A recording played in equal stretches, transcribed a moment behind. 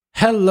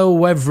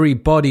Hello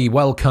everybody,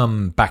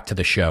 welcome back to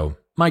the show.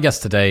 My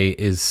guest today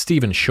is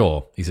Stephen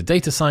Shaw. He's a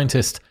data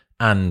scientist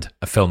and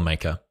a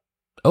filmmaker.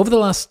 Over the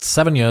last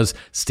 7 years,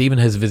 Stephen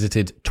has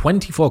visited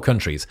 24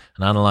 countries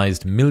and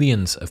analysed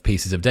millions of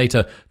pieces of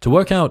data to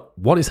work out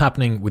what is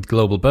happening with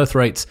global birth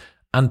rates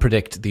and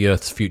predict the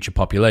Earth's future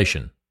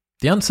population.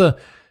 The answer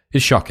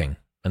is shocking,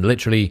 and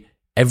literally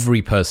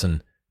every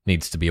person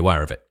needs to be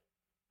aware of it.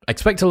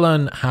 Expect to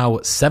learn how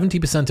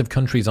 70% of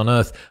countries on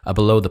Earth are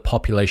below the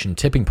population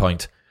tipping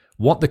point,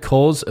 what the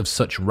cause of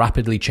such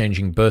rapidly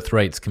changing birth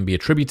rates can be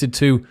attributed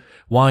to,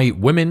 why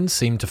women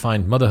seem to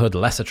find motherhood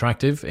less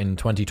attractive in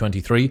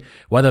 2023,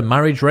 whether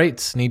marriage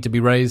rates need to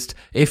be raised,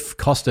 if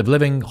cost of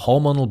living,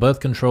 hormonal birth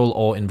control,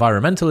 or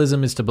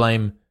environmentalism is to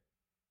blame,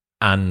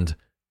 and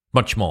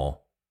much more.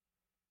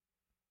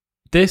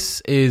 This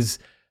is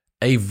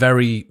a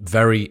very,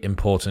 very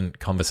important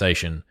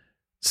conversation.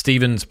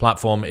 Stephen's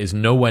platform is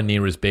nowhere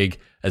near as big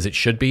as it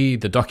should be.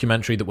 The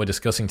documentary that we're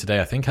discussing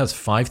today, I think, has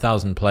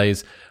 5,000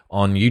 plays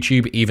on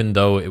YouTube, even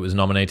though it was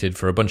nominated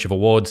for a bunch of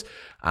awards.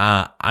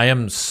 I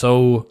am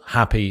so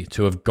happy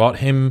to have got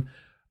him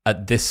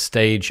at this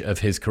stage of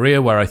his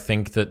career, where I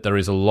think that there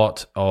is a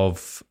lot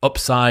of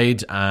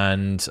upside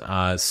and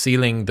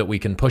ceiling that we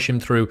can push him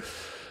through.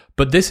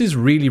 But this is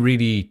really,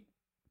 really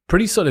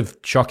pretty sort of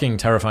shocking,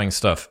 terrifying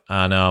stuff.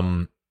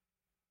 And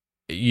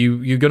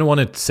you're going to want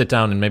to sit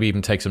down and maybe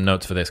even take some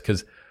notes for this,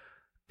 because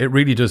it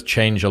really does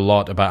change a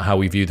lot about how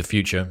we view the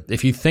future.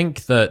 If you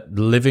think that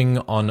living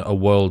on a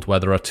world where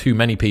there are too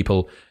many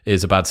people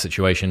is a bad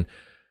situation,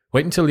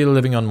 wait until you're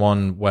living on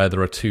one where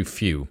there are too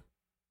few.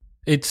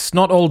 It's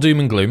not all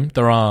doom and gloom.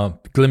 There are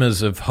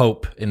glimmers of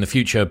hope in the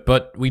future,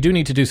 but we do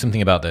need to do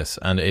something about this.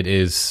 And it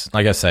is,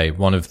 like I say,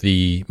 one of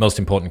the most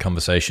important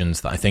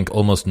conversations that I think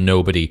almost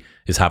nobody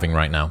is having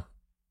right now.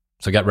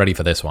 So get ready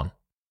for this one.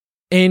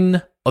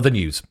 In other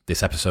news,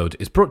 this episode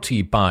is brought to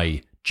you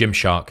by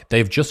Gymshark.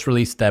 They've just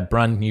released their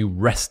brand new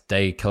Rest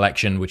Day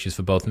collection, which is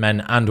for both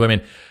men and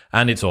women,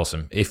 and it's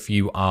awesome. If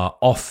you are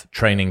off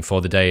training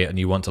for the day and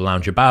you want to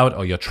lounge about,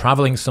 or you're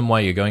traveling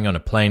somewhere, you're going on a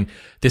plane,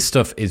 this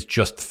stuff is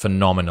just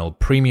phenomenal.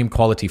 Premium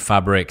quality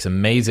fabrics,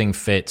 amazing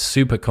fit,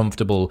 super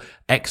comfortable,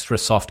 extra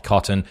soft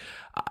cotton.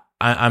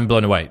 I'm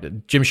blown away.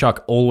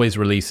 Gymshark always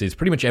releases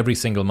pretty much every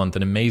single month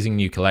an amazing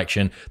new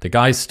collection. The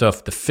guys'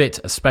 stuff, the fit,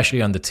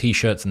 especially on the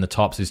t-shirts and the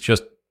tops, is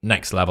just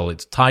next level.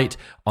 It's tight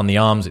on the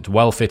arms, it's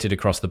well fitted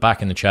across the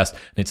back and the chest,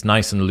 and it's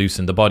nice and loose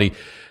in the body.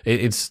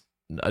 It's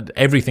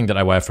everything that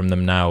I wear from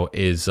them now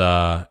is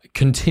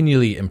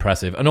continually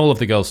impressive. And all of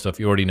the girls'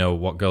 stuff, you already know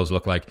what girls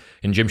look like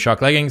in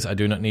Gymshark leggings. I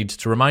do not need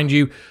to remind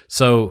you.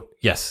 So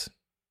yes,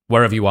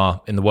 wherever you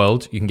are in the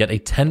world, you can get a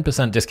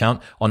 10% discount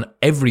on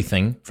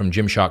everything from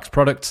Gymshark's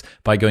products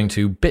by going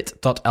to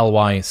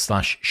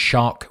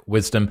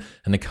bit.ly/sharkwisdom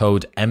and the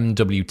code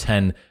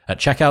MW10 at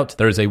checkout.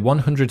 There is a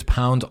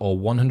 £100 or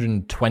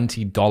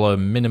 $120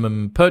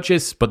 minimum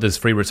purchase, but there's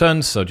free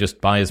returns, so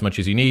just buy as much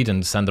as you need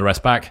and send the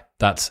rest back.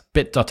 That's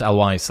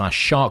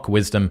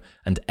bit.ly/sharkwisdom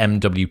and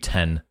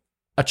MW10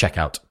 at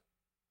checkout.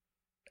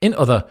 In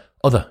other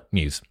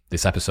news,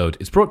 this episode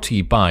is brought to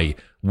you by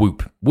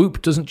Whoop.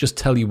 Whoop doesn't just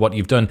tell you what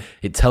you've done,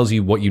 it tells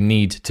you what you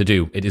need to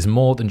do. It is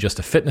more than just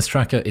a fitness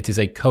tracker, it is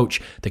a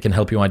coach that can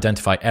help you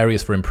identify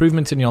areas for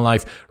improvement in your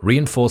life,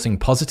 reinforcing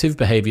positive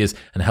behaviors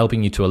and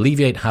helping you to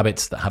alleviate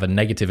habits that have a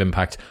negative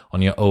impact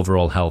on your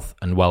overall health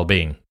and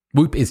well-being.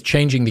 Whoop is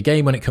changing the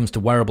game when it comes to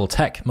wearable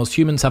tech. Most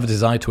humans have a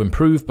desire to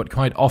improve, but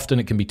quite often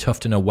it can be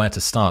tough to know where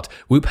to start.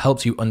 Whoop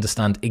helps you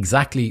understand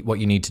exactly what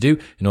you need to do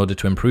in order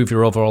to improve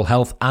your overall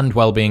health and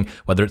well-being,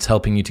 whether it's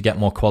helping you to get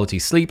more quality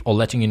sleep or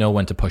letting you know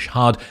when to push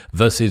hard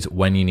versus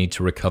when you need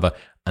to recover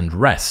and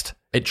rest.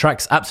 It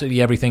tracks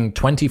absolutely everything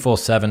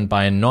 24/7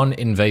 by a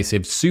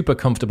non-invasive, super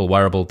comfortable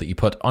wearable that you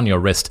put on your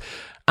wrist.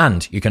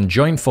 And you can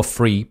join for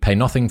free, pay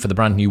nothing for the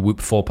brand new Whoop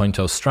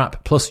 4.0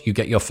 strap, plus you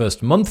get your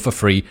first month for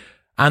free.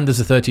 And there's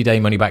a 30-day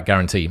money-back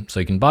guarantee,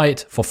 so you can buy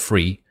it for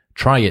free,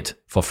 try it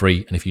for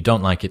free, and if you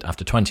don't like it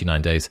after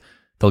 29 days,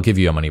 they'll give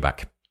you your money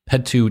back.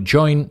 Head to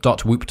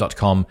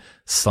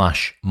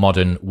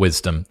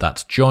join.whoop.com/modernwisdom.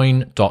 That's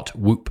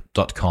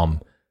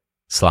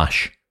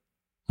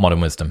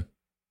join.whoop.com/modernwisdom.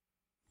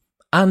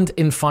 And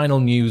in final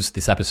news,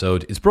 this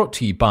episode is brought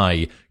to you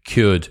by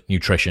Cured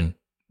Nutrition.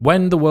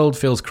 When the world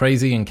feels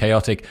crazy and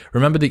chaotic,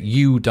 remember that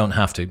you don't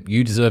have to.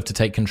 You deserve to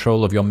take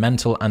control of your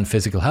mental and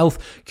physical health.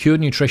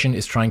 Cured Nutrition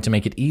is trying to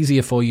make it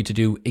easier for you to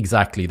do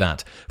exactly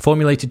that.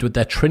 Formulated with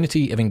their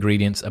trinity of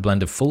ingredients, a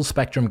blend of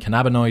full-spectrum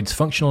cannabinoids,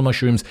 functional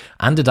mushrooms,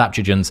 and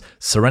adaptogens,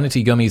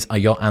 Serenity Gummies are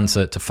your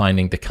answer to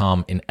finding the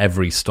calm in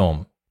every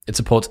storm. It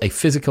supports a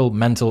physical,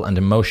 mental, and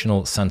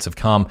emotional sense of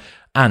calm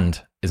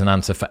and is an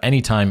answer for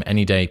any time,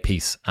 any day,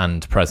 peace,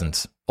 and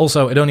presence.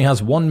 Also, it only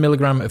has 1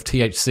 milligram of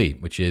THC,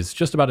 which is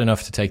just about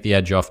enough to take the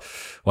edge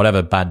off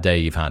whatever bad day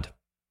you've had.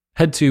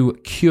 Head to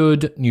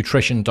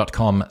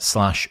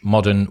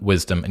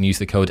curednutrition.com/modernwisdom and use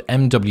the code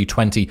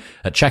MW20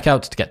 at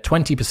checkout to get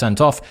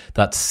 20% off.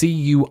 That's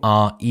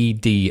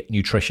CURED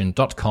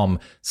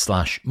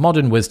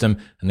nutrition.com/modernwisdom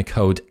and the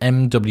code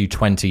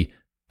MW20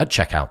 at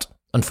checkout.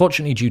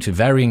 Unfortunately, due to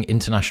varying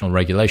international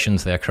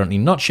regulations, they are currently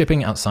not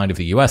shipping outside of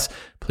the US.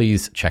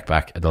 Please check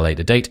back at a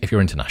later date if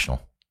you're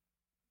international.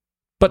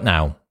 But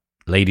now,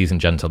 ladies and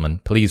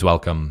gentlemen, please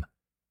welcome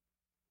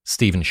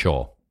Stephen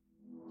Shaw.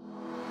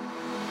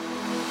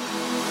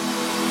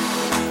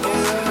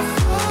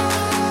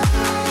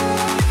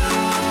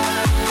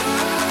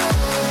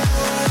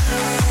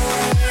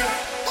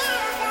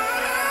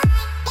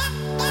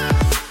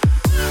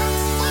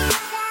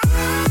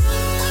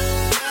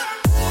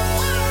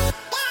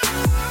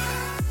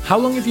 How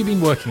long have you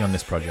been working on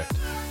this project?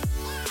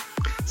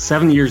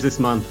 7 years this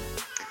month.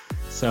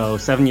 So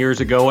 7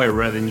 years ago, I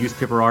read a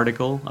newspaper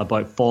article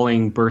about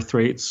falling birth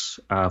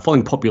rates,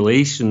 falling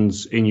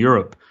populations in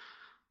Europe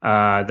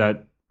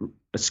that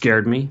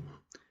scared me.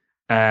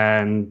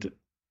 And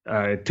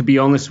to be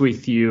honest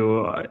with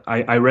you,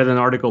 I read an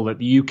article that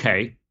the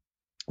UK,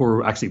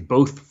 or actually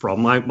both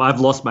from, I've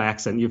lost my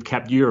accent, you've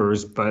kept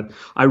yours, but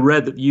I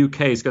read that the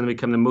UK is going to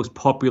become the most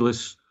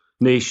populous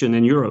nation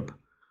in Europe.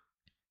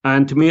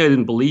 And to me, I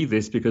didn't believe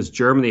this because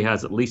Germany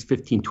has at least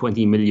 15,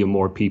 20 million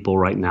more people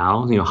right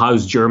now. You know,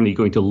 how's Germany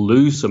going to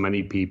lose so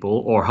many people,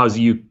 or how's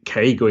the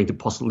UK going to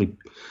possibly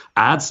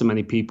add so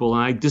many people?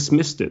 And I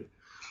dismissed it.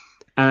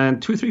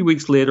 And 2 or 3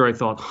 weeks later, I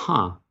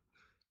thought,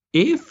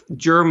 if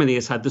Germany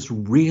has had this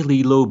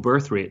really low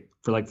birth rate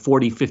for like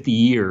 40, 50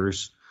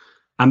 years,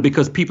 and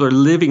because people are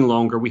living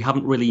longer, we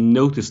haven't really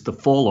noticed the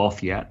fall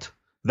off yet,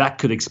 that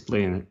could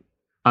explain it.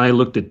 And I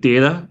looked at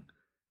data.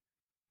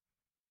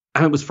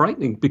 And it was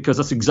frightening because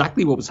that's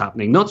exactly what was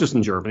happening, not just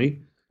in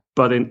Germany,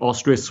 but in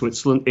Austria,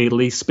 Switzerland,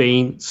 Italy,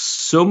 Spain,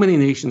 so many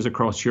nations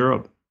across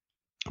Europe.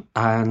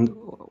 And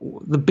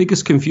the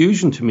biggest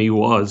confusion to me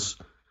was,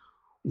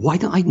 why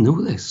didn't I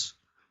know this?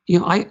 You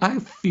know, I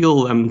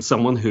feel I'm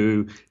someone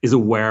who is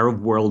aware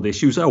of world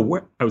issues. I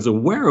was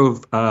aware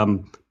of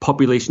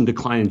population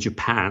decline in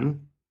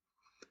Japan,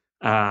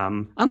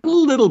 and a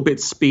little bit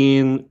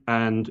Spain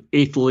and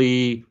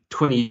Italy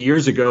 20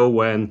 years ago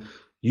when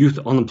youth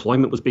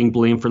unemployment was being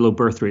blamed for low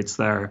birth rates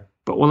there.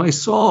 But when I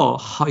saw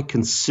how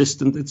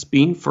consistent it's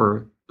been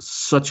for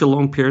such a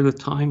long period of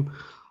time,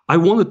 I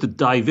wanted to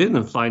dive in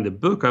and find a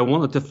book. I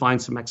wanted to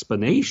find some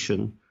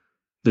explanation.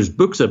 There's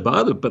books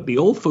about it, but they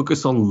all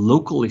focus on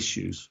local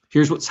issues.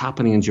 Here's what's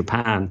happening in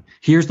Japan.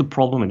 Here's the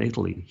problem in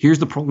Italy. Here's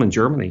the problem in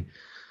Germany.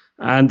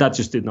 And that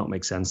just did not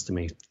make sense to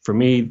me. For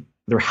me,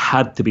 there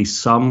had to be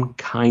some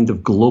kind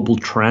of global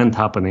trend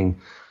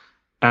happening.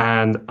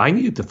 And I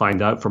needed to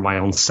find out for my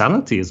own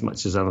sanity as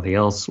much as anything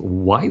else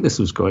why this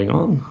was going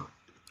on.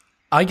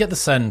 I get the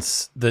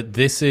sense that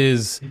this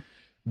is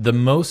the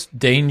most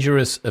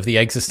dangerous of the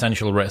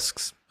existential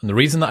risks. And the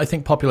reason that I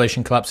think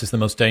population collapse is the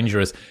most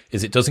dangerous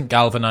is it doesn't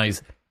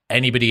galvanize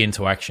anybody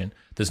into action.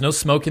 There's no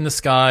smoke in the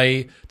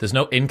sky. There's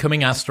no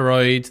incoming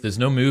asteroid. There's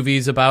no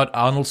movies about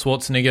Arnold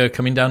Schwarzenegger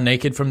coming down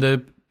naked from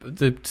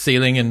the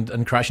ceiling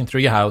and crashing through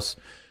your house.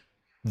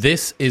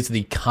 This is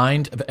the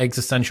kind of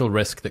existential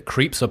risk that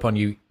creeps up on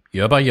you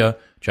year by year,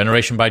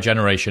 generation by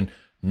generation.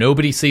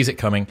 Nobody sees it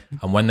coming,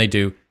 and when they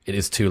do, it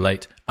is too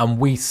late. And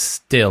we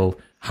still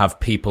have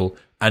people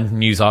and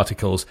news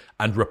articles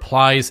and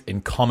replies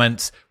in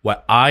comments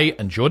where I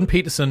and Jordan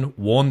Peterson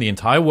warn the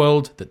entire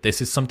world that this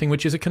is something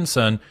which is a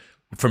concern,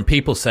 from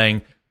people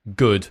saying,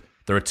 good,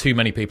 there are too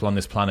many people on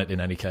this planet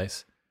in any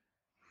case.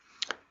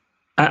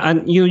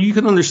 And you know, you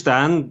can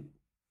understand,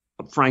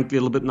 frankly,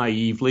 a little bit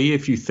naively,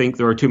 if you think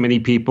there are too many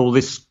people,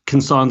 this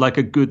can sound like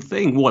a good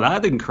thing. What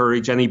I'd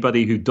encourage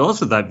anybody who does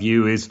have that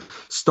view is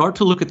start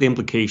to look at the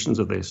implications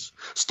of this.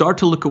 Start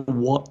to look at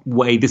what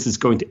way this is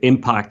going to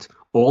impact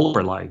all of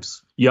our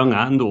lives, young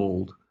and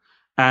old.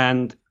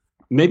 And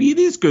maybe it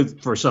is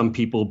good for some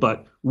people,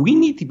 but we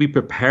need to be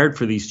prepared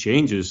for these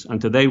changes. And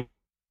today,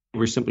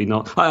 we're simply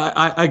not.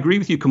 I agree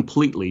with you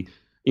completely.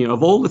 You know,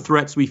 of all the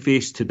threats we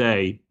face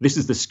today, this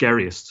is the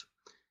scariest.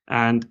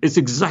 And it's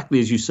exactly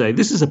as you say,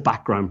 this is a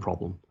background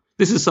problem.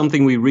 This is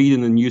something we read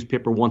in the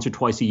newspaper once or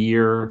twice a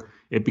year.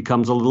 It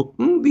becomes a little,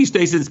 these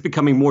days it's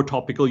becoming more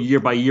topical year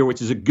by year,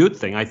 which is a good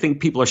thing. I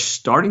think people are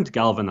starting to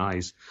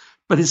galvanize,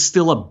 but it's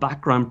still a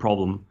background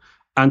problem.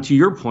 And to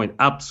your point,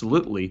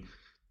 absolutely,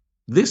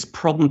 this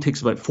problem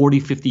takes about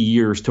 40, 50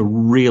 years to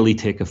really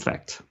take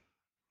effect.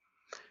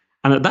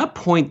 And at that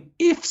point,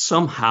 if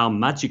somehow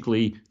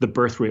magically the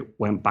birth rate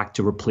went back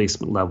to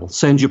replacement level,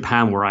 say in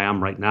Japan where I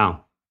am right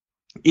now,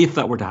 if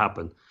that were to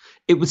happen,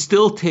 it would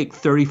still take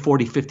 30,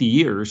 40, 50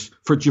 years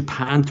for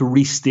Japan to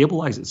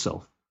restabilize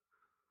itself.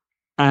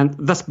 And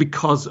that's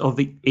because of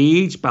the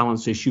age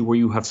balance issue where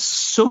you have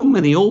so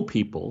many old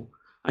people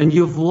and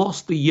you've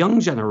lost the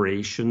young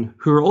generation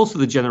who are also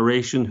the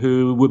generation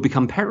who would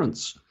become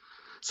parents.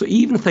 So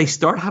even if they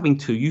start having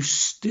to, you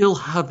still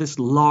have this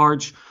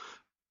large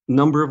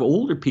number of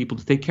older people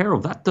to take care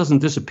of. That doesn't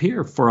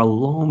disappear for a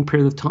long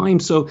period of time.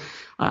 So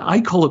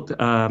I call it,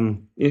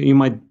 in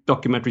my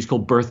documentary is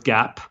called Birth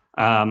Gap,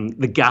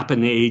 the gap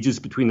in ages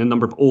between the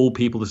number of old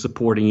people to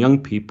supporting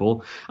young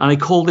people. And I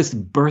call this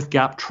birth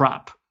gap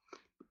trap.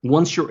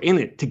 Once you're in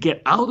it, to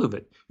get out of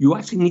it, you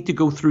actually need to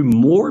go through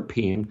more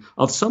pain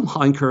of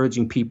somehow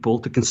encouraging people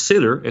to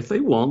consider, if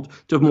they want,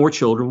 to have more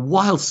children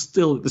while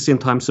still at the same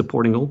time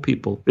supporting old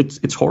people.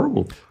 It's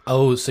horrible.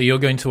 Oh, so you're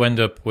going to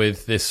end up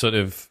with this sort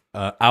of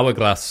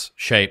hourglass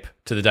shape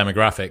to the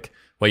demographic,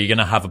 where you're going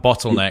to have a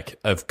bottleneck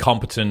of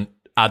competent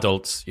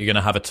adults, you're going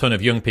to have a ton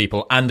of young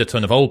people and a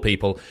ton of old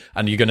people,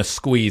 and you're going to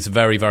squeeze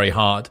very, very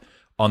hard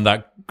on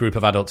that group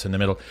of adults in the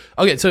middle.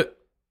 Okay, so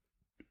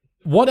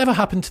whatever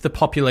happened to the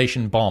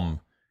population bomb?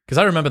 Because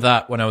I remember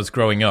that when I was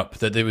growing up,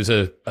 that there was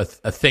a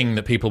thing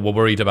that people were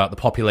worried about, the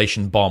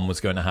population bomb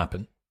was going to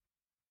happen.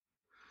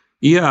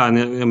 Yeah, and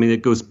I mean,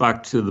 it goes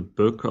back to the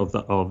book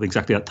of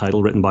exactly that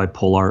title, written by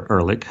Paul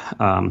Ehrlich,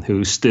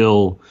 who's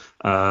still,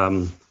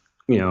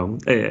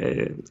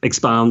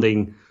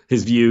 expounding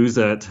his views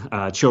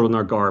that children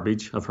are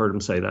garbage. I've heard him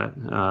say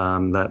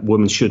that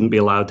women shouldn't be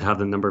allowed to have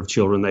the number of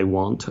children they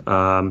want.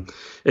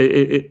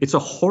 It's a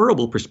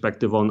horrible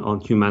perspective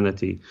on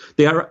humanity.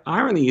 The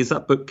irony is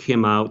that book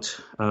came out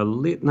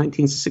late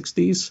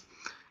 1960s,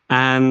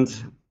 and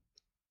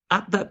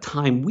at that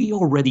time, we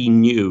already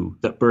knew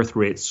that birth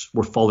rates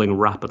were falling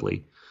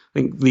rapidly. I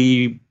think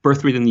the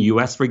birth rate in the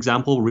US, for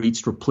example,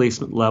 reached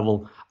replacement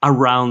level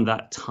around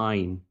that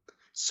time.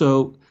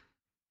 So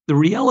the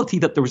reality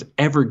that there was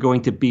ever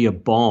going to be a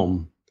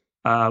bomb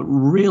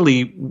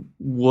really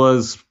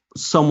was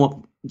somewhat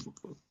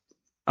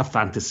a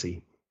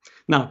fantasy.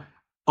 Now,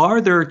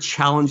 are there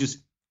challenges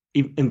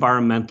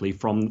environmentally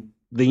from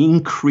the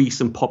increase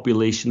in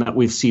population that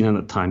we've seen in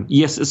that time?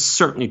 Yes, it's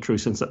certainly true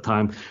since that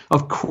time.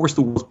 Of course,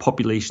 the world's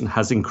population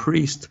has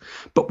increased,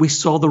 but we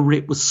saw the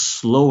rate was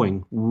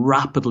slowing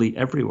rapidly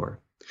everywhere.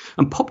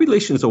 And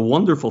population is a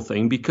wonderful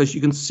thing because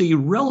you can see,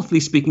 relatively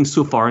speaking,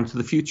 so far into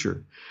the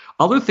future.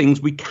 Other things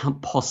we can't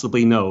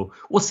possibly know.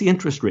 What's the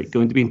interest rate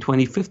going to be in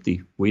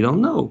 2050? We don't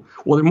know.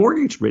 What are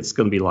mortgage rates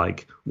going to be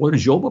like? What are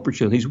job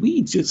opportunities?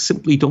 We just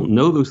simply don't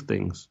know those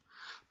things.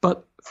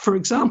 But for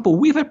example,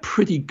 we have a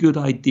pretty good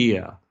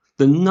idea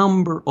the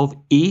number of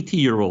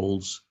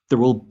 80-year-olds there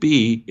will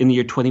be in the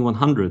year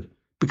 2100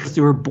 because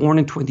they were born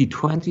in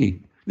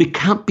 2020. They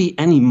can't be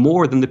any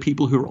more than the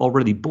people who are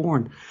already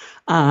born.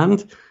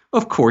 And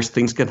of course,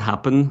 things can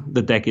happen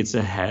the decades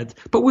ahead,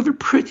 but we have a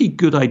pretty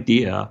good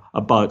idea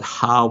about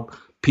how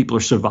people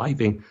are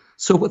surviving.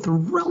 So with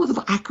relative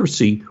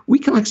accuracy, we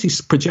can actually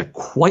project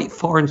quite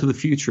far into the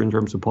future in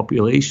terms of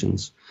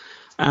populations.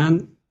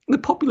 And the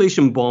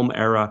population bomb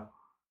era,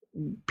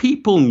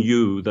 people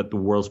knew that the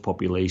world's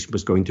population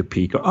was going to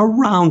peak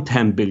around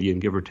 10 billion,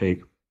 give or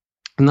take.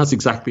 And that's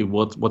exactly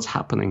what's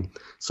happening.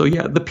 So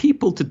yeah, the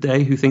people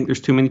today who think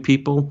there's too many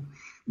people,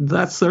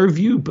 that's their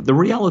view. But the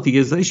reality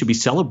is they should be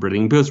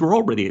celebrating because we're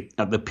already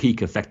at the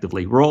peak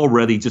effectively. We're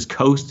already just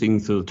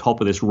coasting to the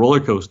top of this roller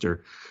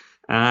coaster.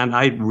 And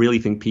I really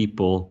think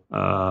people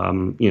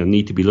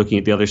need to be looking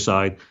at the other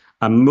side.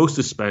 And most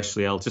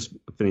especially, I'll just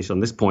finish on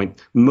this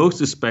point,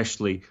 most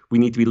especially, we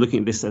need to be looking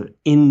at this at an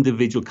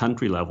individual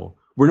country level.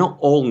 We're not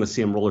all in the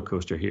same roller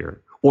coaster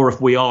here. Or if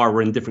we are,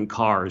 we're in different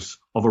cars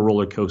of a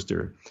roller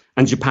coaster.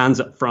 And Japan's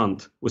up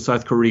front with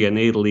South Korea and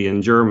Italy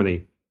and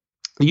Germany.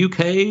 The UK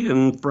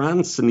and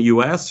France and the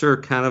US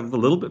are kind of a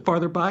little bit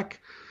farther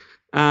back.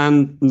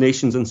 And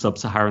nations in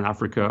sub-Saharan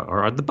Africa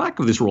are at the back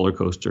of this roller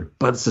coaster.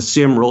 But it's the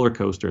same roller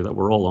coaster that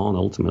we're all on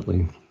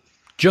ultimately.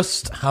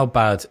 Just how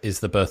bad is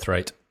the birth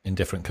rate in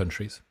different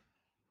countries?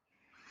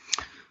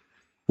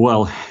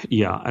 Well,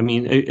 yeah, I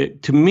mean,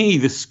 to me,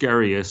 the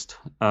scariest,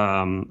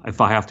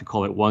 if I have to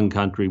call it one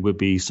country, would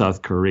be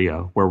South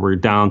Korea, where we're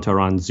down to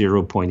around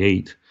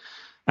 0.8.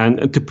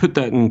 And to put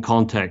that in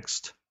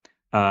context,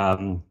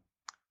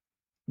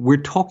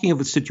 we're talking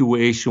of a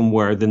situation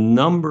where the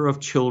number of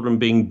children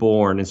being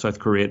born in South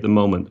Korea at the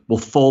moment will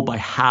fall by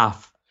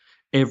half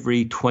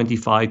every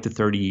 25 to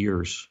 30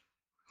 years.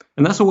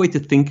 And that's a way to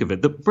think of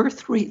it. The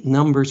birth rate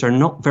numbers are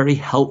not very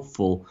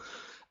helpful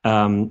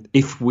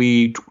if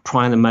we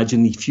try and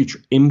imagine the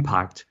future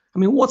impact. I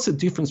mean, what's the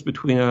difference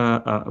between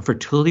a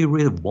fertility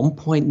rate of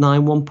 1.9,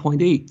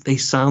 1.8? They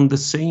sound the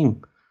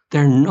same.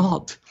 They're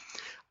not.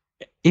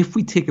 If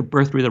we take a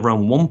birth rate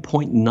around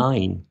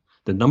 1.9,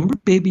 the number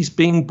of babies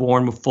being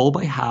born will fall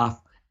by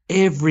half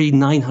every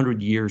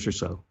 900 years or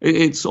so.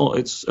 It's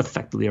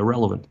effectively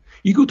irrelevant.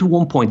 You go to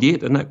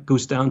 1.8 and that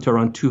goes down to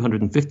around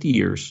 250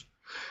 years.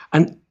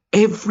 And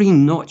every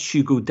notch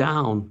you go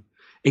down,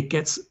 it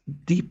gets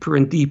deeper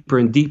and deeper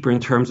and deeper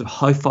in terms of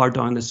how far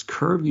down this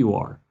curve you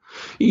are.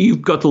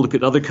 You've got to look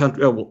at other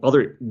countries,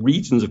 other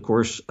regions, of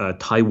course.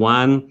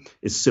 Taiwan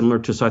is similar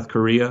to South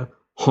Korea.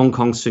 Hong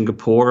Kong,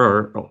 Singapore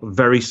are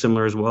very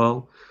similar as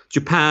well.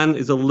 Japan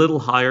is a little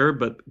higher,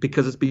 but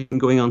because it's been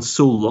going on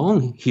so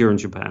long here in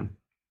Japan,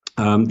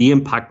 the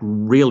impact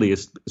really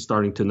is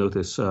starting to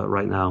notice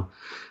right now.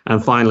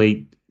 And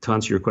finally, to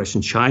answer your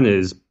question, China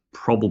is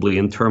probably,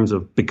 in terms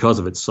of, because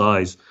of its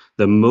size,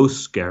 the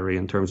most scary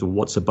in terms of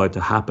what's about to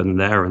happen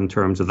there in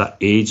terms of that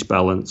age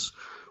balance,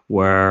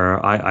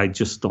 where I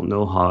just don't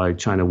know how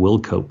China will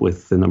cope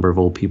with the number of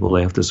old people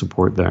they have to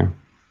support there.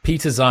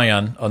 Peter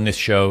Zeihan on this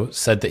show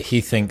said that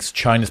he thinks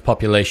China's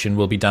population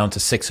will be down to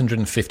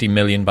 650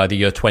 million by the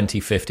year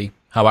 2050.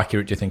 How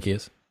accurate do you think he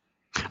is?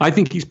 I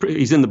think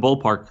he's in the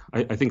ballpark.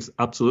 I think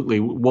absolutely.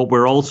 What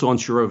we're also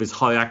unsure of is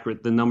how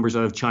accurate the numbers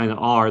out of China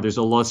are. There's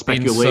a lot of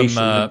speculation. Been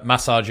some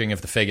massaging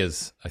of the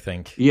figures, I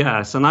think.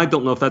 Yes, and I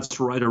don't know if that's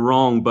right or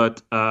wrong,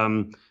 but I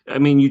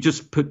mean, you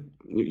just put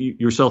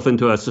yourself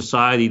into a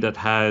society that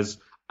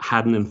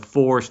hadn't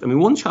enforced. I mean,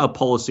 one-child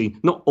policy.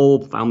 Not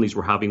all families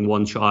were having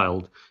one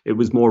child. It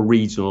was more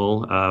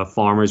regional.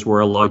 Farmers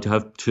were allowed to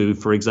have two,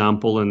 for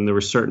example, and there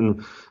were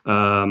certain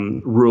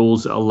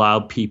rules that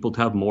allowed people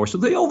to have more. So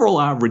the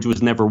overall average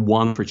was never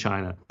one for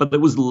China, but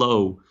it was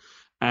low.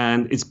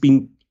 And it's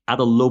been at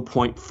a low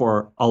point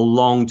for a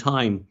long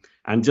time.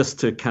 And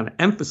just to kind of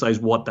emphasize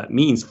what that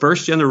means,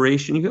 first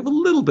generation, you have a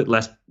little bit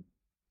less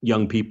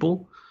young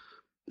people.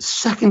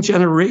 Second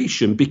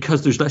generation,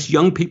 because there's less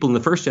young people in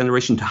the first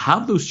generation to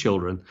have those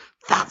children,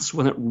 that's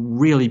when it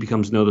really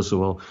becomes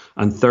noticeable.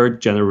 And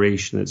third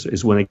generation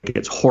is when it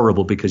gets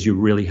horrible because you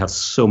really have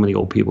so many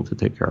old people to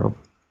take care of.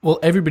 Well,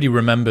 everybody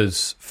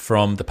remembers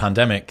from the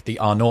pandemic the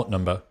R0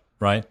 number,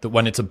 right? That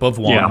when it's above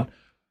 1,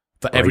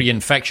 for every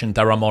infection,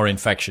 there are more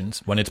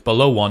infections. When it's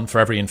below 1, for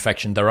every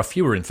infection, there are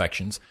fewer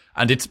infections.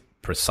 And it's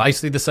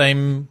precisely the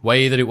same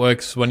way that it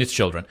works when it's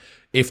children.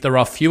 If there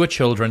are fewer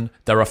children,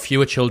 there are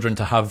fewer children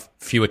to have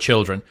fewer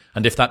children.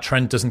 And if that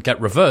trend doesn't get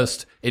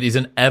reversed, it is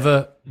an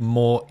ever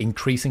more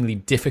increasingly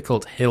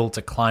difficult hill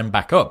to climb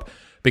back up,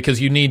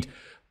 because you need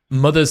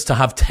mothers to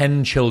have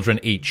 10 children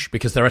each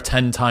because there are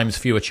 10 times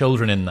fewer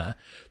children in there.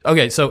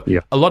 Okay, so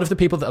a lot of the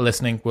people that are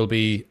listening will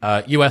be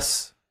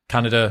US,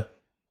 Canada,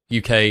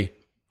 UK,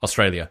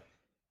 Australia.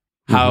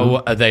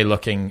 How are they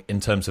looking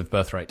in terms of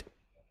birth rate?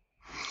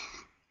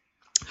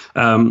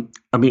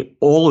 I mean,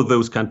 all of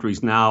those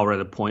countries now are at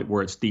a point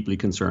where it's deeply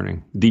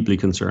concerning.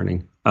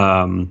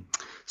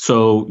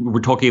 So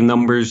we're talking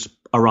numbers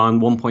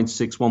around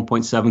 1.6,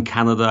 1.7.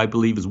 Canada, I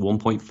believe, is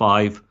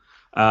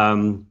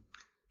 1.5.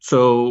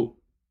 So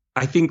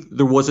I think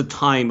there was a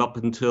time up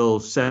until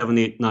 7,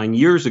 8, 9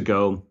 years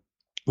ago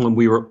when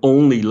we were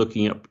only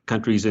looking at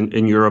countries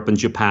in Europe and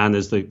Japan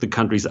as the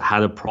countries that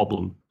had a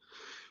problem.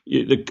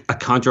 A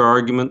counter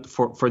argument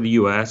for the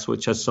US,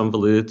 which has some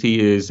validity,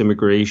 is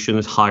immigration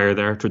is higher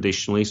there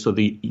traditionally. So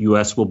the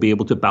US will be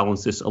able to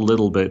balance this a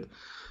little bit.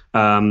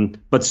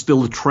 But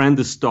still, the trend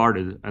has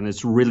started, and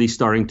it's really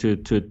starting to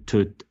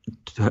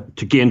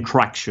gain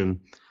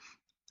traction.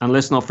 And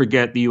let's not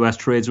forget, the US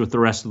trades with the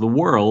rest of the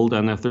world.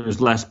 And if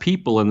there's less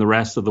people in the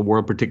rest of the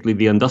world, particularly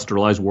the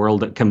industrialized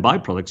world, that can buy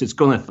products,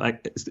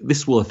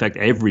 this will affect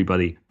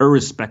everybody,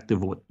 irrespective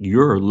of what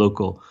your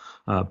local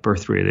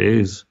birth rate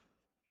is.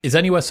 Is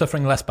anywhere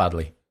suffering less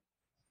badly?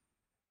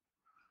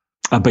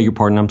 I beg your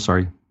pardon, I'm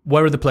sorry.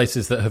 Where are the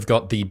places that have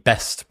got the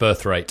best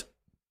birth rate?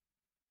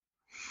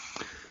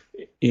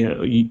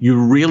 You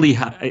really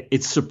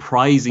it's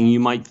surprising. You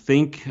might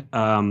think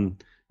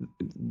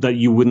that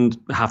you wouldn't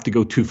have to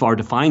go too far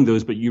to find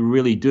those, but you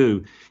really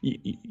do.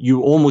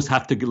 You almost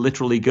have to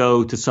literally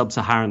go to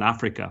sub-Saharan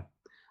Africa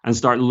and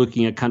start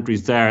looking at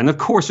countries there. And of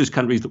course, there's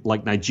countries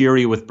like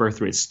Nigeria with birth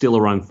rates still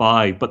around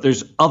 5, but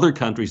there's other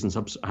countries in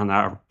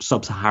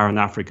sub-Saharan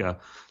Africa,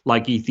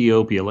 like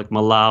Ethiopia, like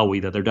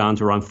Malawi, that are down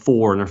to around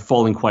 4 and are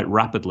falling quite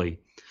rapidly.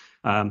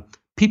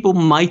 People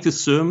might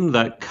assume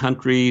that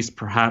countries,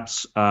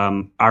 perhaps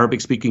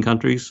Arabic-speaking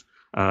countries,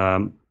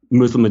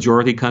 Muslim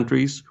majority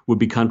countries, would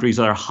be countries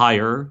that are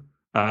higher.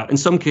 In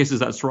some cases,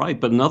 that's right,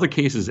 but in other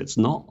cases, it's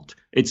not.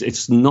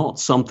 It's not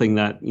something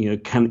that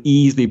can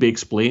easily be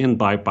explained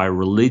by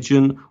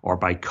religion or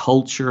by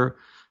culture.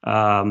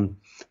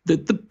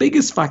 The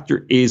biggest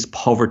factor is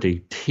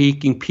poverty.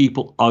 Taking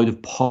people out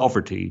of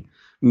poverty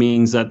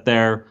means that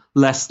they're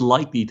less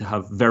likely to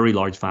have very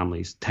large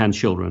families, 10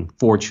 children,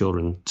 4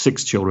 children,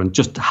 6 children.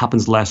 Just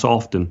happens less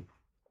often.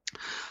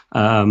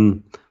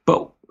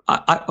 But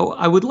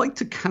I would like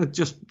to kind of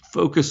just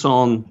focus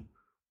on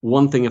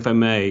one thing, if I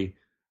may,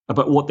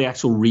 about what the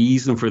actual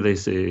reason for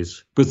this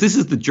is, because this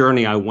is the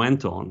journey I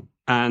went on.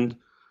 And,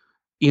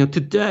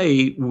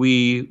 today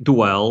we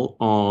dwell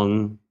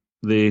on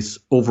this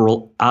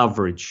overall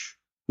average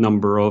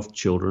number of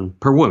children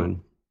per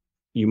woman.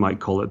 You might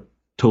call it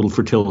total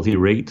fertility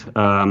rate,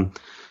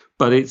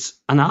 but it's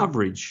an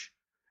average.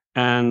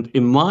 And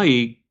in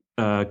my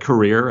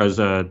career as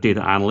a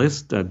data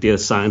analyst, a data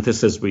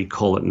scientist, as we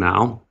call it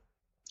now,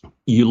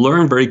 you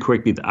learn very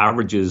quickly that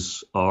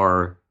averages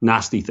are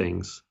nasty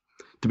things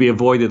to be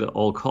avoided at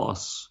all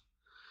costs.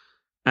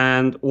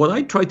 And what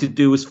I tried to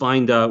do was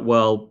find out,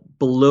 well,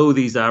 below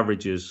these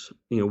averages,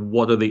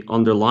 what are the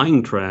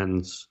underlying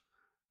trends?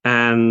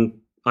 And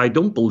I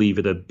don't believe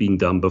it had been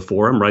done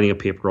before. I'm writing a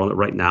paper on it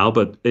right now,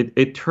 but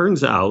it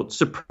turns out,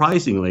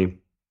 surprisingly,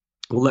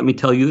 well, let me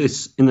tell you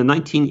this, in the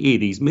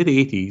 1980s,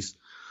 mid-80s,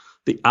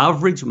 the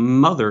average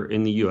mother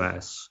in the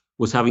US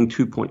was having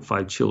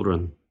 2.5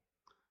 children.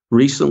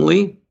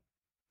 Recently,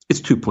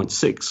 it's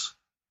 2.6.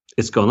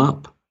 It's gone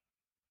up.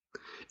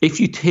 If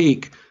you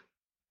take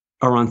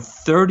around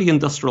 30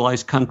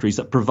 industrialized countries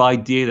that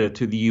provide data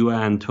to the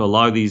UN to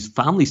allow these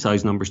family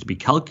size numbers to be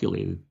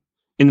calculated,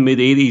 in the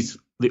mid-80s,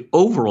 the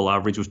overall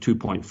average was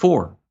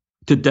 2.4.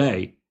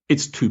 Today,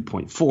 it's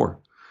 2.4.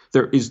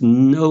 there is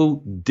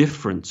no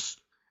difference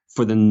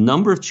for the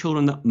number of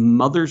children that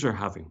mothers are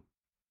having.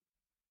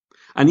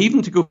 And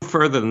even to go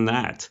further than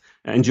that,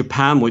 in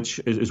Japan, which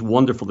is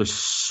wonderful, there's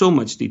so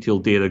much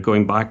detailed data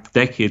going back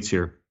decades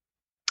here.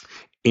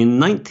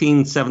 In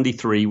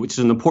 1973, which is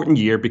an important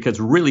year because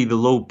really the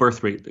low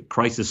birth rate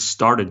crisis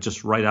started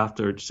just right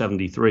after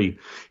 73.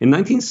 In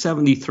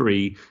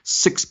 1973,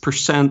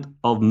 6%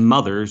 of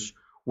mothers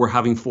were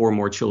having 4 or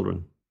more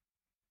children.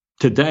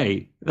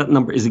 Today, that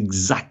number is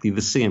exactly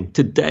the same.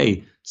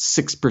 Today,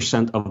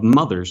 6% of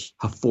mothers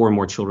have 4 or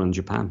more children in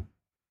Japan.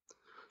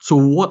 So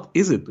what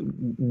is it?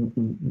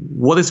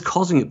 What is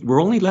causing it?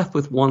 We're only left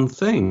with one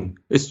thing.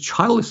 It's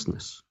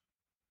childlessness.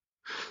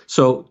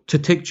 So to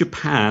take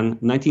Japan,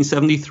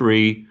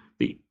 1973,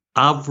 the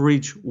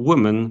average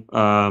woman,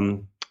 I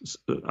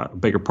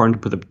beg your pardon to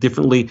put it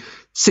differently,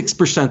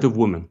 6% of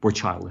women were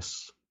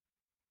childless.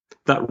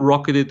 That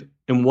rocketed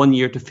in 1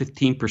 year to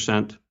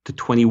 15% to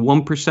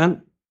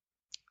 21%.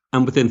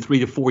 And within 3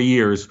 to 4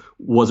 years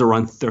was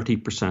around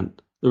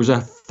 30%. There was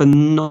a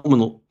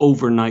phenomenal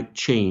overnight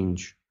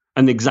change.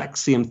 And the exact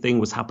same thing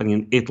was happening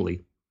in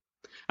Italy.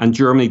 And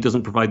Germany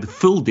doesn't provide the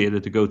full data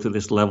to go to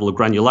this level of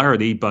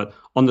granularity, but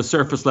on the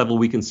surface level,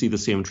 we can see the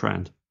same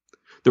trend.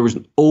 There was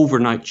an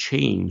overnight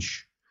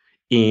change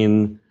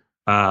in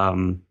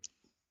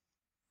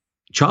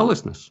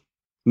childlessness.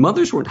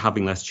 Mothers weren't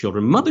having less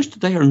children. Mothers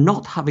today are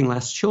not having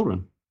less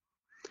children.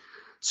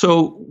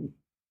 So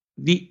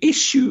the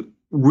issue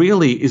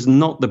really is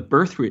not the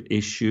birth rate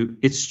issue,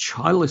 it's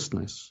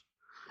childlessness.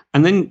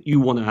 And then you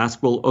want to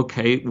ask, well,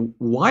 okay,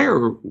 why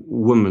are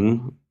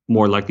women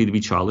more likely to be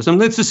childless?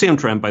 And it's the same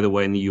trend, by the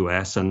way, in the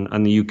US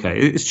and the UK.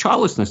 It's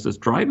childlessness that's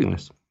driving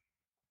this,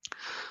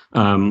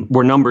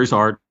 where numbers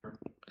are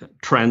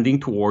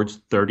trending towards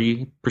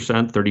 30%,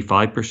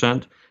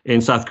 35%. In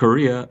South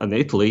Korea and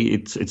Italy,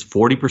 it's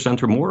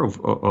 40% or more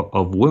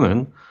of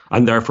women,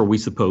 and therefore we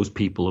suppose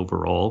people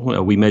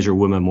overall. We measure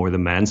women more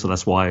than men, so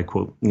that's why I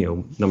quote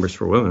numbers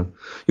for women.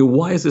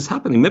 Why is this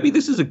happening? Maybe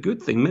this is a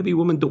good thing. Maybe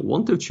women don't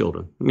want to have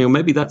children.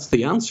 Maybe that's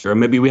the answer.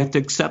 Maybe we have to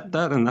accept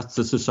that, and that's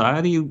the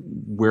society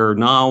we're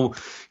now,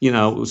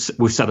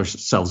 we've set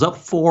ourselves up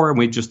for, and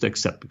we just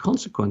accept the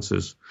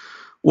consequences.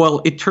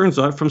 Well, it turns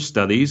out from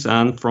studies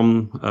and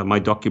from my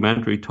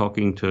documentary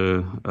talking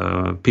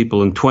to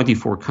people in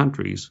 24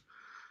 countries,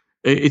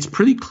 it's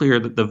pretty clear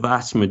that the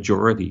vast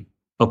majority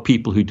of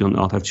people who do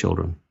not have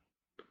children,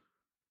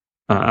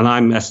 and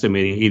I'm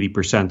estimating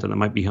 80%, and it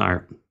might be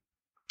higher,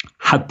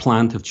 had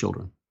planned to have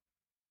children.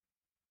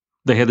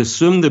 They had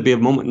assumed there'd be a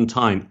moment in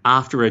time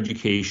after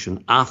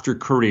education, after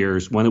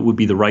careers, when it would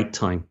be the right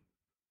time.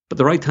 But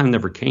the right time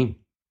never came.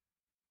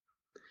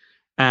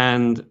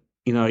 And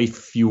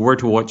if you were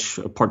to watch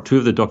part 2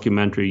 of the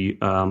documentary,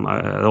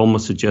 I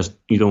almost suggest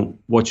you don't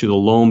watch it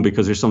alone,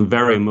 because there's some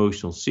very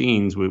emotional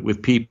scenes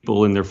with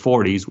people in their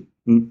 40s,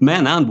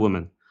 men and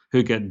women,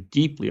 who get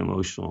deeply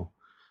emotional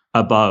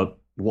about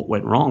what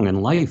went wrong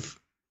in life,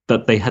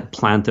 that they had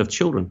planned to have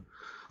children.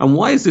 And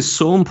why is this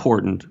so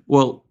important?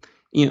 Well,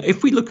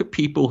 if we look at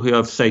people who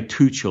have, say,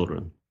 2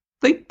 children,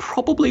 they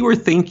probably were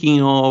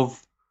thinking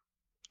of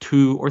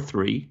 2 or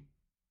 3.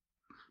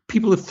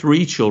 People with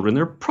 3 children,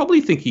 they're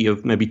probably thinking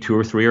of maybe 2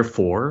 or 3 or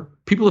 4.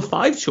 People with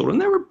 5 children,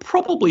 they were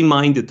probably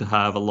minded to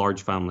have a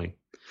large family.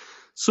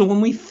 So when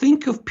we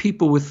think of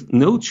people with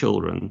no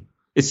children,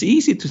 it's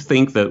easy to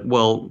think that,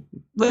 well,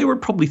 they were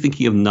probably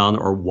thinking of none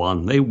or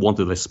one. They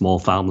wanted a small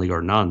family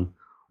or none.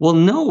 Well,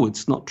 no,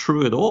 it's not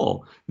true at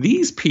all.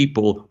 These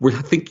people were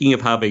thinking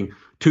of having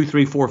 2,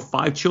 3, 4,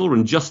 5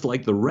 children, just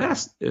like the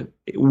rest.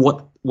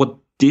 What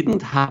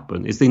didn't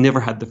happen is they never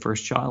had the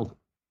first child.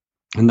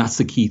 And that's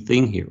the key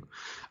thing here.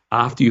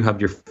 After you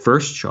have your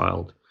first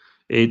child,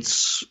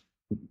 it's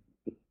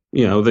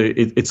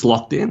it's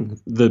locked in.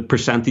 The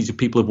percentage of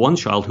people with 1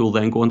 child who will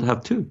then go on to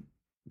have 2,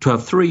 to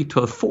have 3, to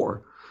have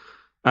 4.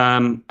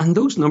 And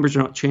those numbers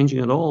are not changing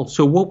at all.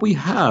 So what we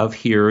have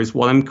here is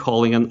what I'm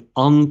calling an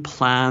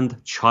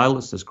unplanned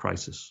childlessness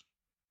crisis.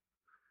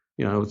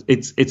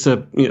 It's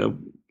a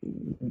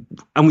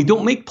and we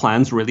don't make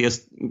plans really,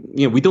 as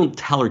we don't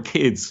tell our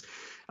kids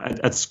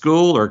at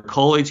school or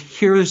college,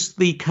 here's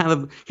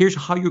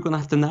how you're going to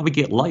have to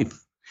navigate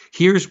life.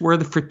 Here's where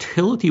the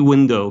fertility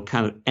window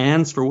kind of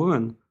ends for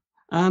women.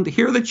 And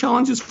here are the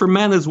challenges for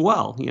men as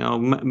well.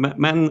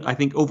 Men, I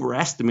think,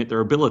 overestimate their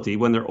ability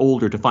when they're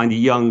older to find a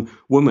young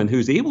woman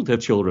who's able to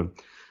have children.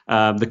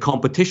 The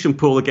competition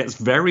pool gets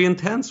very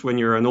intense when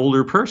you're an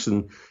older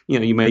person.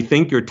 You may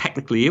think you're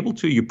technically able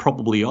to, you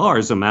probably are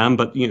as a man,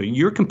 but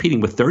you're competing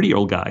with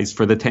 30-year-old guys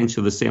for the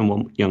attention of the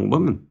same young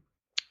woman.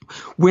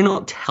 We're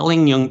not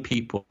telling young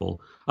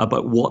people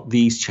about what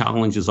these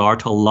challenges are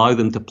to allow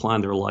them to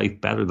plan their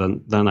life better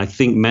than I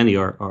think many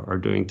are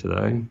doing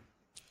today.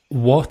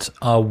 What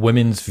are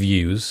women's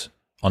views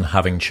on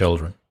having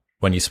children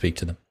when you speak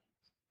to them?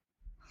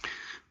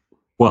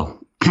 Well,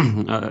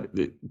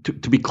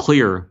 to be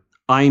clear,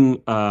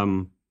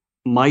 I'm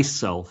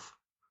myself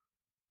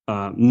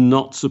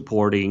not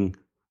supporting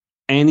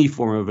any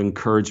form of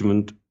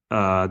encouragement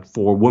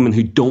for women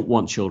who don't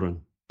want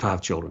children to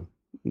have children.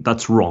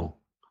 That's wrong.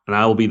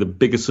 And I will be the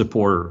biggest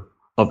supporter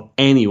of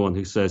anyone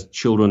who says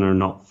children are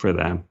not for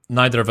them.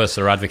 Neither of us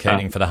are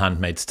advocating for the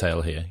Handmaid's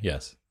Tale here.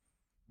 Yes.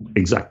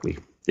 Exactly.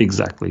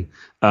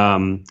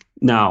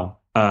 Now,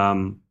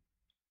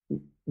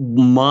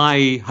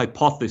 my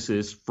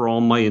hypothesis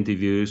from my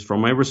interviews, from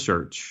my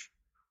research,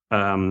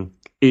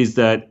 is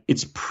that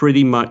it's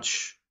pretty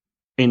much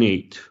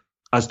innate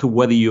as to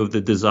whether you have the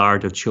desire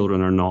to have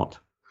children or not.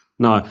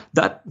 Now,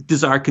 that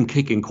desire can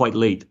kick in quite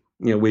late.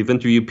 We've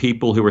interviewed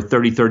people who were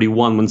 30,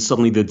 31 when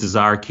suddenly the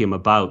desire came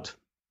about.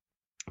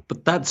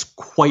 But that's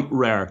quite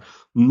rare.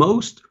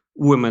 Most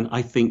women,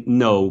 I think,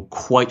 know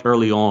quite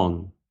early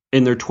on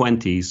in their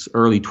 20s,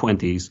 early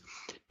 20s,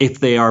 if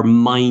they are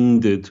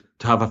minded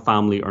to have a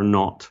family or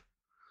not.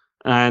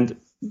 And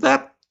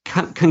that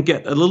can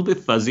get a little bit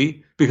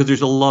fuzzy because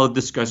there's a lot of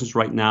discussions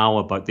right now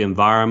about the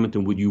environment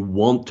and would you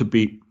want to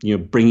be,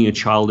 bringing a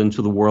child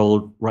into the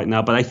world right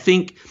now. But I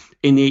think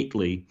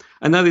innately,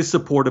 and that is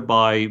supported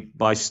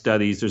by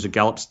studies. There's a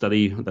Gallup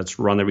study that's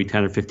run every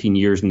 10 or 15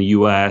 years in the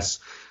US,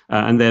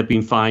 and they've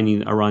been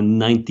finding around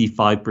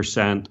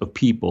 95% of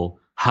people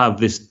have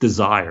this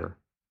desire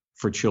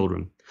for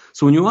children.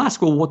 So when you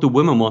ask, well, what do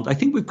women want? I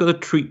think we've got to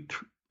treat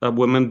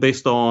women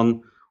based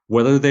on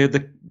whether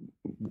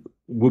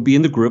would be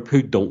in the group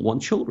who don't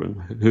want children,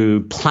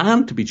 who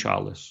plan to be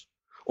childless,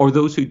 or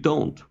those who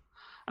don't.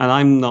 And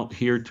I'm not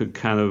here to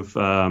kind of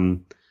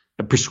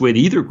persuade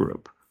either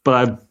group,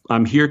 but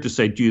I'm here to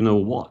say, do you know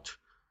what?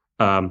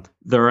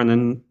 There are an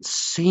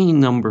insane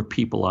number of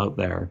people out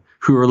there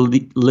who are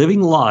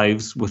living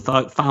lives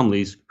without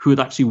families who had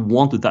actually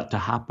wanted that to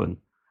happen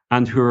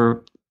and who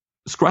are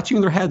scratching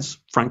their heads,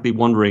 frankly,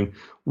 wondering,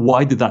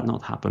 why did that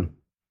not happen?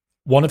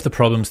 One of the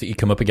problems that you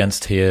come up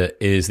against here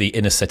is the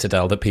inner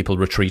citadel that people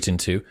retreat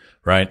into,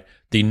 right?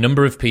 The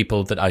number of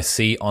people that I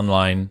see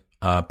online,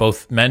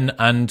 both men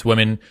and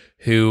women,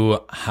 who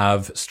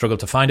have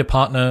struggled to find a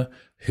partner,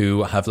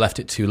 who have left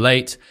it too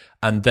late,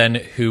 and then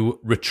who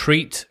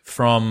retreat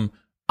from,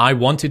 I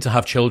wanted to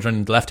have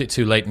children, left it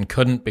too late and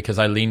couldn't because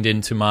I leaned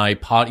into my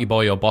party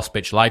boy or boss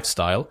bitch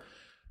lifestyle.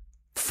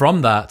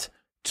 From that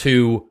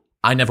to,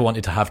 I never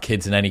wanted to have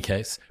kids in any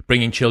case.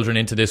 Bringing children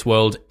into this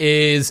world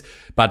is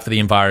bad for the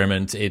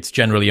environment. It's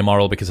generally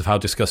immoral because of how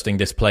disgusting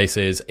this place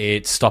is.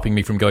 It's stopping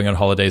me from going on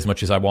holiday as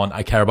much as I want.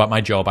 I care about my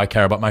job. I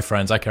care about my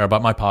friends. I care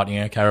about my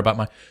partner. I care about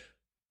my...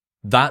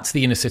 That's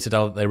the inner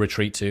citadel that they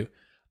retreat to.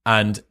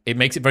 And it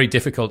makes it very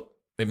difficult.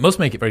 It must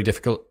make it very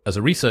difficult as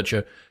a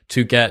researcher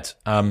to get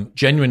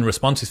genuine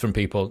responses from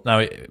people.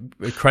 Now,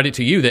 credit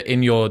to you that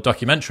in your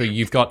documentary,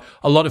 you've got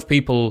a lot of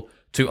people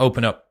to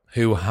open up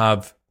who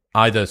have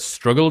either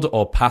struggled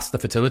or passed the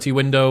fertility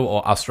window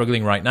or are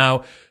struggling right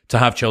now to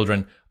have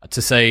children,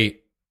 to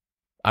say,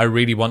 I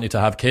really wanted to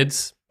have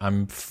kids.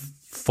 I'm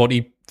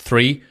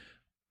 43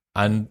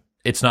 and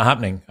it's not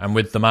happening. I'm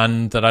with the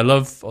man that I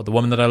love or the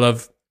woman that I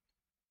love,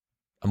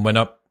 and we're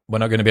not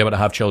going to be able to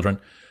have children.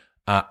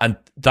 And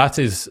that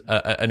is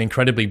an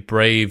incredibly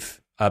brave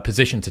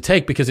position to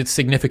take, because it's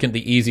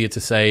significantly easier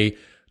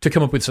to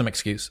come up with some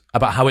excuse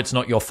about how it's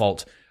not your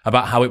fault,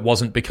 about how it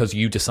wasn't because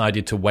you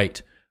decided to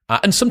wait.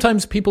 And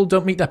sometimes people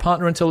don't meet their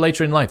partner until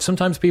later in life.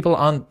 Sometimes people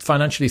aren't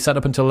financially set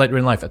up until later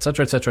in life,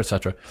 etc., etc.,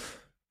 etc.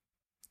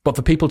 But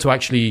for people to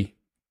actually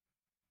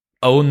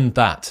own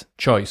that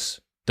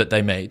choice that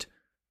they made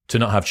to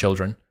not have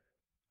children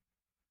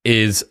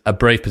is a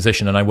brave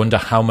position. And I wonder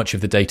how much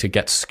of the data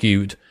gets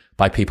skewed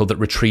by people that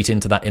retreat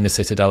into that inner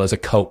citadel as a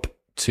cope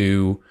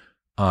to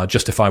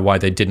justify why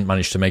they didn't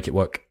manage to make it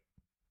work.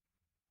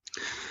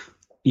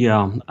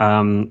 Yeah,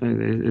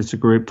 it's a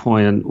great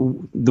point.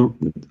 And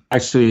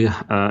actually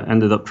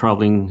ended up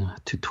traveling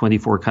to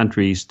 24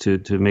 countries to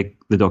make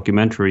the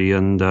documentary.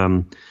 And,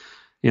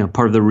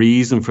 part of the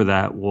reason for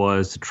that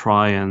was to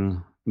try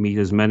and meet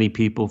as many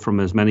people from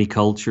as many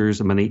cultures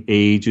and many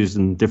ages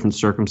and different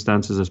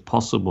circumstances as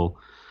possible.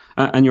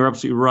 And you're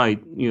absolutely right.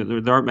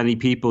 There aren't many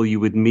people you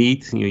would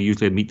meet.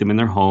 Usually I'd meet them in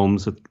their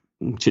homes,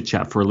 chit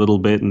chat for a little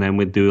bit, and then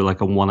we'd do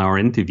like a 1-hour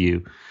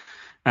interview.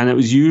 And it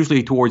was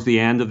usually towards the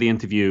end of the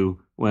interview,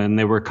 when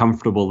they were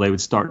comfortable, they would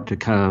start to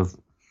kind of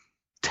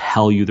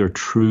tell you their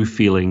true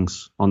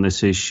feelings on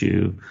this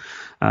issue.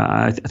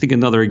 I think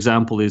another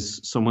example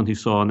is someone who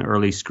saw an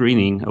early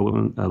screening,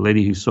 a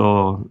lady who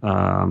saw,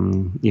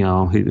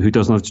 who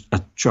doesn't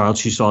have a child.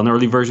 She saw an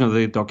early version of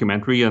the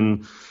documentary,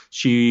 and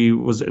she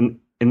was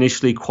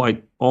initially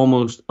quite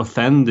almost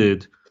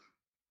offended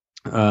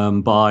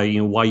by,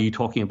 why are you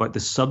talking about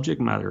this subject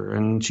matter?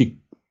 And she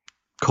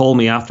called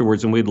me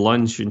afterwards, and we had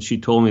lunch, and she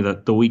told me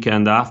that the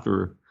weekend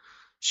after,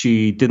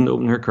 she didn't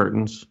open her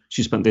curtains.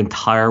 She spent the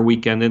entire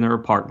weekend in her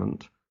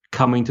apartment,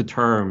 coming to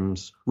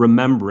terms,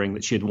 remembering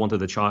that she had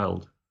wanted a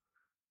child.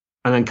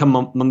 And then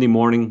come Monday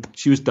morning,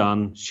 she was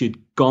done.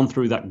 She'd gone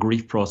through that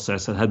grief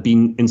process that had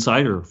been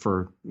inside her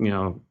for,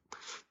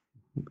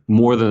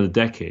 more than a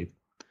decade,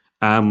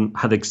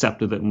 had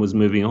accepted it and was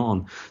moving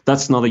on.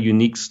 That's not a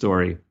unique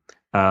story.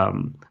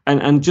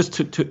 And just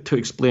to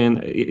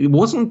explain, it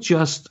wasn't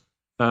just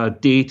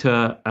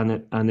data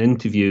and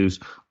interviews.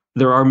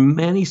 There are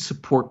many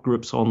support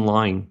groups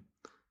online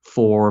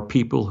for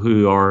people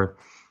who are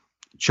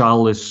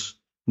childless,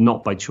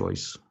 not by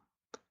choice,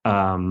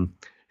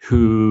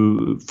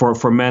 who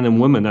for men and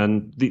women,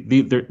 and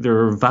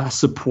there are vast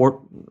support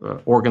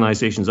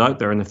organizations out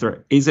there. And if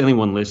there is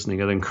anyone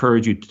listening, I'd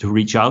encourage you to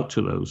reach out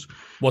to those.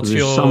 What's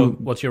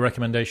your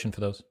recommendation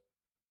for those?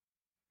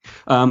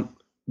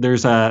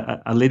 There's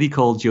a lady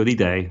called Jody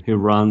Day who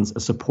runs a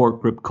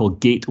support group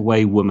called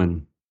Gateway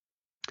Women.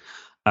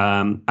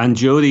 And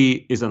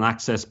Jody is an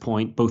access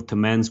point both to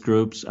men's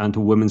groups and to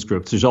women's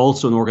groups. There's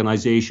also an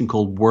organization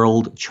called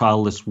World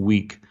Childless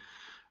Week,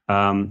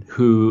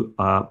 who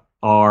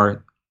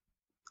are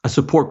a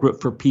support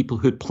group for people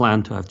who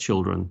plan to have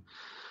children.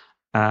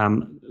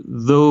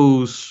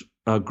 Those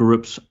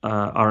groups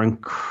are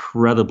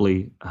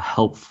incredibly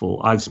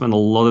helpful. I've spent a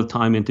lot of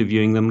time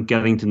interviewing them,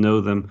 getting to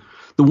know them.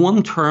 The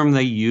one term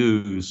they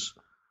use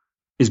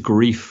is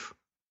grief.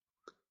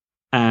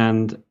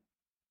 And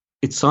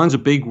it sounds a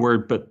big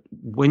word, but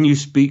when you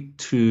speak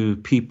to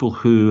people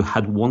who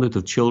had wanted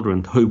a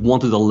children, who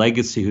wanted a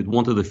legacy, who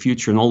wanted a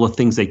future, and all the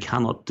things they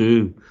cannot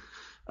do,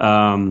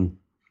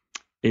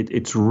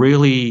 it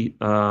really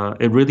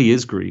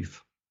is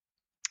grief.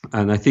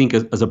 And I think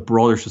as a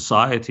broader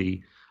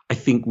society, I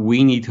think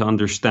we need to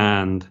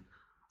understand,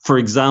 for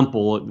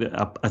example,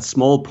 a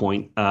small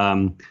point,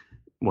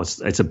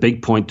 it's a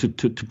big point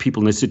to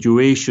people in this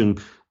situation,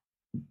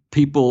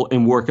 people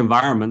in work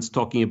environments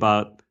talking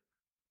about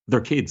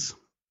their kids.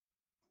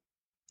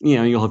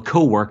 You'll have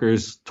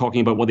co-workers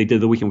talking about what they did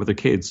the weekend with their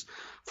kids.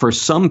 For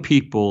some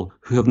people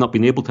who have not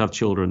been able to have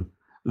children,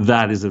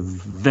 that is a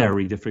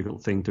very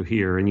difficult thing to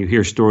hear. And you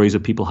hear stories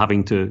of people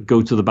having to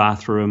go to the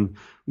bathroom,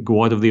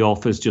 go out of the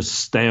office, just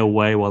stay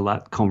away while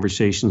that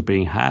conversation is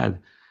being had.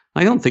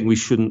 I don't think we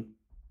shouldn't,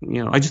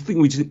 I just think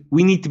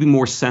we need to be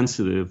more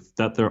sensitive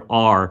that there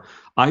are,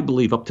 I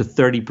believe, up to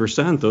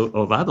 30%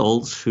 of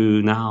adults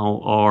who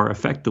now are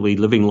effectively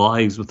living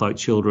lives without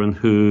children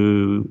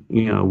who,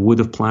 would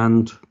have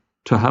planned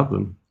to have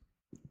them.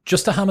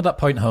 Just to hammer that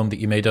point home that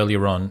you made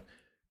earlier on,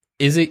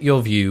 is it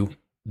your view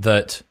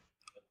that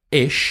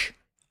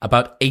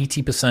about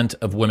 80%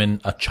 of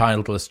women are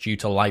childless due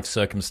to life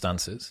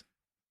circumstances?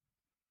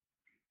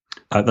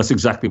 That's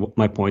exactly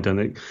my point.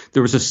 And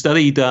there was a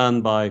study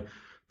done by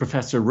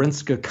Professor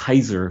Rinska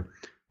Kaiser,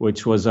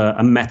 which was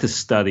a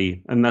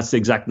meta-study, and that's the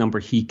exact number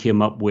he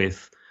came up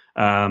with.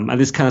 And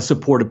it's kind of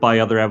supported by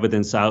other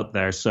evidence out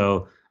there.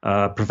 So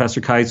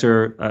Professor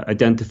Kaiser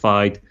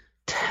identified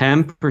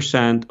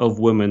 10% of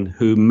women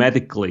who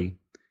medically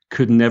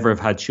could never have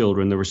had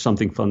children. There was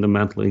something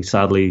fundamentally,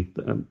 sadly,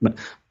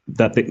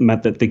 that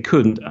meant that they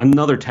couldn't.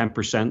 Another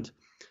 10%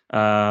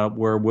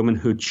 were women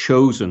who'd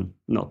chosen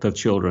not to have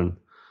children.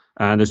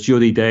 And as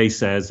Jody Day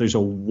says, there's a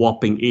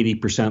whopping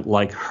 80%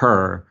 like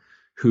her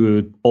who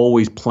had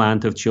always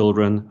planned to have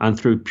children, and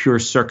through pure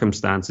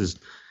circumstances,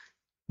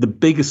 the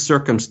biggest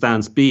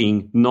circumstance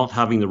being not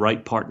having the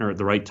right partner at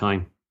the right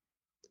time.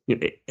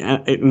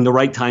 In the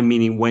right time,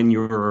 meaning when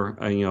you're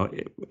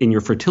in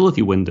your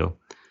fertility window.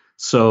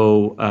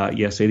 So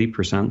yes,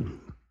 80%.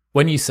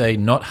 When you say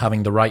not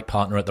having the right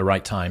partner at the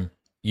right time,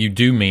 you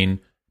do mean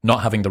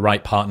not having the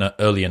right partner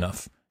early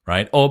enough,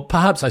 right? Or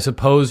perhaps, I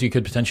suppose, you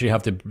could potentially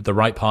have the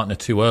right partner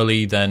too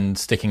early, then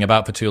sticking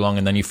about for too long,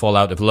 and then you fall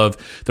out of love.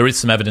 There is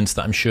some evidence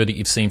that I'm sure that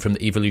you've seen from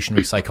the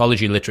evolutionary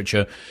psychology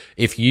literature.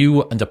 If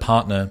you and a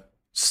partner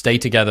stay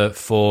together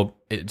for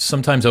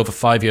sometimes over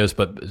 5 years,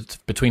 but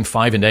between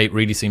 5 and 8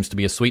 really seems to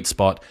be a sweet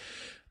spot,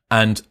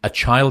 and a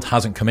child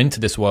hasn't come into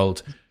this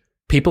world,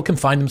 people can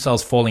find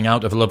themselves falling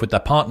out of love with their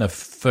partner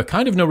for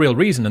kind of no real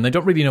reason, and they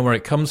don't really know where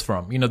it comes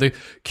from. The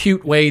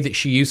cute way that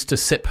she used to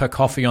sip her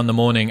coffee on the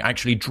morning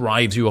actually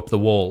drives you up the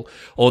wall,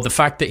 or the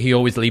fact that he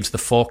always leaves the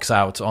forks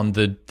out on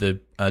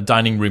the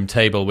dining room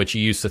table, which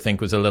you used to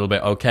think was a little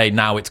bit okay.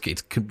 Now it's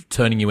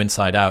turning you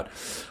inside out.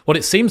 What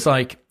it seems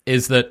like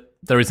is that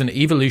there is an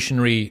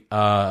evolutionary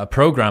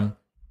program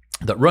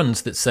that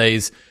runs that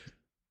says,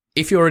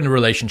 if you're in a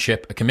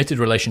relationship, a committed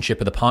relationship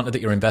with a partner that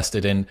you're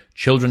invested in,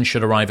 children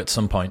should arrive at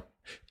some point.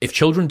 If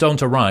children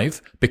don't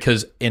arrive,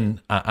 because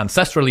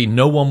ancestrally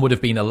no one would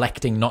have been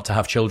electing not to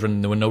have children,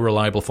 and there were no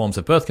reliable forms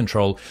of birth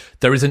control,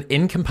 there is an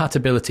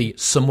incompatibility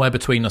somewhere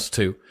between us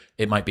two.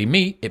 It might be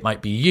me, it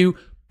might be you,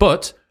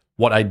 but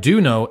what I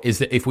do know is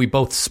that if we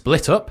both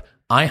split up,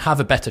 I have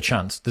a better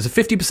chance. There's a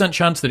 50%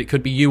 chance that it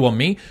could be you or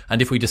me, and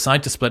if we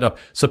decide to split up.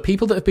 So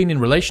people that have been in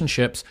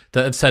relationships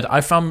that have said, I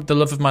found the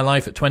love of my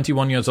life at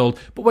 21 years old,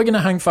 but we're going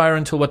to hang fire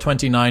until we're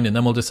 29, and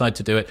then we'll decide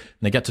to do it.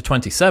 And they get to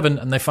 27,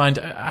 and they find,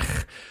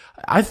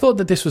 I thought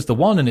that this was the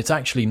one, and it's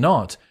actually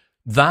not.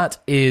 That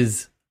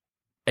is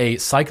a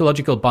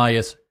psychological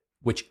bias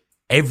which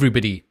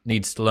everybody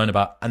needs to learn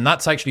about. And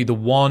that's actually the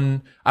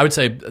one, I would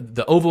say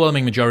the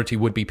overwhelming majority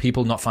would be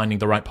people not finding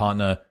the right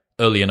partner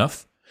early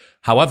enough.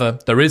 However,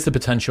 there is the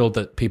potential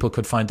that people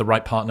could find the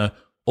right partner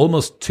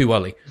almost too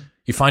early.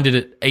 You find it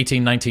at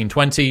 18, 19,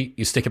 20,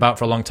 you stick about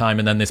for a long time,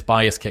 and then this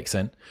bias kicks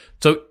in.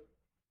 So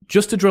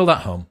just to drill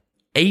that home,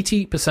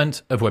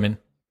 80% of women,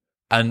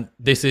 and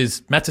this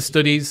is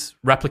meta-studies,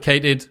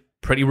 replicated,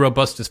 pretty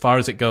robust as far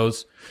as it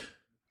goes,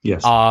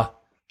 yes, are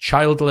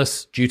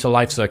childless due to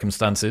life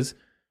circumstances,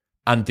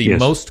 and the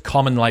most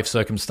common life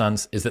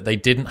circumstance is that they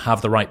didn't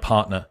have the right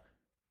partner.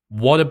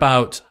 What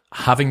about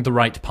having the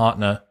right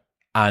partner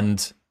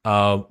and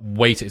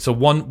waiting? So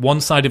one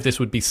side of this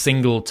would be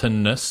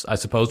singletonness, I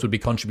suppose, would be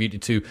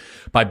contributed to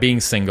by being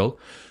single.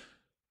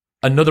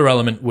 Another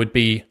element would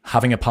be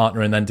having a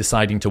partner and then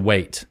deciding to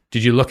wait.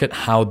 Did you look at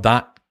how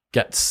that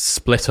gets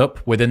split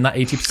up within that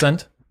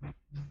 80%?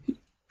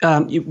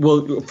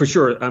 Well, for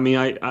sure. I mean,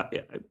 I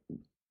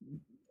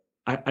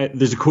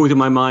there's a quote in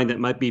my mind that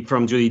might be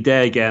from Julie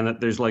Day again, that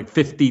there's like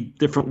 50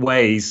 different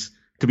ways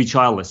to be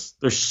childless.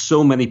 There's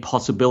so many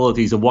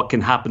possibilities of what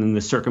can happen in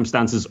the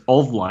circumstances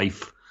of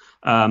life.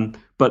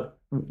 But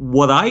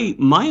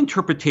my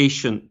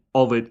interpretation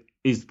of it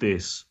is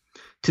this.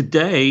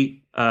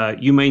 Today,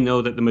 you may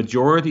know that the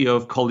majority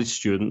of college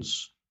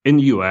students in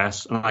the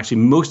US, and actually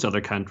most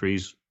other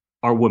countries,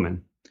 are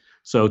women.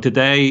 So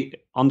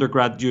today,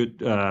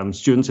 undergraduate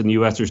students in the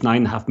US, there's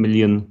 9.5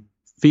 million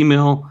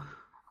female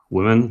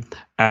women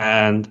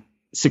and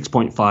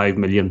 6.5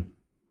 million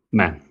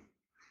men.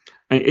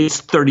 And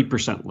it's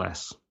 30%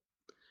 less.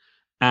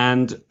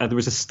 And there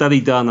was a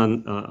study done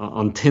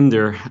on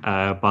Tinder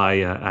by,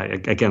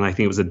 again, I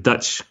think it was a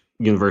Dutch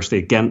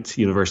university, Ghent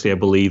University, I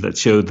believe, that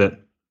showed that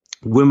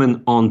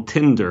women on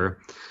Tinder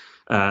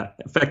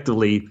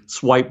effectively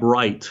swipe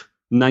right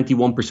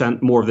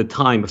 91% more of the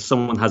time if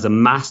someone has a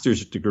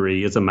master's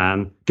degree as a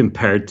man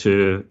compared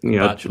to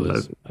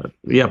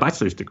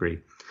bachelor's degree.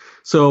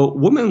 So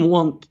women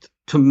want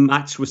to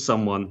match with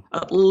someone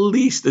at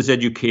least as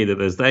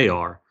educated as they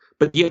are,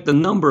 but yet the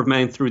number of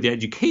men through the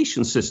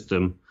education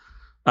system.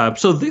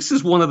 So this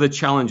is one of the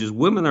challenges.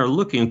 Women are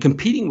looking and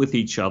competing with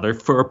each other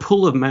for a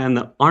pool of men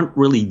that aren't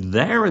really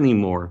there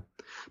anymore.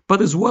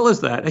 But as well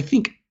as that, I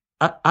think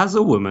as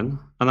a woman,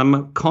 and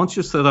I'm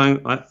conscious that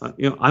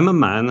I'm a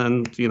man,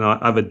 and I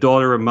have a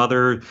daughter, a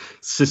mother,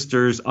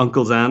 sisters,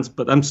 uncles, aunts,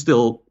 but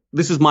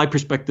this is my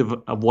perspective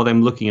of what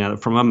I'm looking at it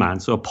from a man.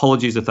 So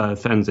apologies if that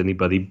offends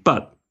anybody,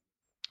 but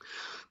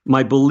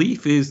my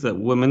belief is that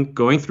women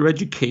going through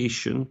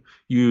education,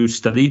 you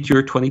studied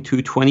your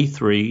 22,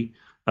 23,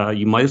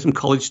 you might have some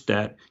college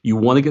debt, you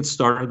want to get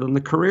started on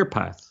the career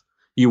path.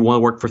 You want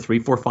to work for 3,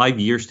 4, 5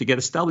 years to get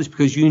established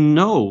because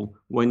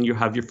when you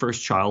have your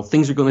first child,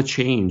 things are going to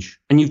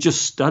change. And you've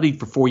just studied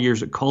for 4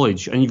 years at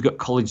college and you've got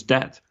college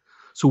debt.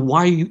 So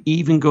why are you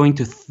even going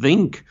to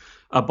think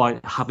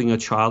about having a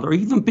child or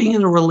even being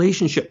in a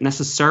relationship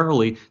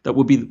necessarily that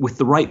would be with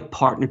the right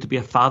partner to be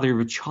a father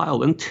of a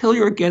child until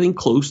you're getting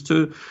close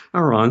to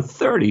around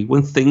 30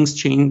 when things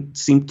seem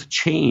to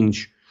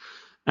change?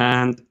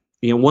 And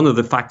one of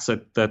the facts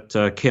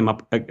that came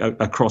up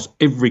across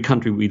every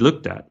country we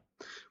looked at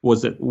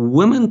was that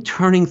women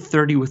turning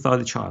 30 without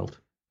a child,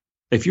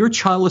 if you're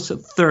childless at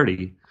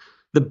 30,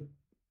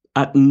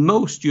 at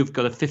most you've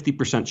got a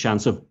 50%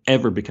 chance of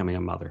ever becoming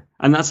a mother.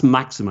 And that's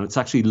maximum. It's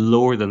actually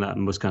lower than that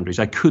in most countries.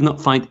 I could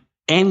not find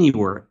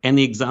anywhere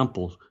any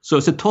examples. So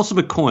it's a toss of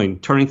a coin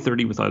turning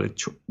 30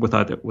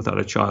 without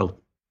a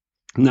child.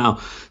 Now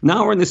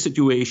we're in this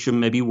situation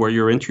maybe where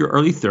you're into your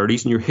early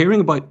 30s and you're hearing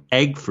about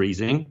egg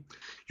freezing.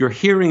 You're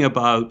hearing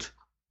about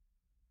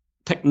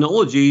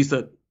technologies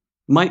that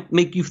might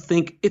make you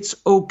think it's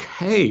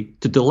okay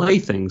to delay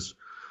things.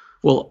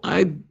 Well,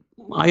 I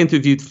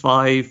interviewed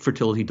 5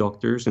 fertility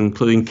doctors,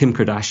 including Kim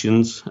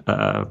Kardashian's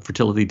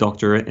fertility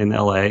doctor in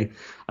LA,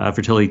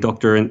 fertility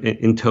doctor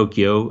in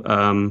Tokyo.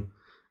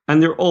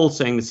 And they're all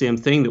saying the same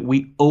thing, that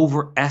we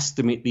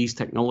overestimate these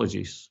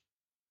technologies.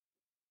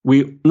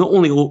 We not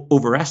only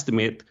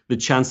overestimate the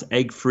chance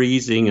egg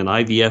freezing and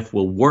IVF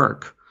will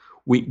work,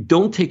 we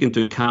don't take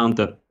into account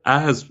that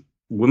as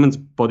women's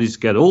bodies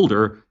get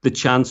older, the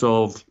chance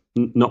of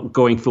not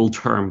going full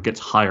term gets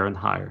higher and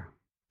higher.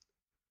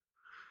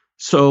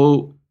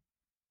 So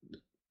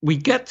we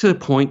get to a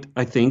point,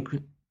 I think,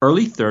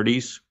 early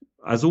 30s,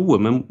 as a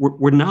woman,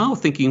 we're now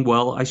thinking,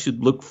 well, I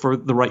should look for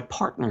the right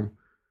partner.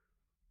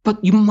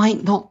 But you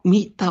might not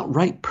meet that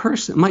right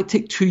person. It might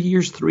take 2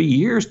 years, 3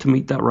 years to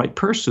meet that right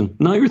person.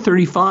 Now you're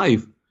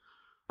 35.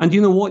 And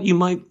you know what? You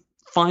might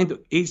find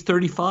at age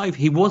 35,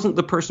 he wasn't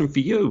the person for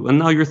you. And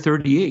now you're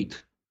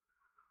 38.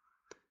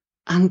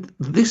 And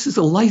this is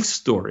a life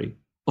story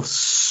of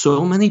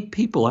so many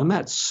people I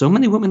met, so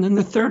many women in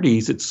their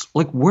 30s. It's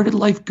like, where did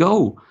life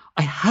go?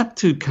 I had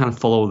to kind of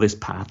follow this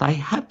path. I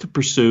had to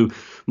pursue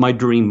my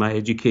dream, my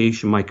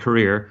education, my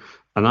career.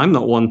 And I'm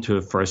not one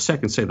to, for a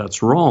second, say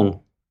that's wrong.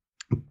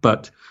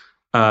 But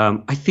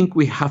I think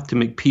we have to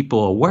make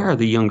people aware at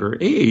a younger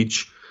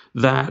age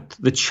that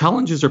the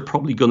challenges are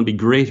probably going to be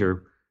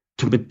greater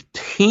to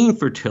maintain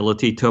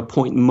fertility to a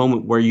point in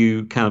moment where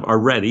you kind of are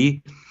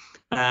ready,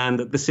 and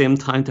at the same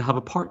time to have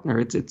a partner.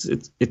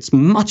 It's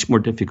much more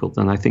difficult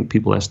than I think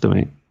people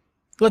estimate.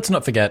 Let's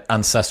not forget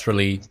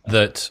ancestrally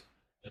that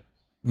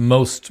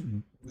most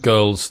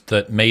girls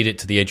that made it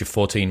to the age of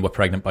 14 were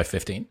pregnant by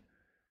 15.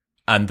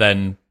 And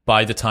then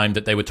by the time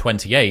that they were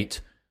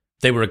 28,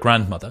 they were a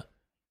grandmother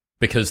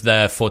because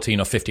their 14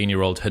 or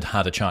 15-year-old had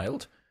had a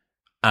child.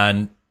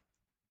 And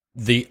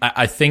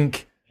I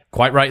think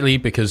quite rightly,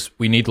 because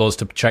we need laws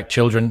to protect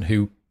children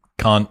who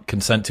can't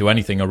consent to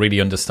anything or really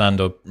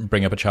understand or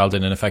bring up a child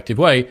in an effective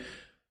way.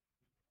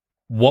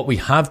 What we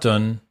have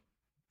done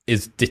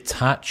is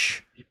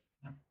detach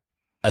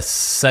a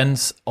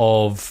sense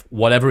of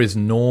whatever is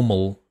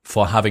normal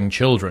for having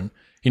children.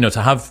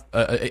 To have,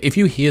 if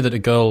you hear that a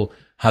girl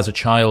has a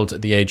child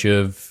at the age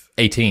of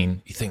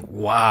 18, you think,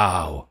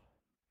 wow,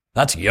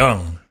 that's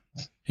young.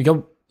 You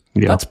go,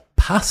 that's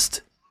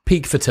past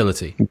peak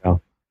fertility. Yeah.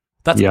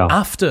 That's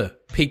after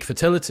peak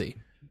fertility.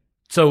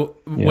 So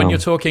when you're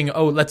talking,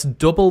 let's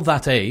double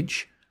that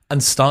age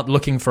and start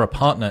looking for a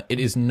partner, it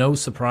is no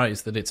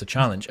surprise that it's a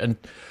challenge. And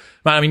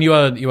I mean, you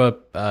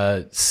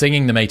are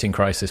singing The Mating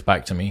Crisis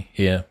back to me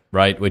here,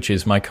 right? Which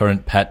is my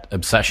current pet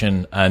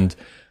obsession. And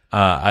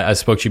I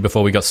spoke to you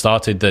before we got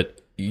started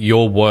that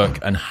your work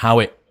and how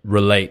it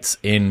relates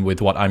in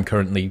with what I'm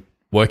currently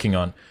working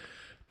on,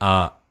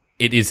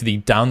 it is the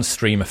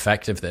downstream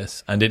effect of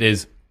this. And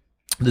there's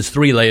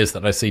three layers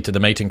that I see to the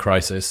mating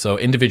crisis. So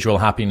individual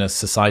happiness,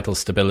 societal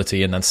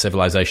stability, and then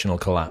civilizational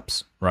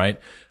collapse, right?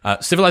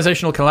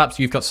 Civilizational collapse,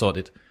 you've got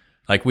sorted.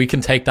 Like, we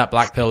can take that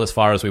black pill as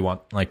far as we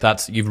want. Like,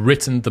 you've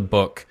written the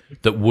book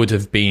that would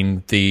have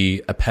been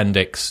the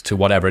appendix to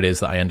whatever it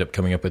is that I end up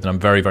coming up with. And I'm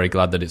very, very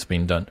glad that it's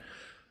been done.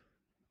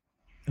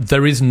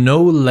 There is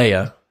no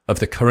layer of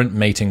the current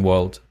mating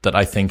world that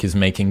I think is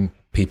making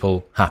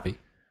people happy.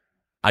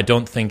 I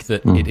don't think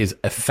that it is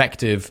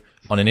effective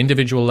on an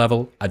individual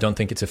level. I don't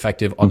think it's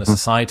effective on a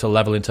societal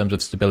level in terms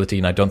of stability,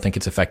 and I don't think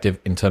it's effective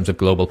in terms of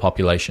global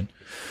population.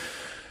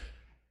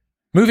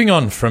 Moving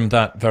on from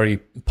that very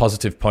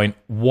positive point,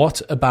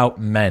 what about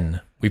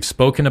men? We've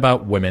spoken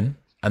about women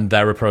and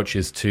their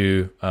approaches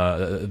to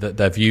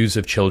their views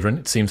of children.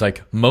 It seems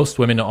like most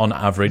women on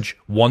average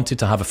wanted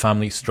to have a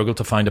family, struggled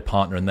to find a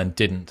partner, and then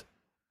didn't.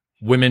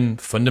 Women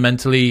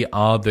fundamentally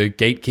are the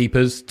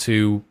gatekeepers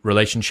to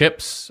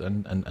relationships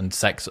and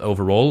sex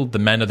overall. The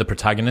men are the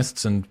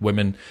protagonists, and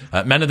men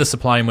are the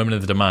supply and women are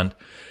the demand,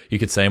 you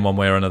could say, in one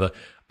way or another.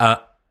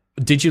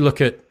 Did you look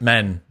at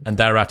men and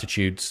their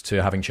attitudes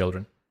to having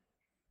children?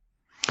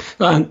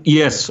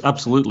 Yes,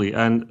 absolutely.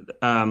 And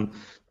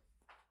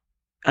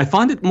I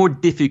find it more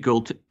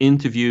difficult to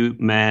interview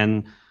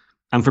men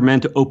and for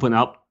men to open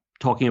up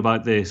talking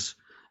about this.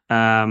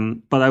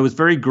 But I was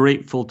very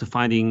grateful to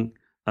finding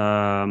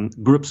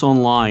groups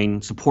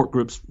online, support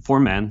groups for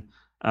men,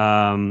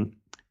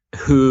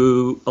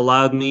 who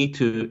allowed me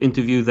to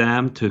interview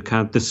them, to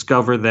kind of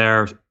discover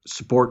their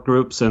support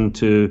groups and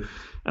to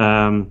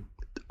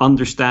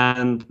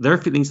understand their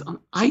feelings.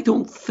 I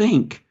don't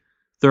think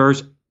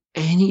there's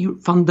any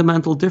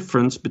fundamental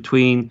difference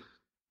between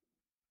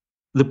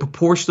the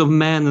proportion of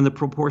men and the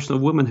proportion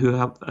of women who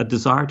have a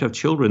desire to have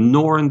children,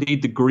 nor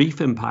indeed the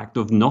grief impact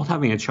of not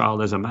having a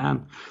child as a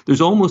man.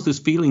 There's almost this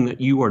feeling that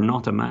you are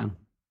not a man.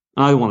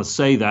 I don't want to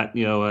say that,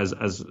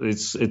 as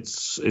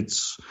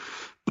it's.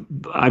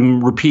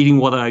 I'm repeating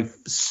what I've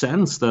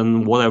sensed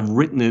and what I've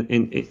written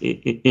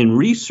in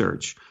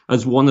research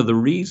as one of the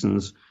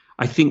reasons.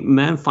 I think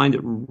men find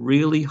it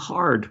really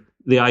hard,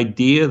 the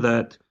idea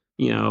that,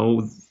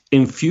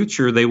 in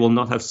future they will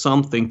not have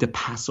something to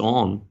pass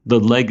on, the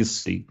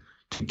legacy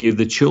to give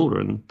the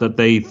children that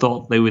they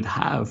thought they would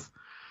have.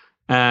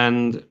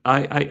 And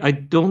I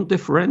don't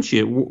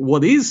differentiate.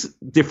 What is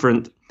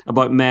different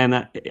about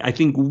men, I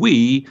think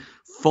we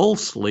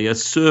falsely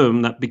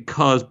assume that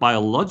because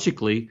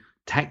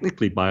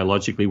technically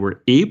biologically,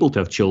 we're able to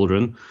have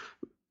children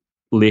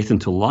late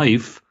into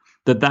life,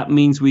 that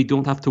means we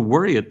don't have to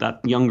worry at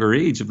that younger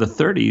age of the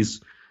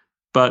 30s.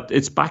 But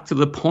it's back to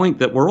the point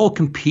that we're all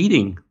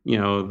competing.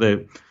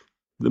 The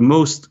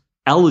most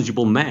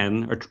eligible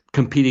men are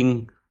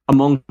competing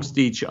amongst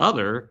each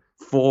other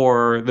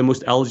for the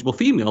most eligible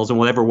females in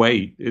whatever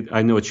way.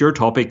 I know it's your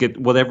topic,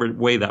 whatever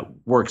way that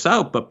works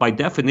out. But by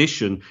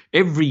definition,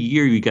 every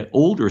year you get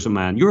older as a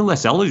man, you're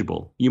less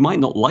eligible. You might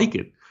not like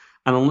it.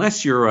 And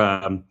unless you're,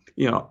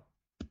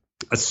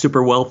 a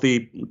super wealthy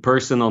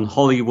person on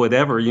Hollywood,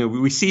 whatever,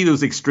 we see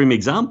those extreme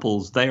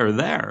examples. They are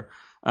there.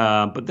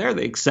 But they're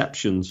the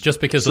exceptions. Just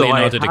because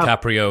Leonardo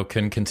DiCaprio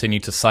can continue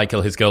to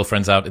cycle his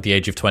girlfriends out at the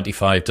age of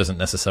 25 doesn't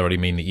necessarily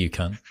mean that you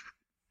can.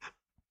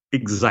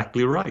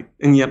 Exactly right.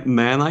 And yet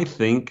men, I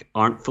think,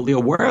 aren't fully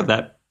aware of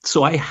that.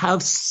 So I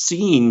have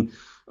seen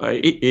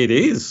it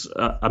is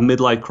a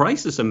midlife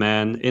crisis, a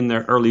man in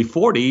their early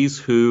 40s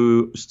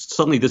who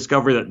suddenly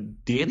discover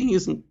that dating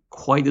isn't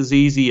quite as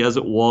easy as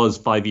it was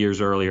 5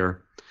 years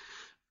earlier,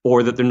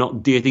 or that they're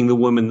not dating the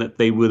woman that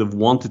they would have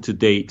wanted to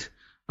date,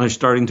 and are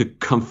starting to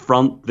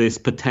confront this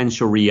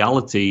potential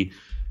reality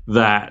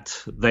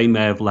that they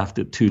may have left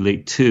it too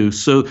late too.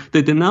 So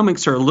the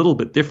dynamics are a little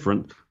bit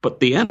different, but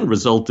the end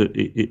result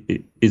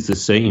is the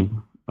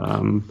same.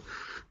 Go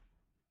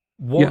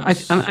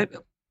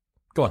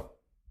on.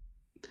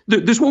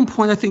 There's one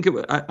point I think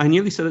I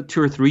nearly said it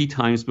 2 or 3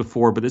 times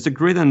before, but it's a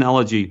great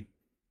analogy,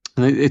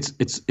 and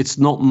it's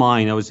not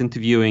mine. I was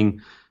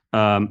interviewing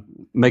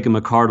Megan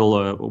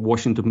McArdle, a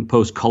Washington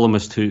Post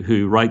columnist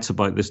who writes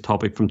about this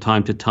topic from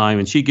time to time,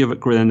 and she gave a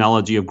great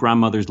analogy of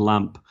grandmother's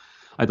lamp.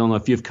 I don't know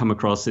if you've come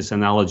across this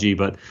analogy,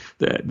 but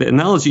the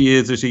analogy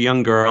is there's a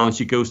young girl and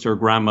she goes to her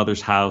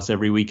grandmother's house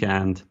every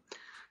weekend.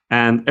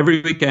 And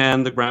every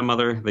weekend, the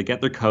grandmother, they get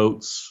their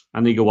coats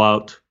and they go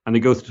out and they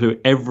go through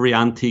every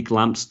antique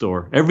lamp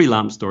store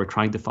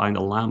trying to find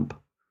a lamp.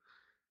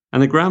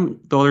 And the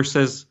granddaughter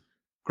says,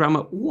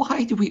 Grandma,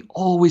 why do we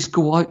always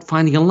go out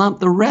finding a lamp?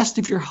 The rest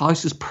of your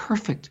house is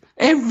perfect.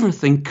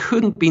 Everything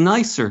couldn't be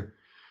nicer.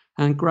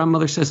 And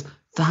grandmother says,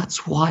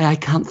 that's why I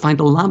can't find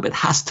a lamp. It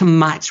has to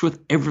match with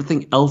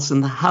everything else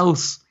in the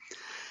house.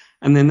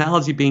 And the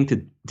analogy being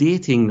to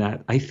dating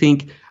that, I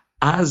think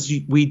as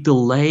we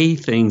delay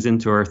things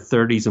into our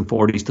 30s and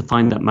 40s to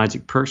find that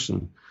magic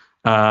person,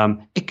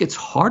 it gets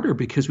harder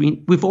because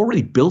we've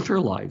already built our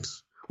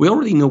lives. We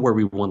already know where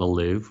we want to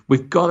live.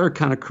 We've got our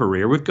kind of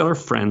career. We've got our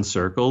friend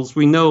circles.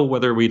 We know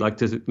whether we like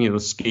to,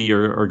 ski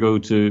or go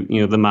to,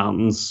 the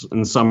mountains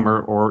in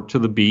summer or to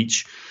the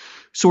beach.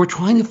 So we're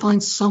trying to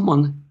find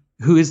someone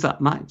who is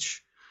that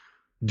match.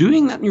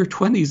 Doing that in your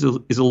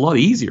 20s is a lot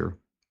easier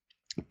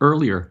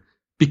earlier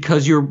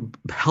because you're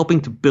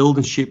helping to build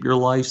and shape your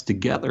lives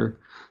together.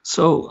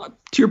 So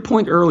to your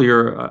point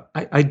earlier,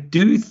 I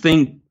do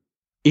think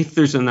if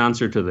there's an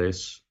answer to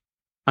this,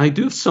 I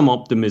do have some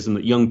optimism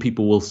that young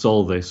people will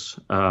solve this.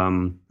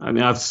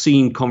 I've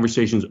seen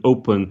conversations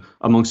open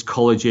amongst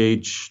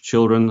college-age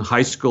children,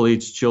 high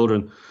school-age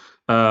children,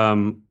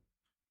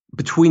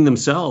 between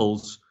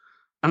themselves.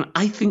 And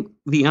I think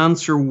the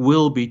answer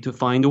will be to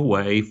find a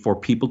way for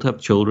people to have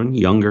children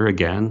younger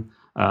again,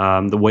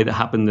 the way that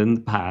happened in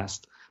the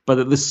past, but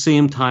at the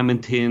same time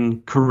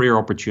maintain career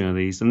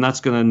opportunities. And that's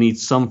going to need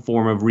some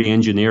form of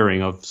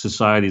re-engineering of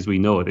society as we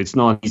know it. It's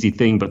not an easy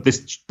thing, but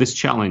this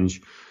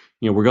challenge,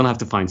 we're going to have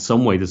to find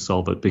some way to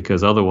solve it,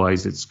 because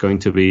otherwise it's going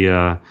to be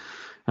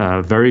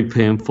very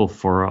painful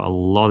for a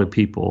lot of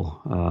people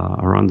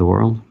around the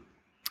world.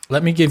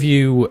 Let me give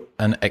you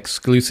an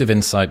exclusive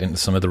insight into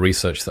some of the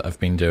research that I've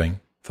been doing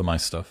for my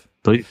stuff.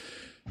 Please.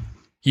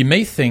 You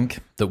may think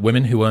that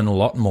women who earn a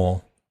lot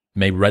more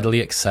may readily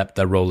accept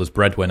their role as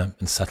breadwinner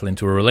and settle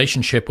into a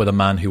relationship with a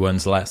man who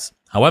earns less.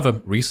 However,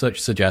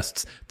 research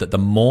suggests that the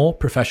more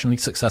professionally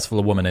successful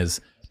a woman is,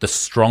 the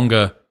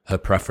stronger her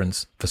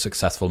preference for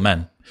successful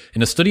men.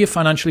 In a study of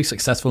financially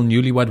successful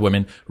newlywed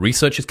women,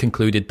 researchers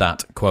concluded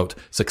that, quote,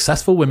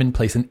 successful women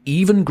place an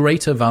even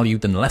greater value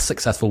than less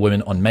successful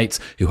women on mates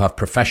who have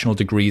professional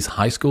degrees,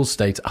 high social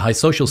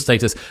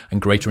status,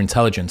 and greater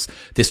intelligence.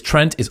 This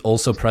trend is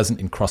also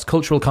present in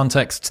cross-cultural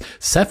contexts.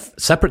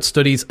 Separate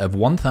studies of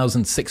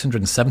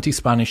 1,670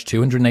 Spanish,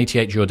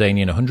 288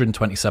 Jordanian,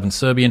 127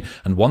 Serbian,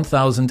 and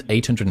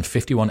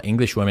 1,851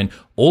 English women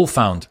all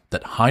found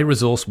that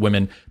high-resource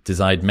women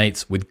desired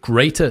mates with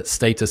greater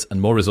status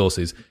and more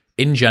resources.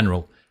 In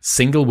general,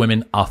 single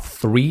women are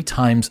 3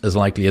 times as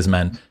likely as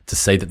men to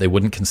say that they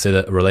wouldn't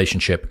consider a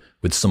relationship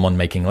with someone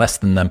making less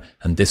than them,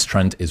 and this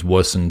trend is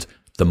worsened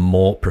the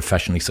more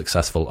professionally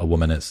successful a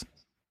woman is.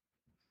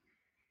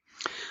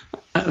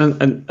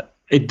 And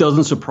it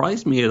doesn't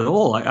surprise me at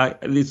all.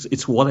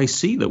 It's what I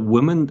see, that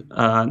women,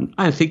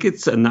 I think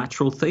it's a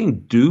natural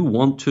thing, do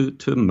want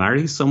to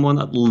marry someone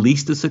at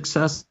least as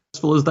successful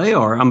as they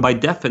are. And by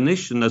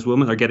definition, as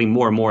women are getting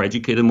more and more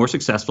educated, more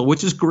successful,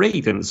 which is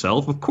great in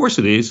itself, of course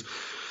it is,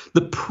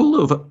 the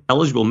pool of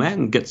eligible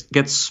men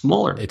gets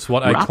smaller. It's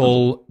what I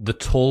call the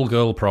tall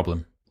girl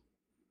problem.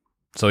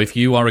 So if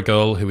you are a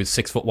girl who is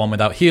 6'1"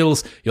 without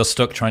heels, you're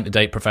stuck trying to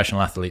date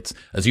professional athletes.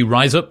 As you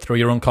rise up through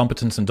your own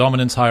competence and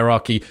dominance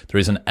hierarchy, there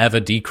is an ever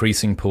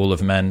decreasing pool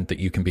of men that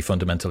you can be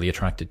fundamentally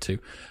attracted to.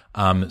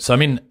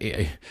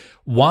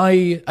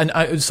 Why?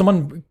 And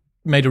someone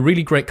made a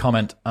really great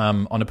comment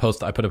on a post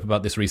that I put up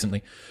about this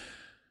recently.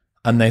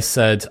 And they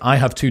said, I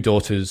have 2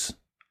 daughters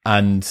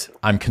and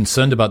I'm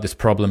concerned about this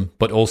problem,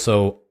 but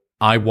also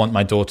I want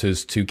my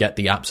daughters to get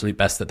the absolute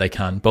best that they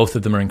can. Both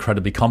of them are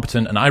incredibly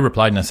competent. And I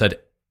replied and I said,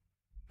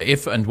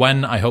 if and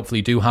when I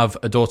hopefully do have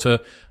a daughter,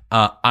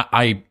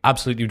 I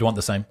absolutely would want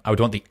the same. I would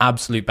want the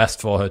absolute best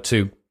for her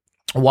too.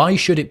 Why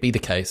should it be the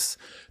case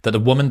that a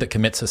woman that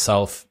commits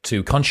herself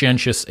to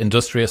conscientious,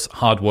 industrious,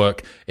 hard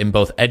work in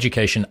both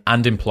education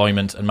and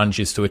employment and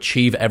manages to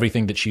achieve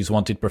everything that she's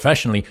wanted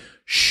professionally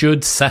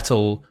should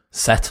settle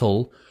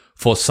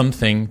for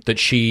something that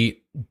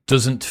she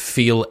doesn't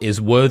feel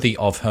is worthy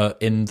of her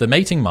in the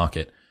mating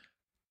market?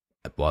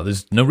 Well,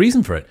 there's no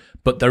reason for it.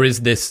 But there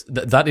is this,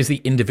 that is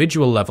the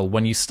individual level.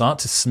 When you start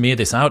to smear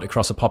this out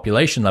across a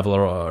population level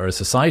or a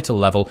societal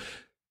level,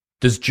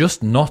 there's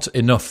just not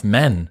enough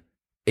men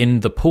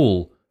in the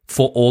pool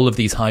for all of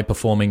these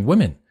high-performing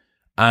women.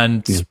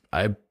 And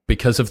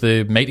because of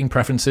the mating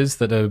preferences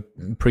that are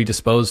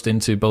predisposed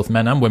into both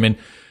men and women,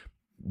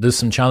 there's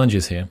some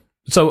challenges here.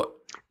 So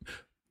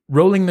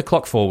rolling the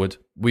clock forward,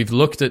 we've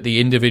looked at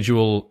the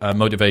individual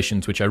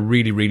motivations, which I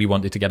really, really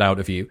wanted to get out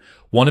of you.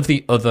 One of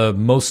the other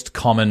most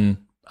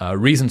common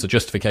reasons or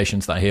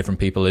justifications that I hear from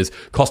people is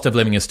cost of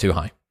living is too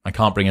high. I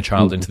can't bring a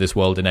child into this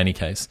world in any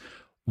case.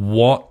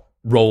 What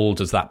role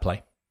does that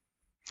play?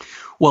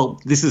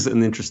 Well, this is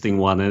an interesting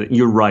one, and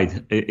you're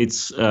right.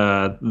 It's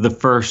the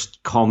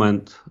first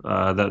comment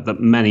that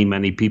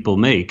many people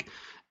make.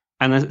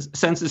 And in a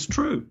sense, it's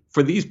true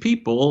for these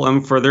people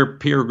and for their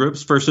peer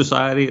groups, for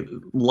society.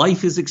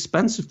 Life is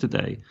expensive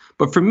today.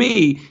 But for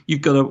me,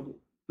 you've got to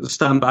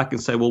stand back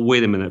and say, well,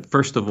 wait a minute.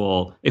 First of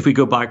all, if we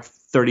go back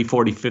 30,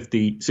 40,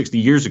 50, 60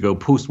 years ago,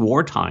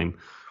 post-war time,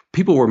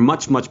 people were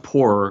much, much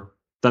poorer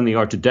than they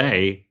are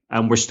today.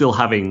 And we're still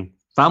having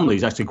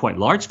families, actually quite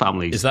large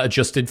families. Is that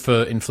adjusted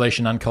for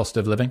inflation and cost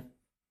of living?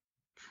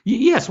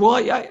 Yes. Well,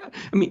 I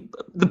mean,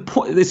 the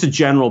point, it's a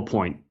general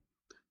point.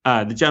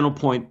 The general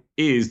point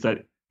is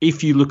that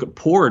if you look at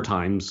poorer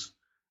times,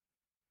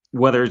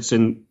 whether it's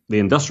in the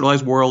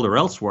industrialized world or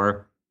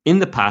elsewhere, in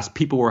the past,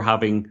 people were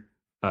having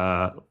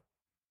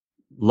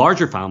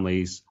larger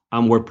families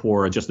and were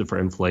poor adjusted for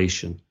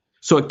inflation.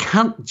 So it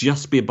can't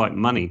just be about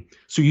money.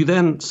 So you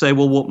then say,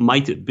 well, what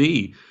might it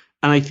be?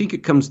 And I think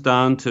it comes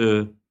down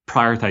to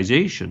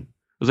prioritization.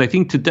 Because I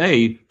think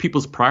today,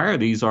 people's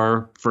priorities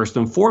are first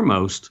and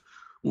foremost,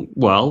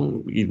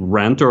 well, you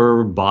rent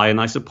or buy a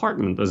nice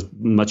apartment as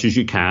much as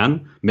you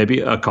can, maybe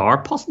a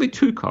car, possibly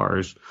 2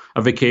 cars,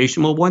 a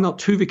vacation. Well, why not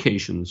 2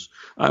 vacations?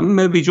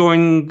 Maybe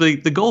join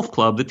the golf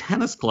club, the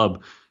tennis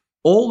club,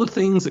 all the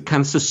things that kind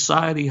of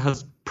society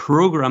has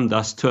programmed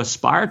us to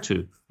aspire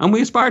to. And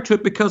we aspire to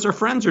it because our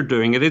friends are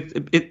doing it.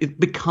 It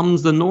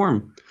becomes the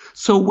norm.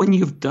 So when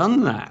you've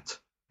done that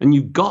and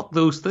you've got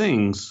those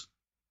things,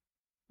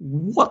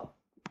 what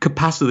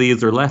capacity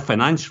is there left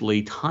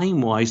financially,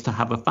 time-wise, to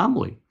have a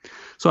family?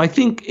 So I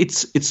think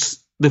it's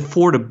the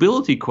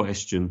affordability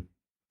question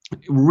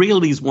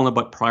really is one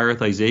about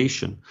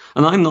prioritization.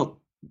 And I'm not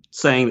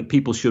saying that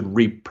people should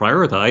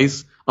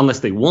reprioritize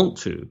unless they want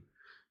to.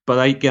 But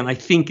I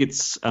think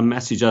it's a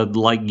message I'd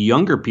like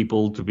younger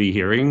people to be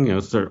hearing,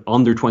 they're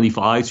under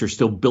 25s who are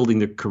still building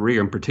their career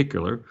in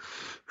particular,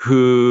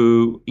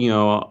 who,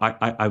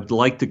 I would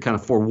like to kind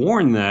of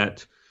forewarn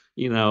that,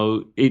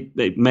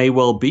 it may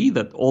well be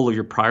that all of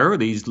your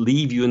priorities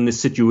leave you in this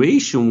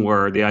situation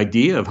where the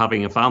idea of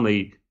having a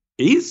family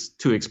is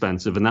too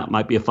expensive, and that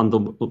might be a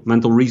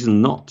fundamental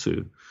reason not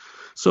to.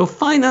 So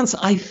finance,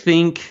 I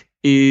think,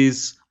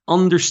 is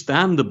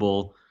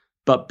understandable,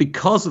 but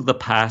because of the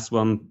past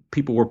when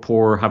people were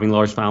poor, having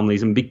large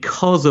families, and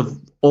because of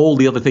all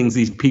the other things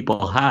these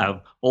people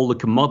have, all the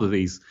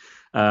commodities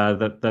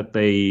that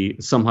they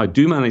somehow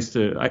do manage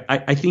to,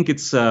 I think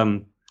it's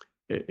not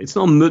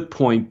a moot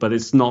point, but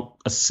it's not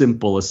as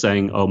simple as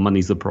saying, oh,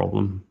 money's the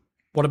problem.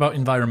 What about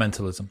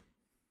environmentalism?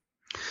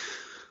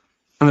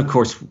 And of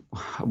course,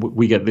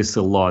 we get this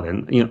a lot.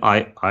 And,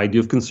 I do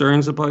have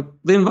concerns about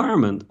the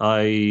environment.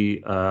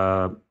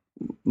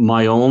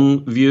 My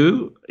own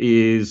view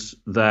is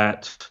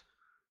that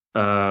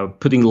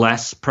putting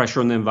less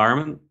pressure on the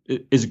environment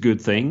is a good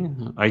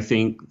thing. I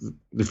think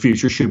the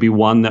future should be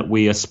one that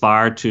we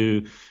aspire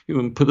to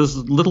put as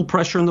little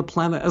pressure on the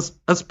planet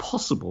as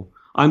possible.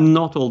 I'm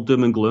not all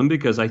doom and gloom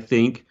because I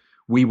think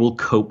we will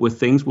cope with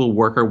things. We'll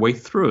work our way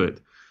through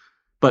it.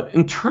 But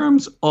in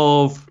terms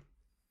of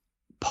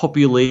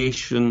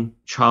population,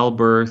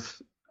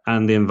 childbirth,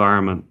 and the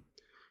environment,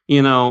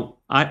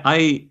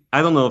 I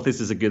don't know if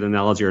this is a good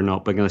analogy or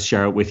not, but I'm going to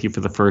share it with you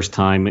for the first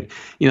time.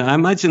 I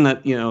imagine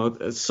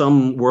that,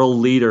 some world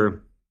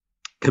leader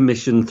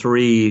commissioned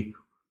 3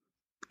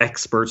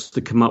 experts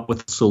to come up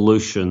with a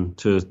solution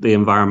to the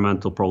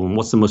environmental problem.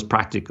 What's the most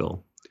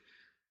practical?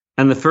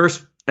 And the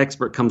first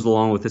expert comes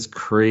along with this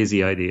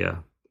crazy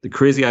idea. The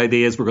crazy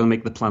idea is we're going to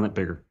make the planet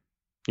bigger.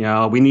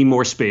 We need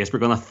more space. We're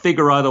going to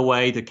figure out a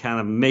way to kind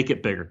of make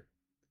it bigger.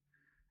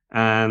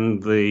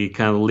 And the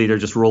kind of leader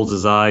just rolls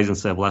his eyes and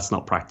said, well, that's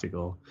not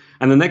practical.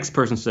 And the next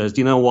person says,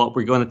 do you know what?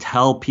 We're going to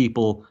tell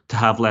people to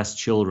have less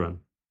children.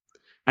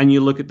 And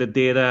you look at the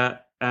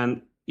data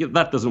and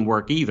that doesn't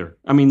work either.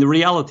 I mean, the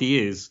reality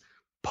is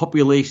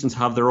populations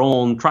have their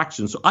own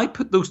traction. So I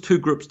put those 2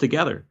 groups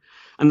together.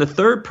 And the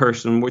third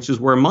person, which is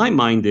where my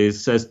mind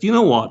is, says, do you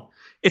know what?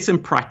 It's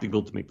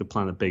impractical to make the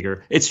planet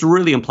bigger. It's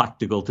really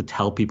impractical to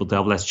tell people to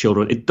have less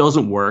children. It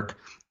doesn't work.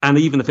 And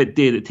even if it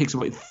did, it takes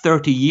about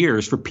 30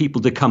 years for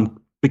people to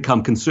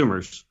become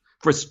consumers.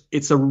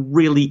 It's a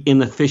really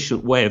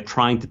inefficient way of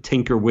trying to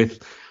tinker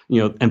with,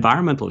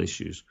 environmental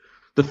issues.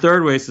 The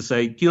third way is to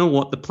say, you know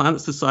what, the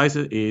planet's the size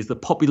it is, the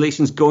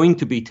population's going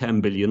to be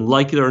 10 billion,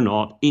 like it or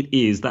not, it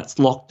is, that's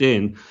locked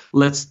in.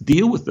 Let's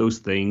deal with those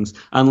things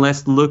and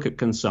let's look at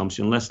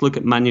consumption, let's look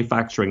at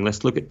manufacturing,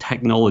 let's look at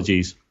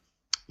technologies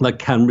that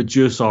can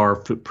reduce our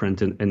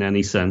footprint in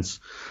any sense.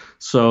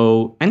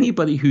 So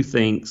anybody who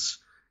thinks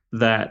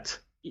that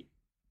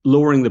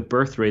lowering the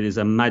birth rate is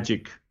a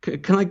magic,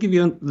 can I give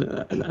you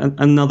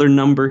another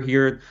number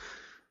here?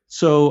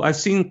 So I've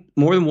seen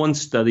more than one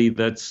study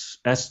that's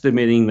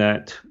estimating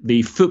that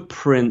the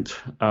footprint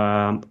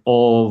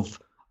of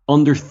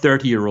under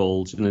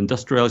 30-year-olds in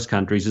industrialized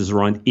countries is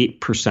around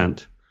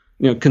 8%.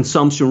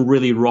 Consumption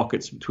really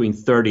rockets between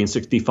 30 and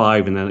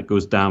 65, and then it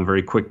goes down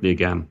very quickly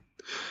again.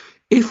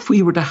 If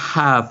we were to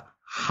have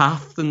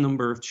half the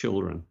number of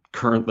children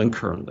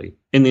currently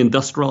in the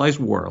industrialized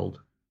world,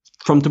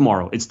 from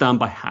tomorrow, it's down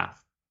by half.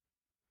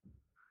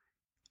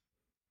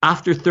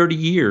 After 30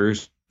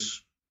 years,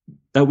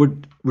 that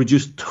would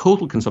reduce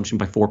total consumption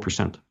by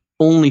 4%.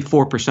 only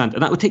 4%.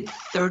 And that would take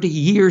 30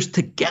 years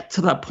to get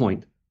to that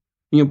point.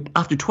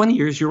 After 20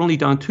 years, you're only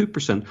down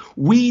 2%.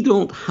 We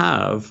don't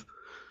have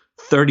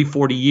 30,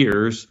 40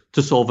 years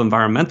to solve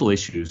environmental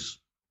issues,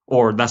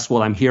 or that's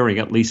what I'm hearing,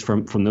 at least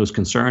from those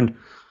concerned.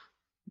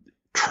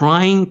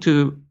 Trying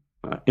to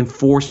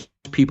enforce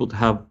people to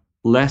have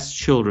less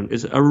children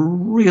is a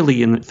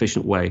really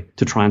inefficient way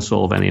to try and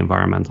solve any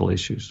environmental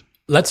issues.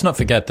 Let's not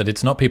forget that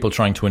it's not people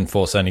trying to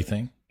enforce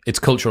anything. It's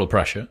cultural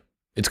pressure.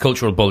 It's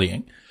cultural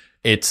bullying.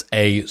 It's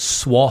a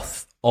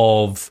swath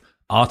of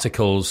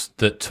articles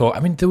that talk. I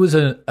mean, there was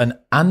an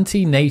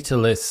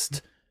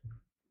anti-natalist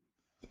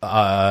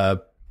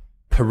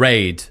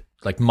parade,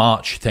 like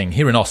march thing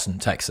here in Austin,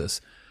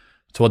 Texas,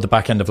 toward the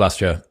back end of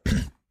last year.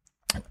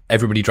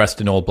 Everybody dressed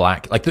in all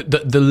black, like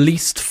the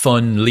least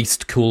fun,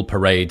 least cool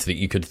parade that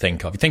you could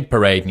think of. You think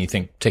parade and you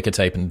think ticker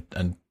tape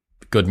and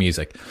good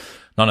music.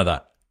 None of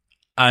that.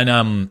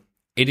 And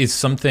it is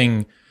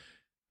something,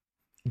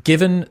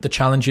 given the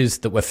challenges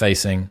that we're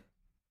facing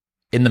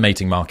in the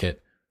mating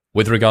market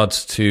with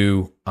regards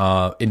to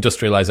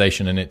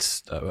industrialization and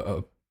its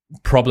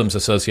problems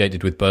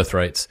associated with birth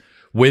rates,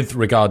 with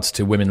regards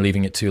to women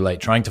leaving it too late,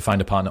 trying to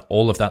find a partner,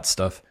 all of that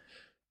stuff,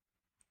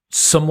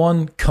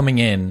 someone coming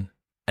in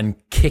and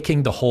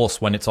kicking the horse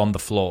when it's on the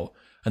floor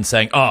and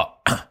saying, oh,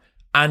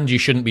 and you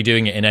shouldn't be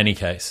doing it in any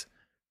case,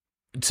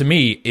 to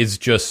me is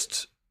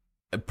just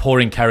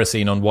pouring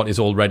kerosene on what is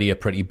already a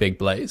pretty big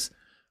blaze.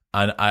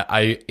 And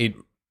it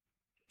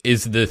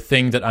is the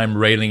thing that I'm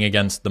railing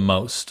against the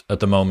most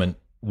at the moment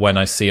when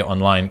I see it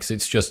online, because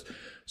it's just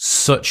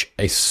such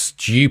a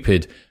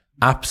stupid,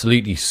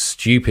 absolutely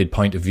stupid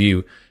point of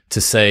view to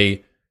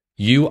say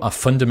you are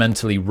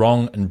fundamentally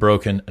wrong and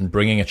broken and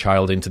bringing a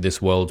child into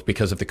this world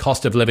because of the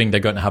cost of living. They're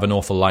going to have an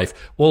awful life.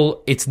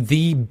 Well, it's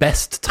the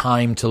best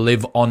time to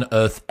live on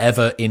Earth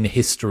ever in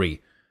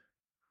history,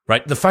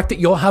 right? The fact that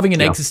you're having an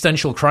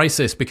existential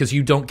crisis because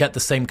you don't get the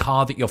same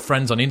car that your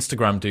friends on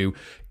Instagram do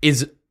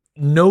is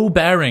no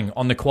bearing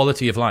on the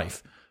quality of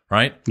life,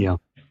 right? Yeah.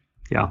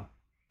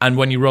 And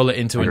when you roll it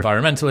into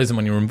environmentalism,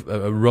 when you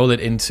roll it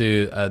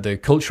into the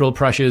cultural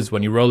pressures,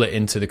 when you roll it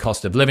into the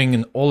cost of living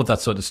and all of that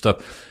sort of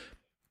stuff,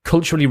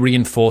 culturally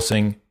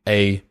reinforcing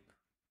a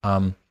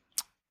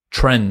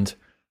trend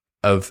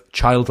of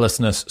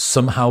childlessness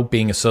somehow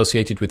being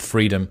associated with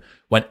freedom,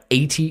 when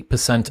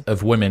 80%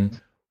 of women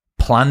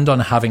planned on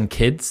having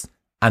kids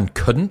and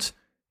couldn't,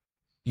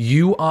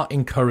 you are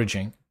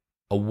encouraging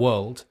a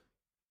world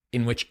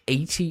in which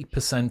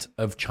 80%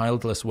 of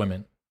childless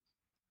women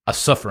are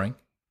suffering,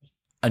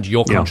 and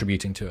you're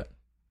contributing to it.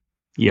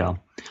 Yeah.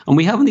 And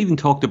we haven't even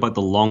talked about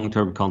the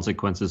long-term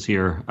consequences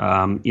here.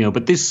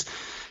 But this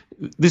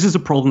is a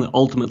problem that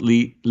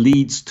ultimately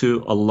leads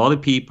to a lot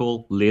of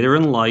people later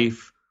in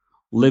life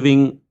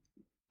living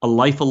a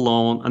life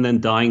alone and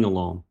then dying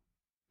alone.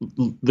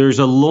 There's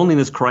a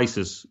loneliness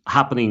crisis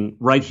happening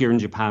right here in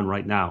Japan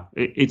right now.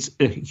 It's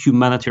a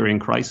humanitarian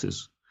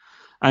crisis.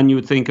 And you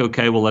would think,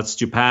 okay, well, that's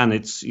Japan.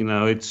 It's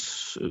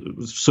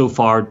so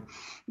far,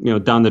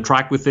 down the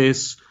track with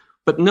this.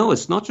 But no,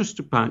 it's not just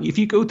Japan. If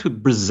you go to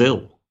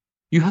Brazil,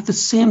 you have the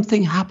same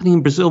thing happening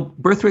in Brazil.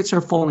 Birth rates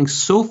are falling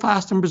so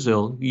fast in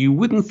Brazil, you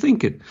wouldn't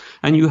think it.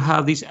 And you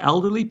have these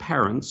elderly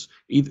parents.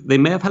 They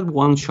may have had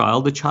one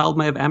child. The child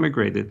may have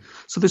emigrated.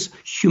 So this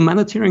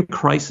humanitarian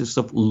crisis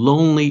of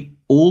lonely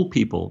old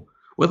people,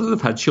 whether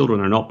they've had children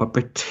or not, but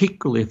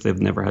particularly if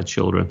they've never had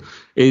children,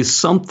 is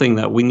something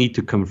that we need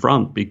to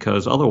confront,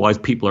 because otherwise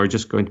people are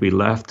just going to be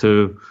left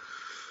to,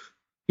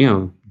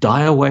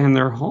 die away in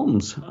their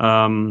homes.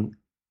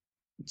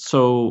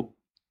 So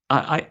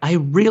I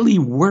really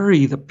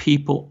worry that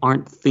people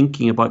aren't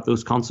thinking about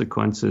those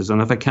consequences. And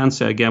if I can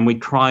say again, we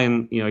try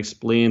and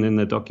explain in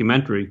the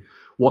documentary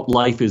what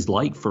life is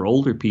like for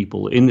older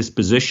people in this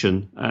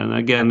position. And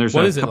again, there's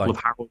a couple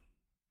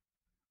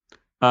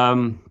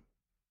of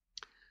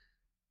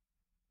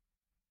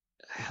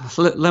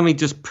let me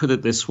just put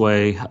it this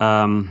way.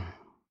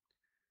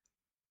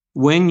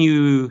 When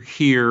you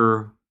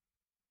hear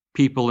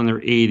people in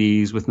their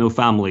 80s with no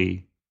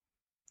family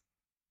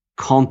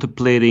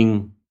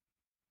contemplating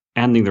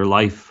ending their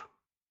life,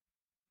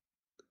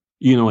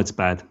 it's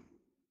bad.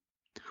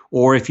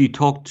 Or if you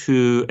talk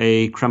to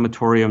a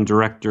crematorium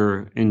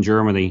director in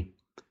Germany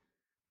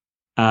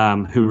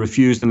who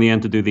refused in the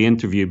end to do the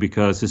interview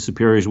because his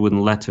superiors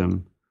wouldn't let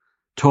him,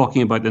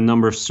 talking about the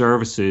number of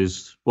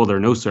services, well, there are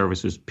no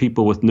services,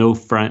 people with no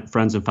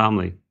friends and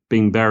family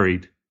being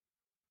buried.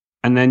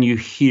 And then you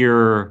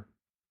hear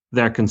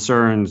their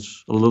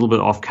concerns a little bit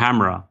off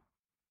camera,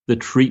 the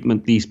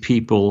treatment these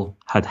people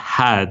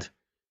had,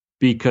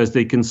 because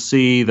they can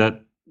see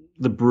that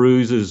the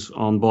bruises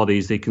on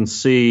bodies, they can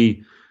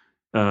see,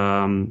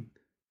 things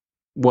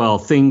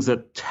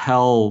that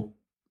tell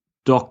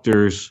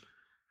doctors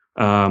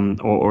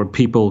or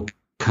people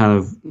kind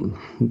of,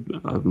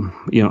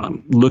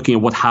 looking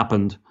at what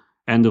happened,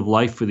 end of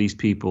life for these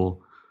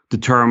people,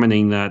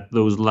 determining that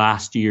those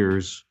last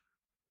years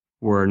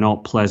were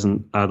not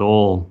pleasant at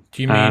all.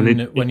 Do you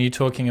mean when you're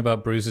talking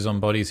about bruises on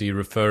bodies, are you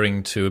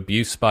referring to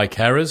abuse by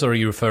carers, or are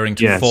you referring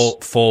to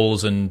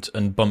falls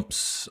and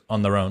bumps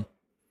on their own?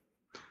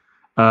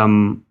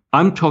 I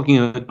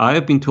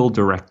have been told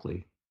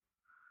directly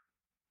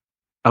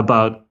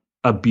about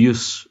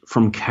abuse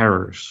from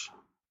carers.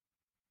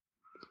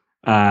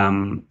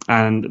 And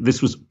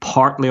this was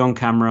partly on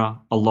camera,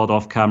 a lot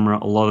off camera,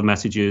 a lot of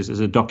messages. As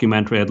a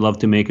documentary I'd love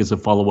to make as a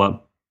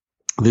follow-up.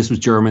 This was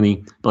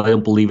Germany, but I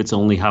don't believe it's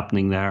only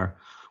happening there,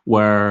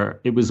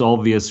 where it was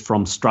obvious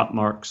from strap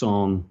marks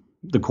on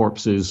the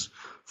corpses,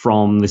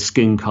 from the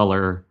skin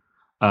color,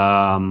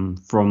 from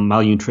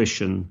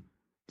malnutrition,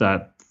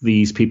 that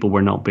these people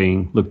were not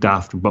being looked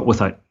after, but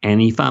without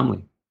any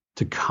family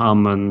to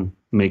come and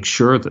make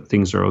sure that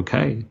things are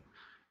okay.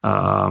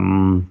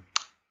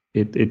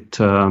 It's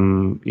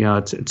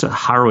a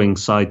harrowing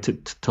side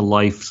to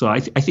life. So I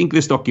think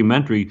this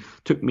documentary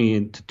took me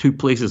into two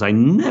places I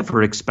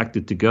never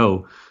expected to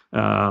go.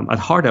 At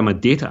heart, I'm a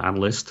data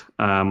analyst.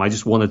 I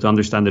just wanted to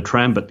understand the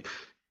trend, but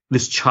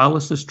this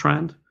childlessness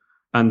trend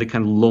and the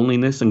kind of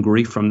loneliness and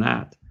grief from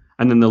that,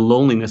 and then the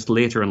loneliness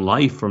later in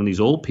life from these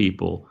old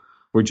people,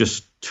 were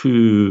just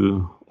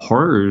two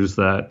horrors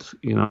that,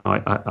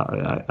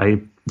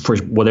 I for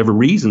whatever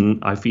reason,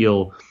 I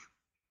feel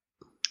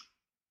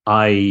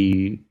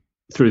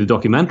through the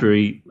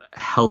documentary,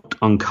 helped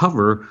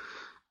uncover.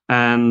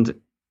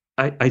 And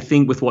I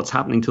think with what's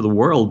happening to the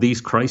world,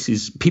 these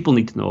crises, people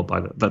need to know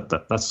about it.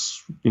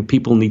 That's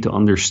people need to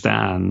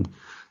understand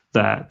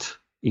that,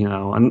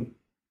 and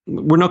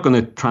we're not going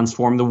to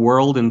transform the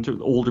world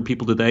into older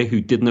people today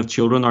who didn't have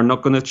children are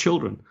not going to have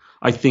children.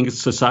 I think as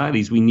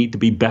societies, we need to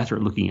be better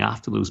at looking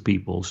after those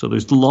people. So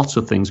there's lots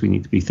of things we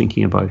need to be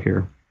thinking about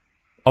here.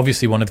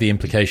 Obviously, one of the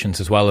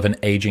implications as well of an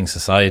aging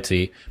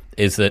society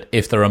is that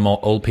if there are more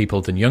old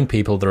people than young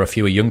people, there are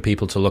fewer young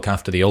people to look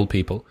after the old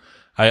people.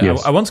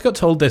 I once got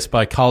told this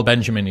by Carl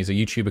Benjamin. He's a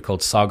YouTuber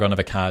called Sargon of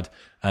Akkad,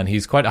 and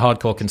he's quite a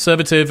hardcore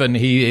conservative, and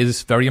he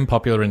is very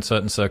unpopular in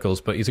certain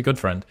circles, but he's a good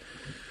friend.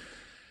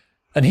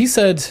 And he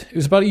said, it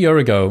was about a year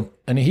ago,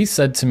 and he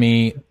said to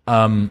me,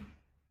 in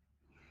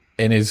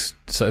his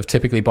sort of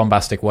typically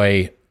bombastic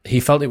way, he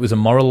felt it was a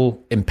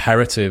moral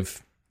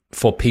imperative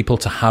for people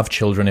to have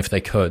children if they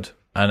could.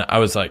 And I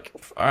was like,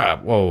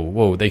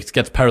 whoa, this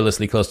gets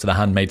perilously close to the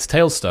Handmaid's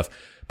Tale stuff.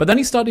 But then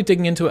he started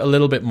digging into it a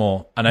little bit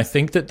more. And I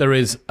think that there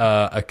is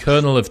a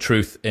kernel of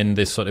truth in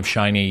this sort of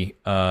shiny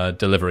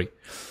delivery.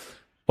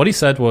 What he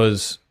said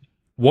was,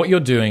 what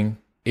you're doing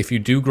if you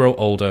do grow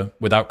older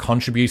without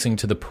contributing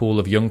to the pool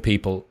of young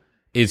people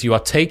is you are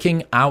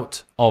taking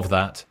out of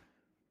that,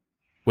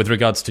 with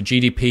regards to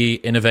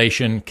GDP,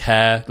 innovation,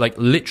 care, like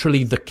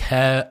literally the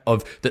care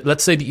of,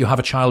 let's say that you have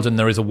a child and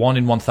there is a 1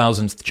 in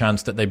 1,000th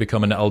chance that they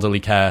become an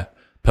elderly care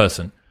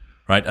person,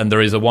 right? And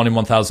there is a 1 in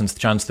 1,000th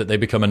chance that they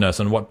become a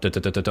nurse, and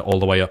all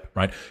the way up,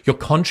 right? You're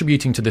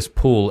contributing to this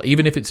pool,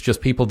 even if it's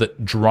just people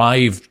that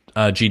drive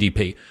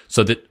GDP,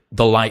 so that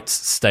the lights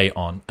stay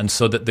on and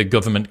so that the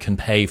government can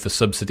pay for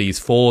subsidies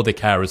for the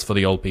carers for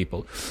the old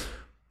people.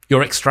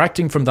 You're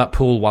extracting from that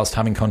pool whilst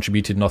having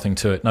contributed nothing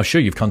to it. Now,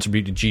 sure, you've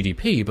contributed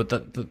GDP, but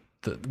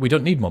we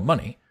don't need more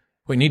money.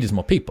 What we need is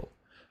more people.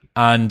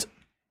 And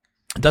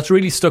that's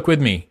really stuck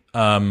with me,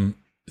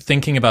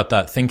 thinking about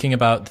that, thinking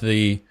about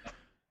this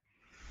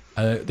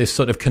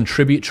sort of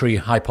contributory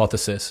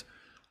hypothesis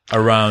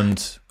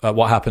around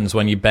what happens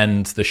when you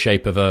bend the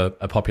shape of a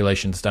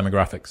population's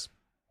demographics.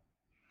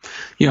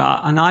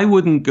 Yeah, and I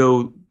wouldn't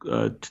go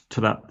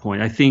to that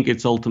point. I think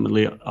it's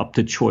ultimately up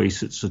to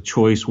choice. It's a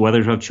choice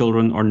whether to have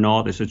children or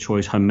not. It's a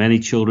choice how many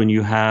children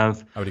you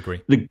have. I would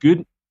agree.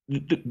 The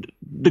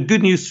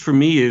good news for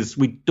me is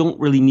we don't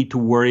really need to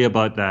worry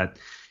about that,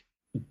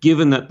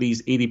 given that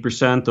these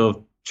 80%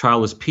 of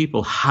childless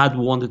people had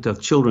wanted to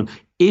have children.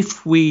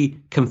 If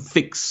we can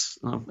fix,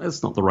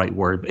 that's not the right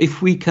word, but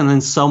if we can in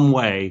some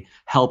way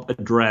help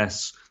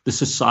address the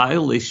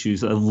societal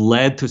issues that have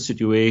led to a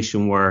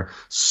situation where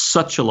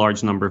such a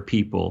large number of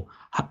people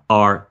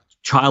are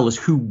childless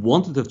who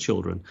wanted to have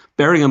children,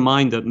 bearing in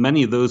mind that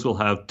many of those will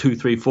have 2,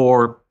 3,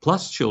 4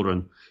 plus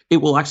children, it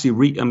will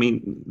actually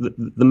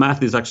the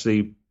math is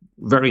actually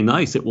very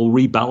nice. It will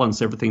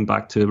rebalance everything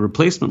back to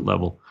replacement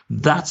level.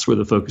 That's where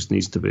the focus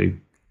needs to be,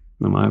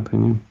 in my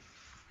opinion.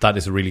 That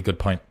is a really good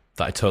point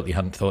that I totally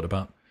hadn't thought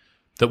about.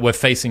 That we're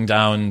facing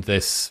down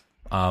this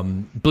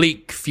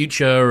bleak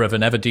future of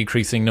an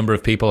ever-decreasing number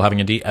of people having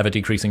an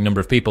ever-decreasing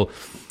number of people.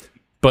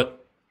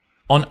 But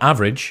on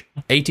average,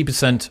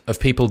 80% of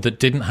people that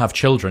didn't have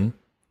children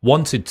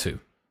wanted to.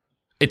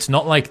 It's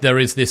not like there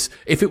is this...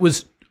 If it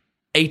was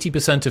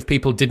 80% of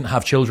people didn't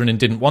have children and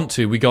didn't want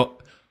to,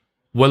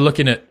 we're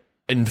looking at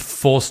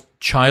enforced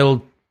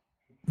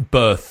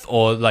childbirth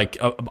or like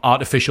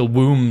artificial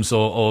wombs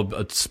or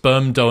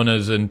sperm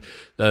donors and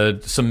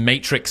some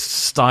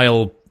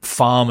Matrix-style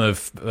farm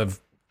of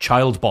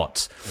child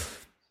bots.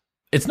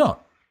 It's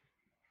not.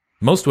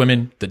 Most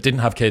women that didn't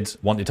have kids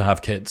wanted to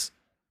have kids.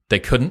 They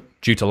couldn't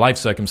due to life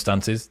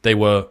circumstances. They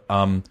were,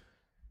 how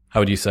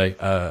would you say,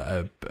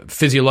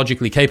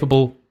 physiologically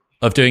capable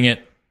of doing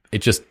it.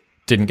 It just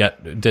didn't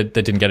get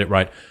it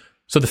right.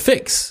 So the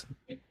fix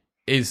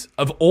is,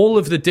 of all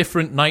of the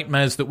different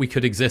nightmares that we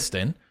could exist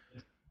in,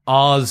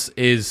 ours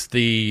is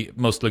the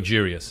most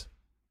luxurious.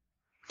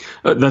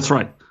 That's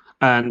right.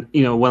 And,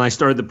 when I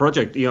started the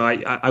project,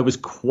 I was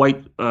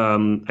quite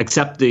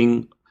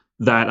accepting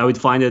that I would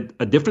find it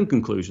a different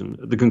conclusion.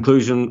 The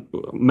conclusion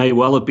may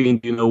well have been,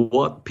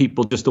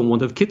 people just don't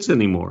want to have kids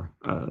anymore.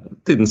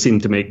 Didn't seem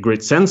to make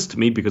great sense to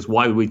me, because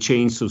why would we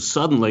change so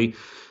suddenly,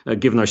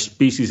 given our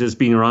species has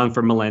been around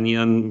for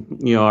millennia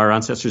and, our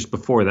ancestors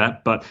before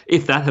that. But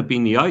if that had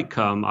been the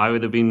outcome, I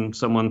would have been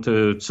someone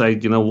to say,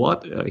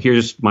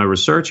 here's my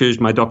research, here's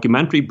my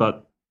documentary,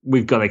 but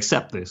we've got to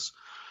accept this.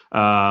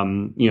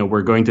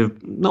 We're going to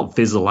not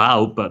fizzle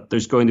out, but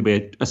there's going to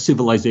be a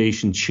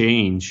civilization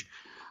change.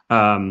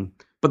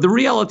 But the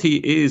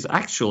reality is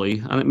actually,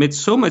 and it made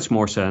so much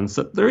more sense,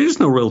 that there is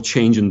no real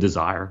change in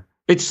desire.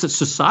 It's that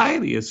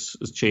society has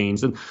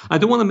changed. And I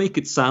don't want to make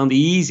it sound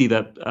easy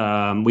that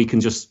we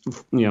can just,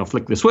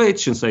 flick the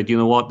switch and say,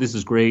 this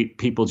is great.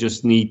 People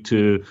just need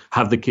to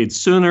have the kids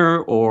sooner,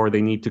 or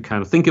they need to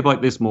kind of think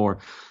about this more.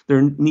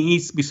 There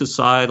needs to be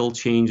societal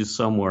changes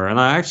somewhere. And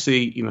I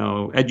actually,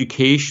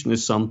 education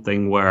is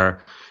something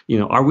where,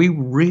 are we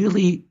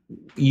really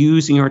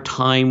using our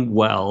time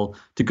well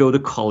to go to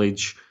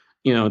college,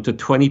 to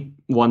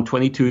 21,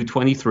 22,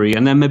 23,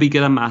 and then maybe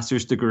get a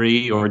master's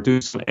degree or do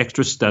some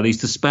extra studies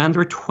to spend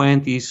our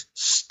 20s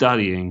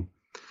studying?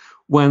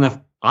 When if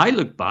I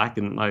look back,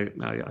 and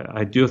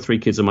I do have 3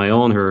 kids of my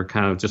own who are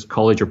kind of just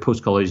college or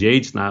post-college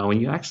age now,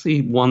 and you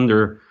actually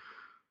wonder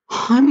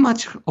how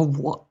much of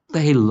what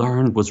they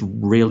learned was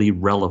really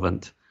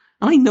relevant.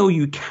 And I know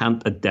you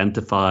can't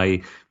identify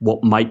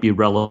what might be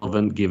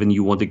relevant given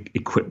you want to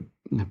equip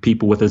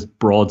people with as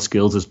broad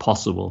skills as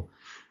possible.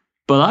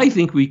 But I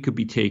think we could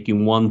be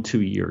taking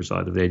 1-2 years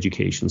out of the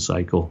education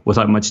cycle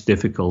without much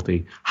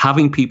difficulty,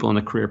 having people on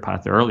a career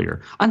path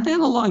earlier, and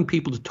then allowing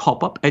people to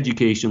top up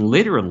education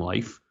later in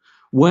life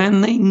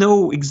when they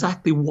know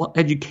exactly what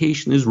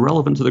education is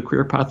relevant to the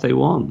career path they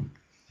want.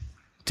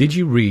 Did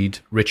you read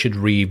Richard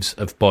Reeves'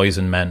 of Boys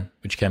and Men,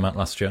 which came out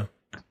last year?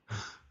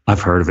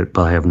 I've heard of it,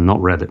 but I have not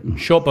read it.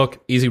 Short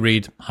book, easy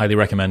read, highly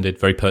recommended,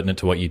 very pertinent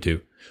to what you do.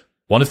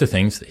 One of the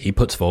things that he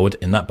puts forward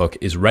in that book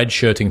is red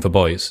shirting for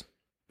boys,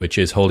 which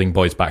is holding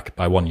boys back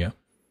by 1 year.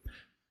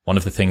 One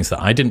of the things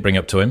that I didn't bring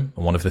up to him,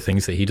 and one of the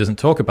things that he doesn't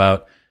talk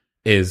about,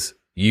 is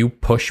you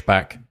push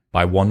back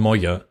by 1 more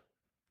year.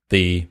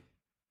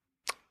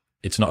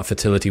 It's not a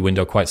fertility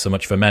window quite so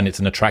much for men, it's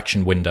an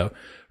attraction window,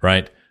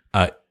 right?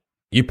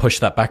 You push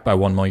that back by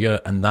 1 more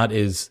year, and that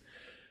is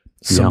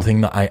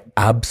something that I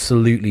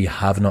absolutely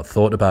have not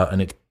thought about,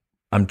 and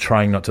I'm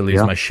trying not to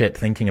lose my shit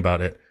thinking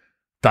about it.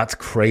 That's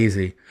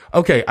crazy.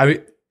 Okay,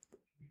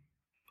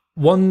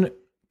 one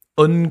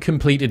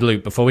uncompleted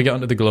loop before we get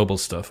onto the global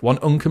stuff. One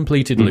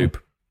uncompleted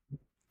loop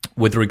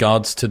with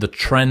regards to the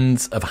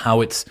trends of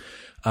how it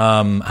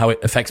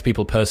affects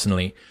people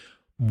personally.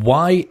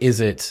 Why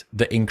is it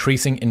that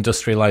increasing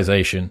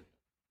industrialization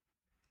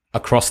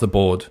across the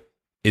board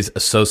is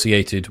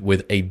associated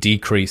with a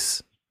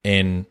decrease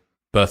in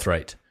birth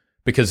rate?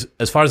 Because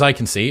as far as I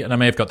can see, and I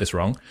may have got this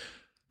wrong,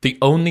 the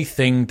only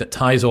thing that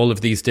ties all of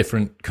these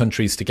different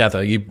countries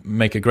together, you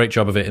make a great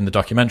job of it in the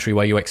documentary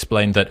where you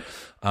explain that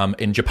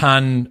in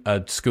Japan,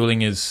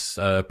 schooling is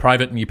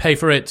private and you pay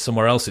for it.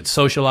 Somewhere else, it's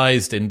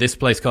socialized. In this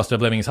place, cost of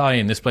living is high.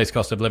 In this place,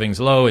 cost of living is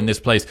low. In this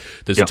place,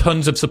 there's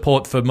tons of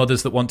support for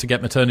mothers that want to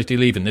get maternity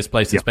leave. In this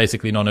place, there's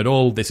basically none at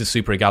all. This is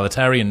super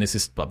egalitarian. This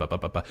is blah, blah, blah,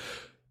 blah, blah.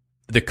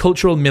 The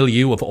cultural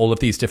milieu of all of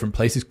these different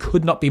places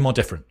could not be more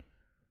different.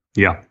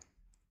 Yeah.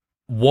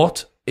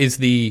 What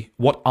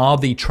are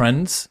the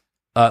trends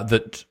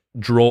that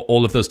draw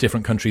all of those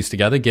different countries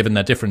together, given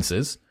their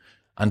differences?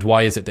 And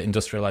why is it that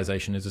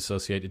industrialization is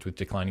associated with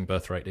declining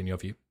birth rate, in your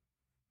view?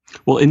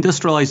 Well,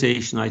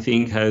 industrialization, I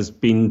think, has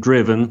been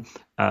driven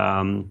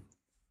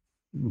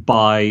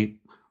by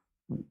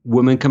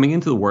women coming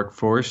into the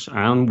workforce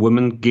and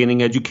women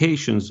gaining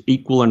educations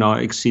equal or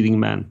not exceeding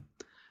men.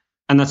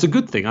 And that's a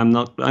good thing.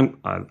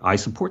 I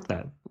support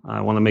that.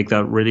 I want to make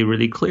that really,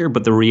 really clear.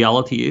 But the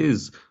reality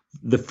is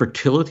the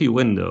fertility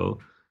window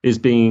is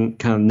being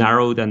kind of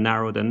narrowed and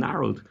narrowed and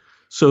narrowed,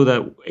 so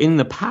that in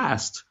the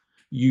past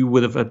you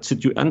would have had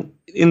and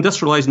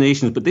industrialized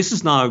nations, but this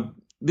is now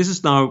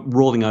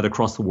rolling out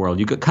across the world.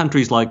 You've got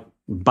countries like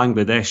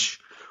Bangladesh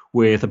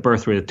with a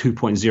birth rate of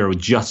 2.0,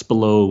 just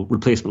below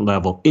replacement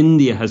level.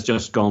 India has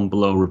just gone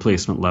below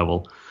replacement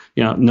level.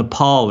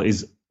 Nepal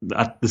is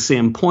at the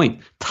same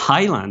point.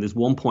 Thailand is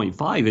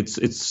 1.5.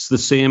 It's the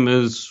same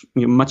as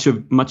much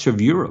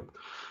of Europe.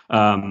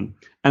 And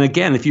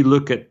again, if you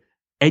look at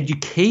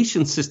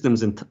education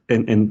systems in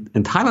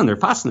Thailand, they're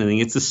fascinating.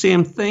 It's the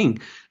same thing.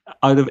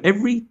 Out of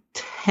every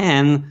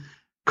 10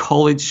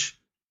 college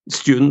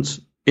students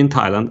in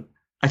Thailand,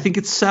 I think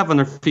it's 7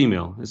 are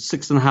female. It's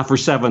 6.5 or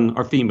 7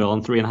 are female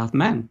and 3.5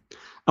 men.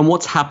 And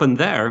what's happened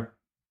there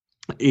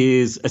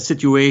is a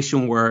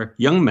situation where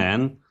young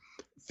men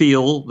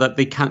feel that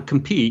they can't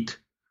compete.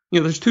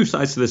 There's two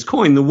sides to this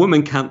coin. The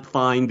women can't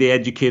find the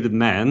educated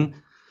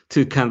men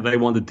to kind of they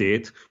want to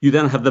date. You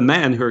then have the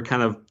men who are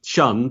kind of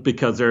shunned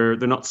because they're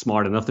not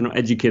smart enough, they're not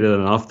educated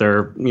enough,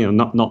 they're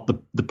not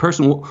the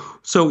person.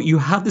 So you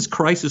have this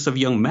crisis of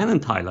young men in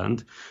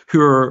Thailand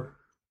who are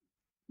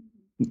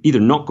either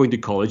not going to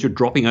college or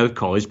dropping out of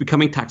college,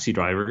 becoming taxi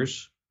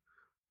drivers,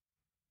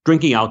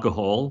 drinking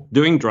alcohol,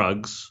 doing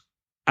drugs,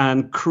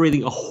 and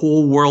creating a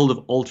whole world of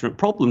alternate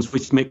problems,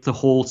 which make the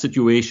whole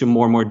situation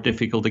more and more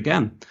difficult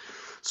again.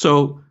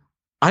 So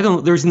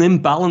there's an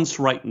imbalance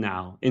right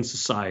now in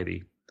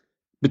society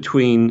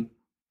between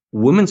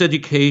women's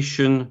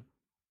education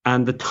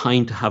and the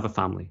time to have a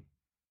family.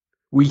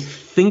 We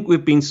think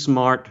we've been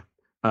smart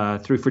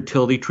through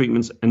fertility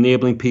treatments,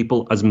 enabling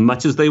people as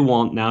much as they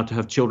want now to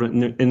have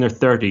children in their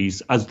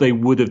 30s as they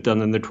would have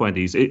done in their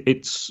 20s.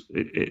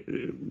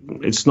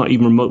 It's not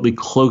even remotely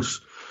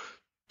close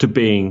to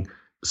being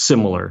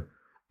similar.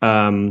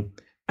 And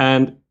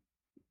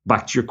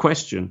back to your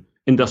question,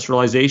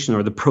 industrialization,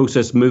 or the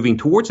process moving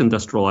towards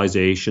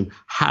industrialization,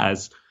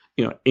 has,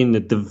 in the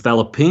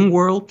developing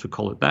world, to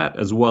call it that,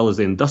 as well as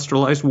the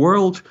industrialized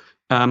world,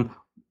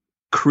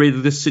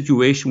 created this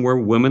situation where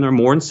women are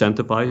more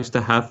incentivized to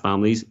have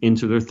families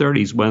into their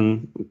 30s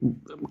when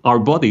our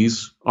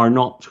bodies are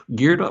not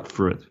geared up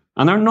for it,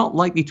 and are not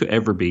likely to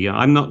ever be.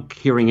 I'm not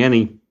hearing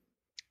any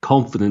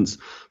confidence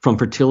from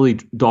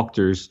fertility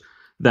doctors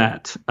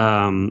that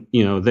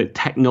the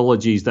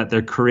technologies that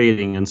they're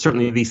creating, and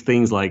certainly these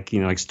things like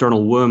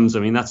external wombs, I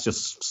mean, that's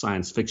just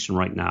science fiction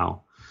right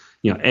now.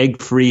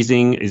 Egg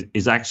freezing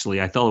is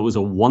actually, I thought it was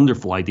a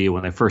wonderful idea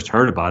when I first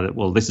heard about it.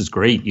 Well, this is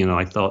great.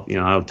 I thought,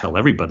 I'll tell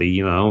everybody,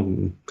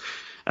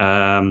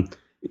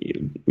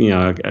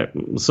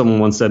 someone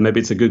once said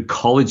maybe it's a good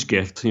college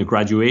gift,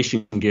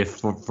 graduation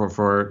gift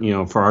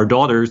for our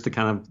daughters to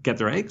kind of get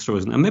their eggs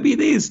frozen. And maybe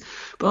it is.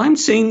 But I'm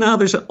saying now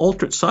there's an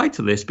alternate side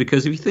to this,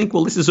 because if you think,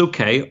 well, this is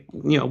okay,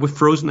 with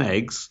frozen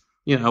eggs,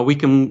 we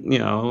can,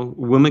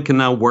 women can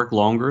now work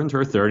longer into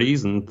her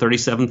 30s, and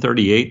 37,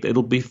 38,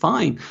 it'll be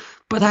fine.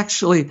 But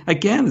actually,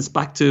 again, it's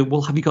back to,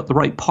 well, have you got the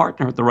right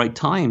partner at the right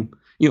time?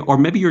 Or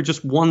maybe you're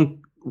just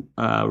one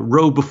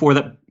row before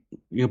that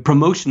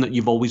promotion that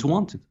you've always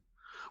wanted.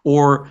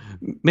 Or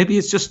maybe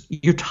it's just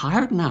you're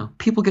tired now.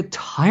 People get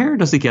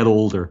tired as they get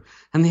older.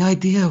 And the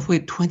idea of,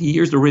 wait, 20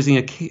 years to raising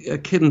a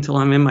kid until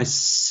I'm in my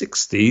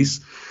 60s,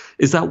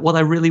 is that what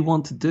I really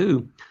want to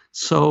do?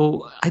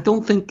 So I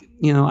don't think,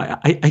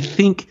 I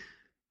think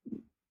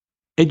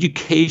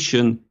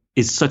education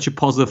is such a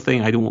positive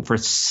thing. I don't want for a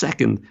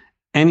second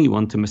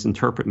anyone to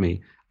misinterpret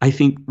me. I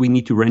think we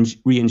need to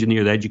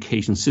re-engineer the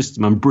education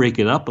system and break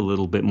it up a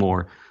little bit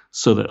more,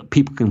 so that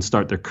people can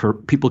start their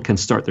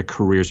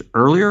careers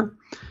earlier,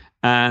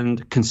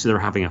 and consider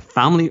having a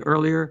family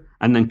earlier,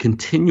 and then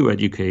continue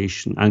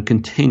education and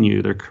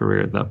continue their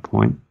career at that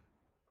point.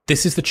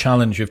 This is the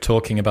challenge of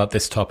talking about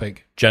this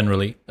topic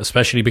generally,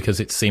 especially because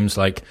it seems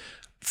like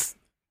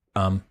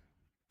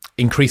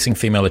increasing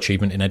female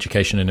achievement in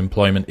education and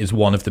employment is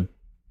one of the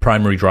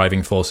primary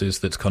driving forces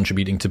that's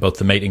contributing to both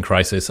the mating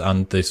crisis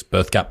and this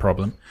birth gap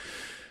problem.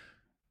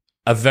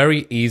 A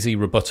very easy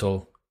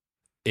rebuttal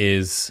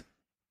is,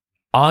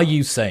 are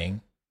you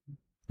saying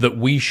that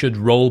we should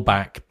roll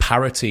back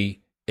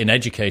parity in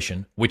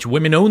education, which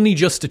women only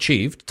just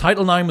achieved?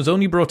 Title IX was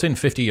only brought in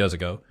 50 years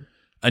ago.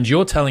 And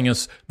you're telling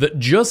us that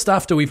just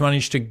after we've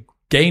managed to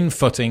gain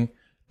footing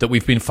that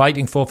we've been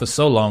fighting for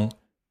so long,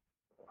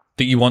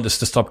 that you want us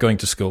to stop going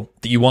to school,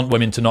 that you want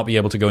women to not be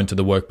able to go into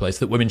the workplace,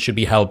 that women should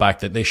be held back,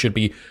 that they should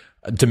be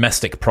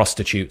domestic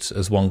prostitutes,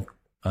 as one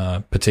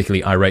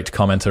particularly irate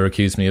commenter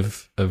accused me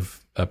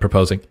of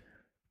proposing?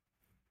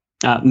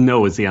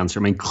 No is the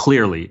answer. I mean,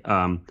 clearly,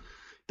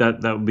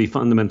 that would be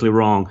fundamentally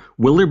wrong.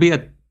 Will there be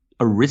a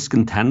risk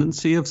and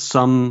tendency of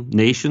some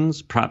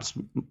nations, perhaps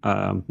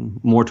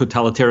more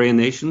totalitarian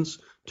nations,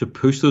 to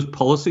push those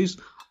policies?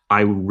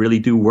 I really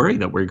do worry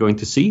that we're going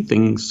to see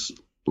things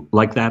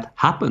like that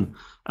happen.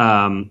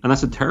 And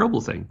that's a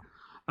terrible thing.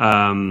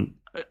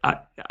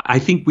 I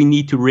think we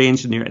need to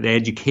re-engineer the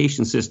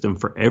education system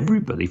for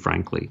everybody,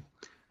 frankly.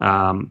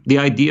 The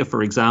idea,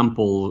 for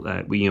example,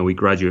 that we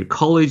graduate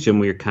college and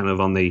we're kind of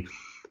on the,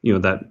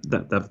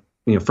 that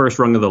first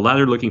rung of the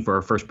ladder, looking for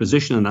our first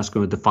position, and that's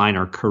going to define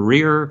our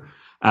career.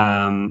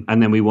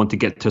 And then we want to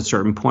get to a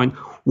certain point.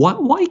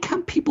 Why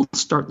can't people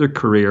start their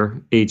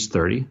career age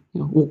 30?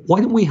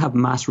 Why don't we have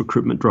mass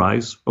recruitment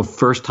drives of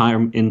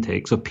first-time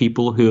intakes of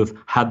people who have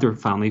had their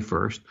family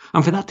first?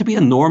 And for that to be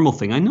a normal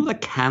thing, I know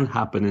that can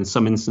happen in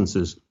some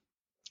instances,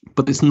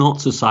 but it's not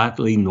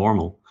societally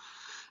normal.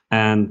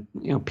 And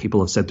people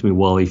have said to me,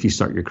 well, if you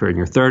start your career in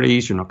your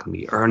 30s, you're not going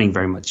to be earning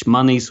very much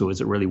money, so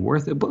is it really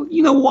worth it? But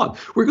you know what?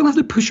 We're going to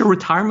have to push our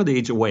retirement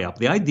age way up.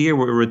 The idea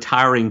we're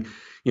retiring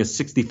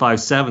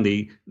 65,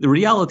 70. The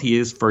reality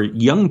is, for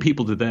young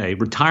people today,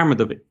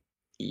 retirement of it,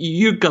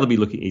 you've got to be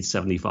looking at age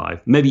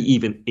 75, maybe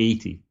even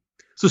 80.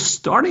 So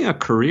starting a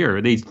career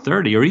at age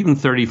 30 or even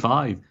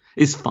 35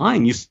 is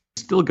fine. You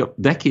still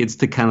got decades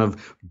to kind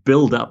of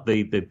build up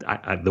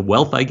the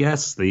wealth, I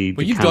guess. But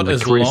you've got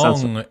as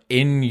long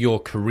in your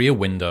career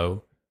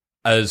window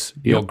as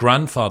your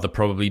grandfather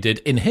probably did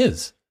in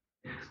his.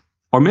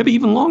 or maybe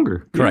even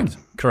longer.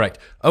 Correct.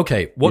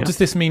 Okay, what does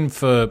this mean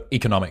for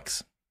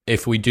economics?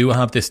 If we do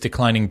have this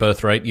declining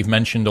birth rate, you've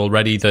mentioned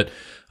already that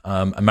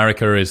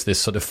America is this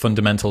sort of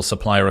fundamental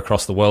supplier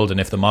across the world, and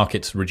if the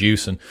markets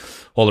reduce and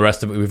all the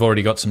rest of it, we've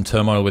already got some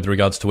turmoil with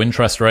regards to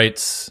interest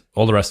rates,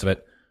 all the rest of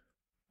it.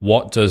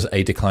 What does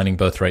a declining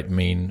birth rate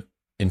mean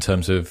in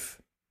terms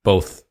of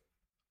both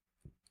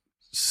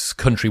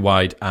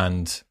countrywide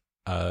and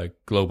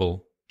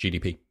global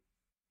GDP?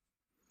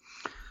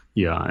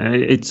 Yeah,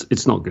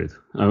 it's not good.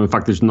 In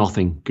fact, there's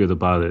nothing good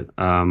about it.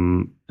 I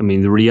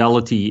mean, the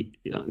reality,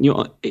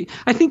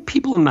 I think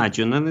people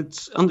imagine, and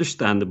it's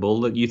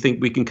understandable, that you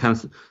think we can kind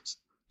of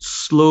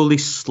slowly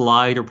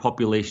slide our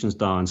populations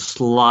down,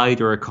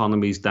 slide our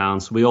economies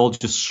down, so we all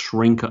just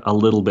shrink a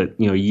little bit,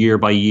 year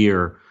by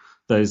year.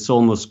 That it's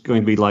almost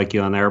going to be like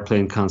an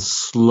airplane kind of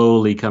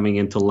slowly coming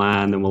into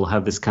land, and we'll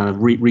have this kind of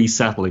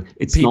resettling.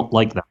 It's not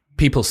like that.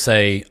 People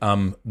say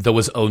there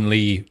was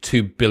only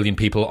 2 billion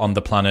people on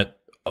the planet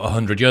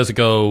 100 years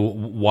ago.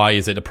 Why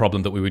is it a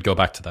problem that we would go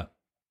back to that?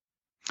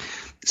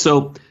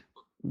 So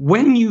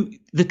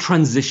the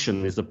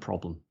transition is a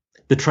problem.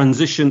 The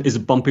transition is a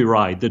bumpy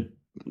ride.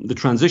 The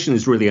transition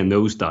is really a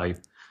nosedive.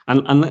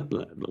 And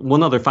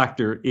one other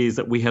factor is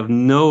that we have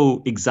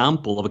no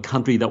example of a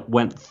country that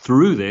went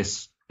through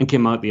this and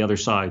came out the other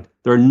side.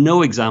 There are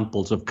no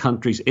examples of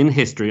countries in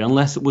history,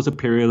 unless it was a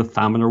period of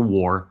famine or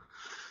war,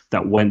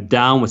 that went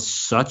down with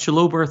such a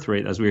low birth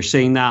rate as we are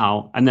seeing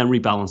now and then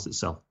rebalanced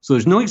itself. So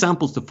there's no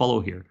examples to follow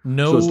here.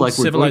 No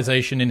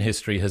civilization in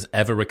history has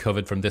ever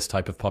recovered from this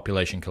type of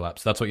population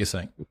collapse. That's what you're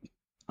saying?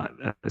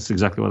 That's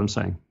exactly what I'm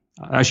saying.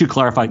 I should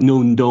clarify,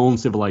 no known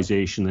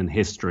civilization in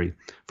history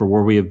for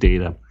where we have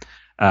data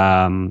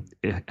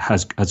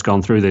has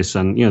gone through this.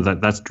 And,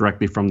 that's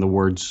directly from the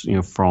words,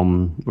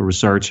 from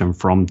research and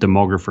from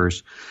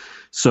demographers.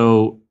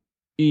 So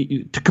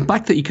to come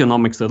back to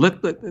economics, though,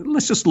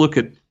 let's just look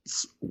at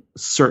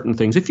certain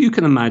things. If you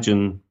can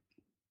imagine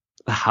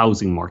the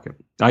housing market.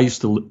 I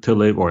used to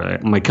live, or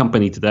my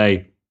company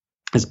today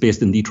is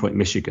based in Detroit,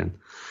 Michigan.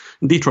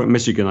 In Detroit,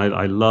 Michigan,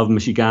 I love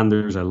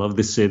Michiganders. I love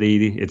the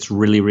city. It's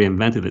really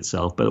reinvented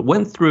itself. But it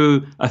went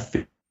through a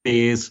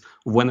phase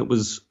when it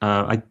was,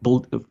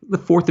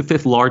 the fourth or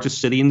fifth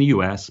largest city in the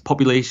U.S.,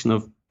 population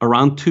of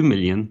around 2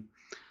 million.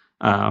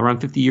 Around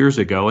 50 years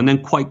ago, and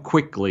then quite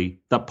quickly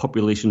that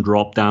population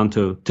dropped down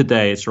to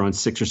today it's around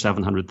 600,000 or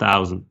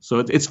 700,000. So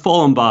it's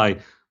fallen by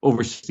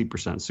over 60%,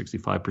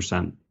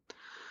 65%.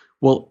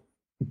 Well,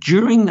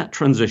 during that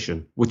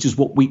transition, which is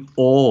what we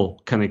all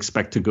can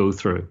expect to go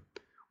through,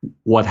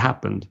 what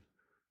happened?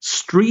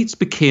 Streets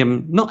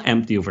became not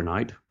empty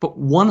overnight, but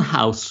one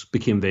house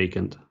became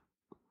vacant,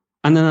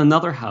 and then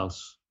another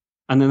house,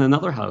 and then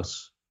another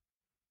house,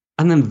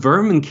 and then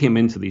vermin came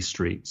into these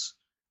streets.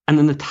 And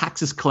then the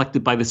taxes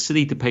collected by the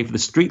city to pay for the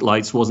street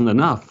lights wasn't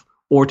enough,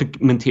 or to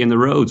maintain the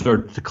roads,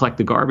 or to collect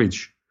the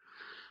garbage.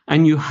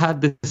 And you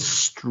had this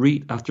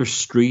street after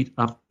street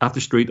after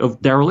street of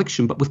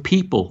dereliction, but with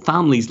people,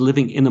 families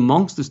living in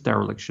amongst this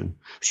dereliction.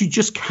 So you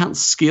just can't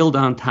scale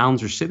down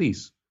towns or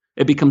cities.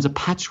 It becomes a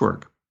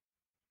patchwork.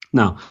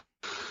 Now,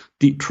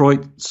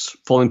 Detroit's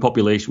falling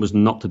population was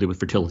not to do with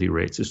fertility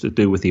rates. It's to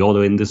do with the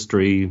auto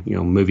industry,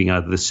 moving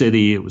out of the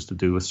city. It was to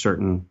do with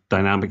certain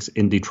dynamics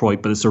in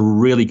Detroit, but it's a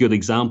really good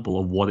example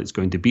of what it's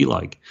going to be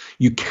like.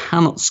 You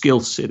cannot scale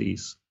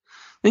cities.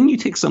 Then you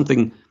take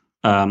something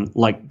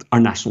like our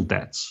national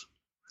debts.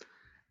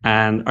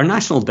 And our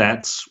national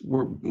debts,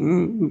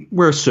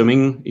 we're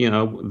assuming,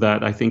 that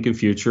I think in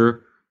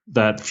future,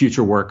 that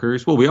future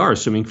workers, we are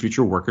assuming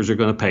future workers are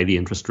going to pay the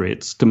interest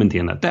rates to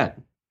maintain that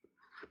debt.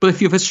 But if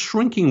you have a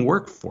shrinking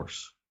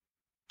workforce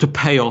to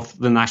pay off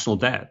the national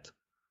debt,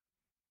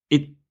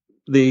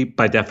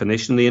 by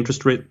definition, the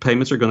interest rate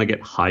payments are going to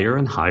get higher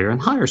and higher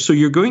and higher. So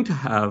you're going to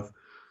have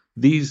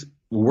these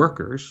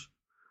workers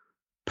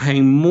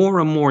paying more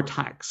and more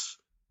tax,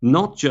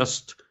 not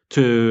just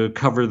to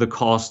cover the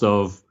cost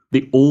of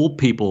the old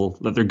people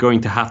that they're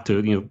going to have to,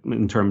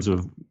 in terms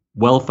of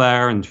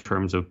welfare, in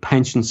terms of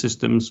pension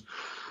systems,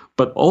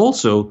 but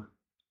also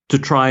to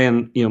try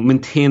and,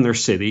 maintain their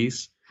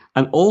cities,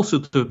 and also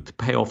to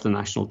pay off the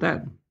national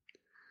debt.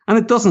 And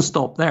it doesn't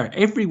stop there.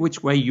 Every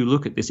which way you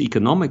look at this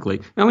economically,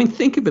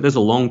 think of it as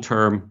a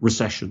long-term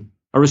recession,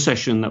 a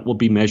recession that will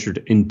be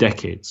measured in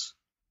decades.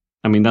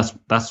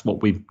 That's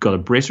what we've got to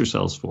brace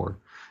ourselves for.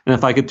 And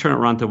if I could turn it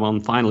around to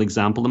one final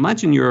example,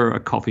 imagine you're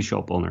a coffee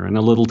shop owner in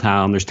a little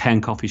town. There's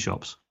 10 coffee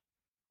shops.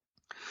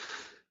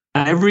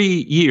 And every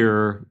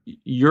year,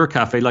 your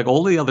cafe, like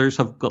all the others,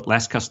 have got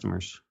less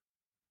customers,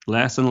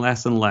 less and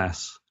less and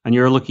less. And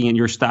you're looking at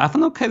your staff,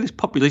 and okay, this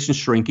population's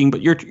shrinking,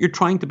 but you're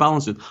trying to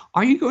balance it.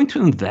 Are you going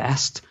to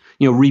invest,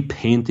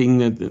 repainting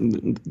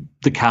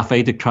the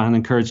cafe to try and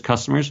encourage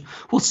customers?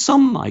 Well,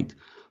 some might,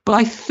 but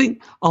I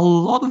think a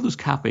lot of those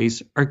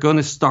cafes are going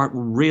to start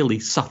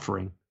really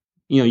suffering.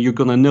 You're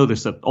going to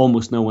notice that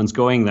almost no one's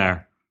going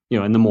there,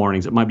 in the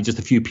mornings. It might be just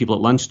a few people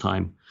at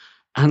lunchtime,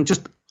 and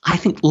just I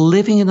think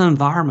living in an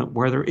environment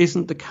where there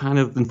isn't the kind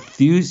of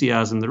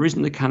enthusiasm, there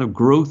isn't the kind of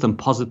growth and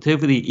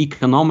positivity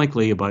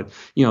economically about,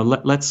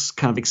 let's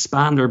kind of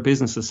expand our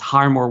businesses,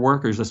 hire more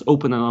workers, let's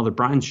open another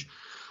branch.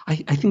 I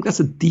think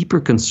that's a deeper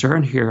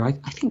concern here.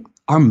 I think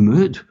our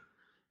mood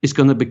is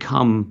going to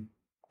become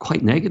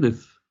quite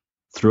negative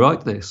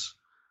throughout this.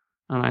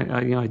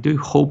 And I do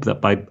hope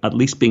that by at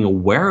least being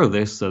aware of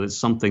this, that it's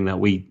something that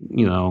we,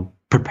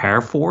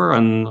 prepare for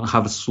and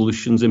have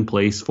solutions in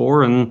place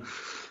for. And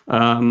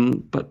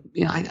but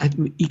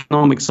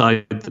economic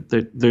side,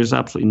 there's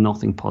absolutely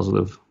nothing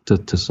positive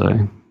to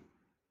say.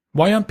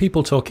 Why aren't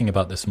people talking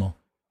about this more?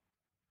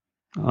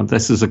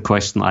 This is a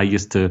question I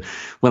used to,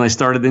 when I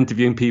started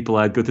interviewing people,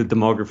 I'd go to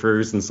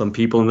demographers and some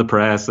people in the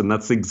press, and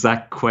that's the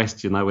exact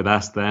question I would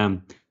ask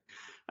them.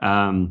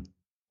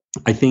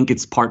 I think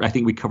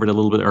we covered a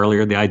little bit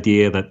earlier, the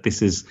idea that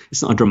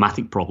it's not a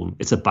dramatic problem,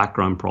 it's a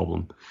background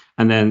problem.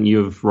 And then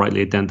you've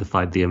rightly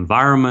identified the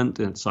environment,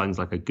 and it sounds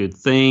like a good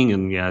thing.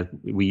 And yeah,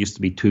 we used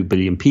to be 2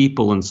 billion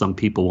people, and some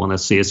people want to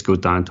see us go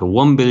down to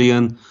 1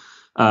 billion.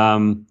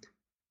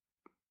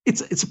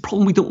 It's a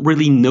problem we don't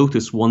really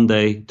notice one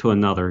day to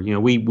another.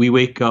 We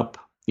wake up,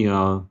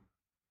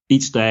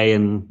 each day,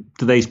 and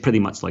today's pretty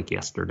much like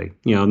yesterday.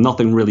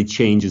 Nothing really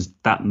changes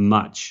that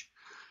much.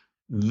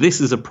 This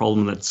is a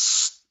problem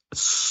that's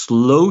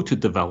slow to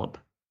develop,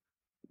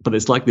 but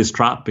it's like this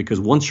trap, because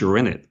once you're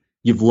in it,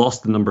 you've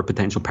lost the number of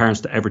potential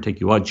parents to ever take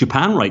you out.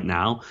 Japan right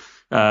now,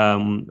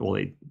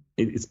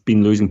 it's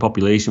been losing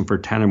population for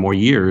 10 or more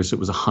years. It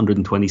was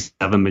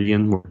 127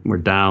 million. We're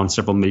down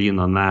several million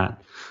on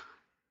that.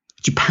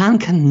 Japan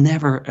can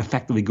never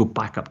effectively go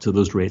back up to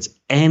those rates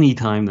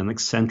anytime the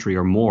next century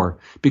or more,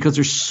 because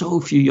there's so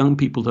few young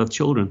people to have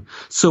children.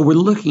 So we're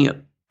looking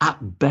at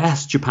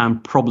best, Japan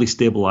probably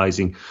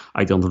stabilizing.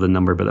 I don't know the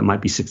number, but it might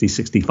be 60,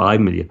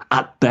 65 million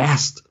at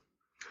best.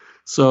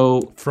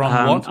 So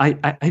from what?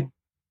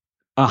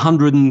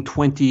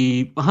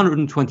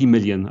 120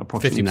 million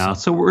approximately 50%. Now.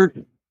 So we're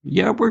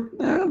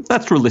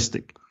that's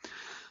realistic.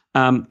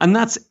 And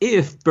that's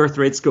if birth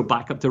rates go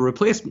back up to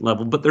replacement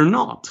level, but they're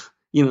not.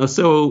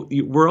 So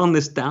we're on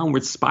this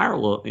downward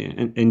spiral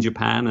in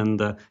Japan, and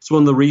it's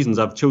one of the reasons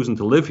I've chosen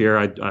to live here.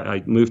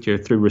 I moved here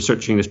through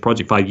researching this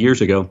project 5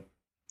 years ago.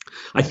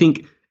 I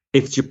think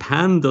if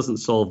Japan doesn't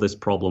solve this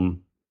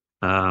problem,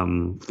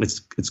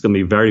 it's going to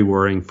be very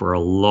worrying for a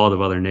lot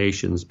of other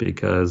nations,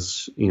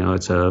 because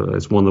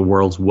it's one of the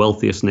world's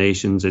wealthiest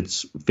nations.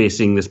 It's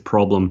facing this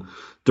problem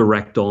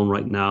direct on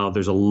right now.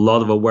 There's a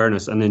lot of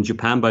awareness, and in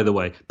Japan, by the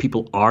way,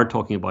 people are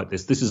talking about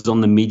this. This is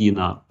on the media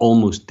now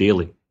almost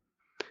daily.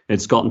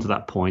 It's gotten to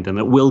that point, and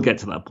it will get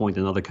to that point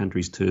in other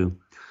countries too.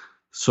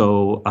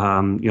 So,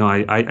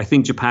 I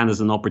think Japan has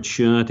an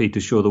opportunity to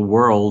show the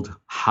world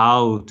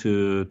how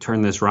to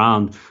turn this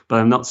around, but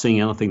I'm not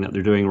seeing anything that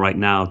they're doing right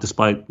now,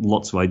 despite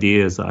lots of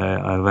ideas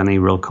I have any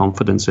real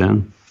confidence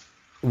in.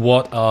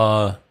 What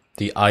are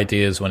the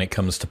ideas when it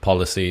comes to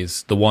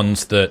policies, the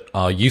ones that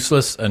are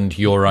useless, and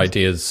your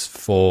ideas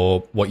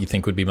for what you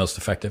think would be most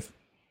effective?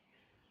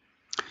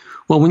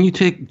 Well, when you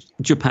take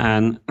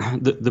Japan,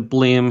 the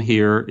blame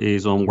here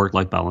is on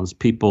work-life balance.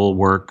 People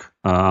work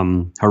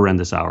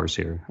horrendous hours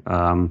here.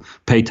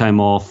 Pay time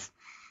off,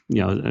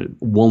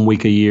 1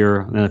 week a year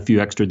and a few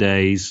extra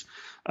days.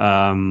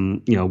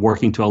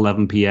 Working to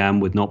 11 p.m.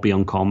 would not be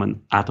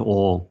uncommon at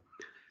all.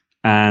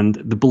 And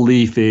the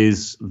belief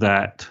is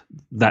that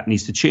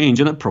needs to change,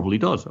 and it probably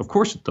does. Of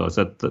course it does.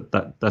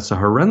 That's a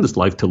horrendous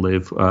life to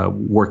live,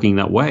 working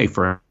that way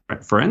for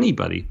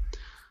anybody.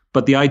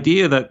 But the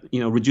idea that,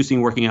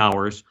 reducing working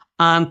hours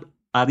and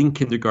adding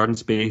kindergarten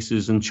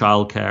spaces and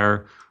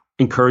childcare,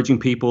 encouraging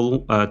people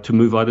to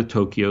move out of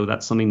Tokyo,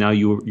 that's something now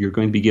you're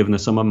going to be given a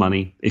sum of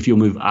money if you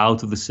move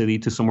out of the city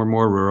to somewhere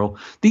more rural.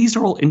 These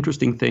are all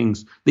interesting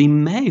things. They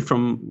may,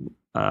 from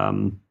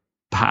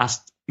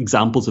past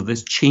examples of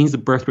this, change the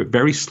birth rate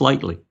very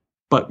slightly.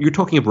 But you're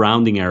talking of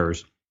rounding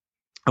errors.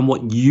 And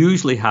what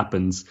usually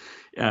happens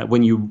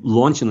when you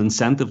launch an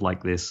incentive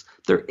like this,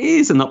 there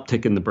is an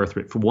uptick in the birth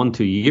rate for 1-2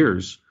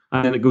 years.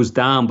 And then it goes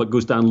down, but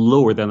goes down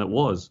lower than it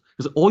was.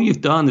 Because all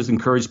you've done is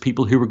encourage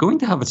people who were going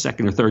to have a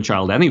second or third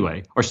child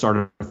anyway, or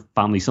start a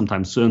family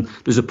sometime soon.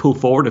 There's a pull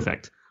forward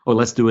effect. Oh,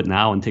 let's do it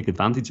now and take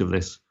advantage of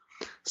this.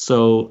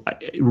 So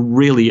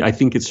really, I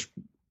think it's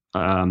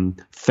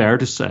fair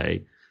to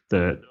say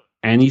that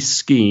any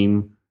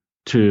scheme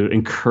to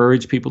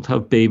encourage people to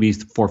have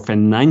babies for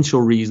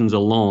financial reasons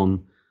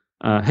alone,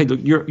 hey, look,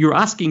 you're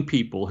asking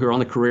people who are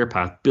on a career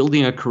path,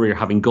 building a career,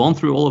 having gone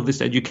through all of this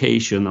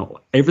education,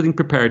 everything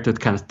prepared to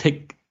kind of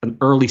take an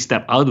early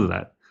step out of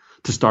that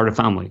to start a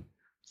family.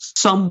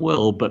 Some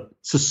will, but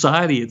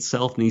society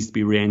itself needs to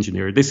be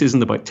re-engineered. This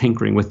isn't about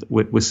tinkering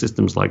with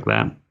systems like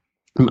that.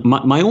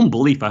 My own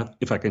belief,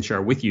 if I can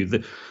share with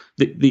you,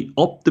 the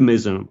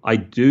optimism I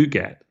do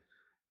get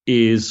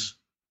is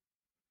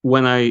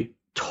when I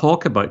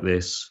talk about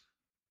this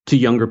to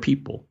younger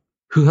people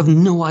who have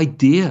no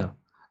idea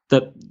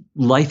that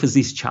life has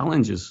these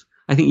challenges.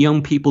 I think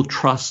young people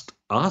trust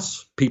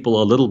us,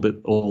 people a little bit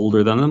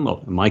older than them,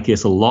 or in my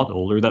case, a lot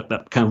older,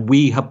 that kind of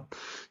we have,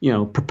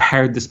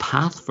 prepared this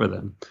path for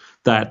them.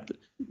 That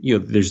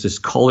there's this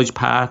college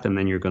path, and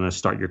then you're going to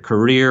start your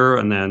career,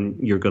 and then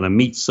you're going to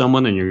meet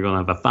someone, and you're going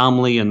to have a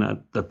family,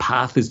 and the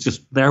path is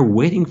just there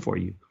waiting for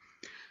you.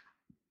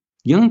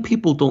 Young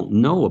people don't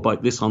know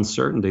about this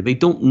uncertainty. They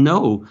don't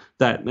know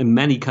that in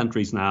many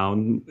countries now,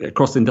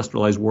 across the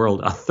industrialized world,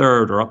 a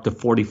third or up to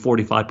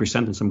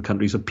 45% in some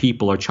countries of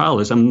people are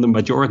childless, and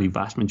the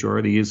vast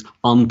majority is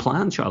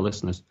unplanned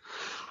childlessness.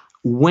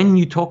 When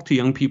you talk to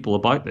young people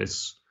about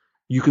this,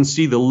 you can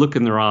see the look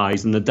in their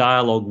eyes and the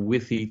dialogue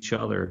with each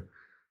other.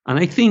 And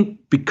I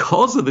think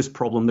because of this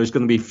problem, there's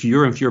going to be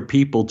fewer and fewer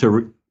people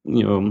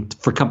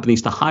for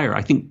companies to hire.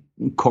 I think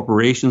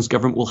corporations,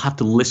 government will have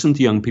to listen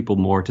to young people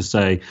more to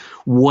say,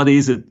 what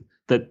is it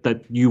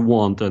that you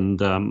want? And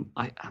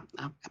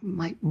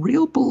my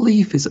real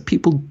belief is that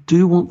people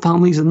do want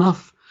families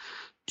enough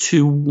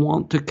to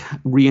want to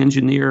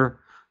re-engineer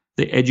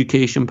the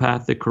education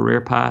path, the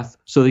career path,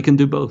 so they can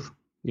do both.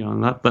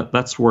 And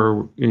that's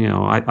where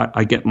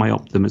I get my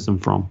optimism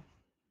from.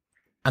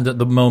 And at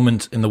the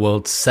moment in the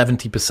world,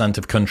 70%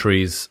 of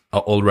countries are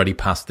already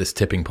past this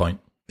tipping point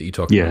that you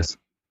talked about.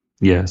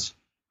 Yes.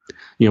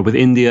 With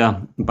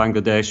India,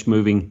 Bangladesh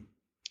moving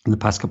in the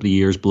past couple of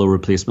years below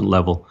replacement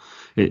level,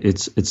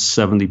 it's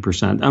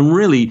 70%. And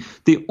really,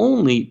 the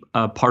only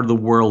part of the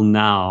world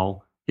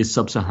now is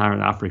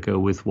sub-Saharan Africa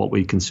with what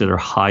we consider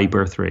high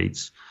birth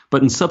rates.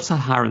 But in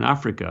sub-Saharan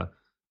Africa,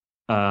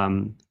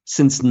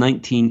 since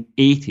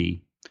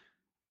 1980,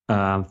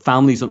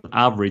 families on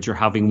average are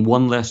having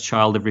one less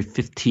child every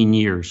 15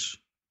 years.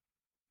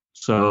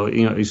 So,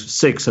 it's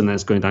 6, and then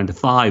it's going down to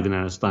 5, and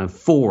then it's down to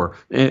 4.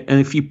 And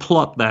if you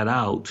plot that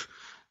out,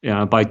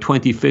 by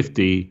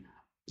 2050,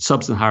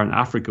 sub-Saharan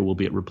Africa will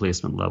be at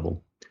replacement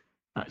level.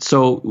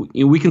 So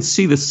we can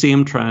see the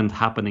same trend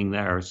happening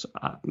there.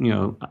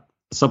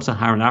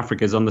 Sub-Saharan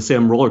Africa is on the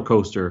same roller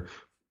coaster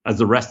as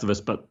the rest of us,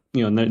 but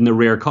in the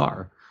rear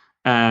car.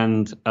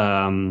 And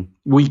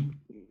we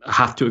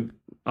have to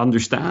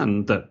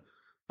understand that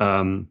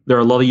there are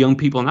a lot of young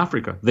people in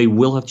Africa. They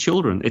will have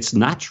children. It's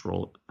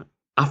natural.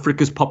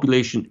 Africa's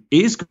population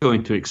is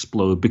going to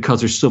explode because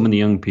there's so many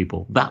young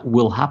people. That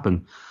will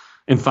happen.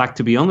 In fact,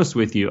 to be honest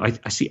with you,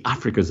 I see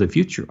Africa as the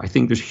future. I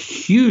think there's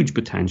huge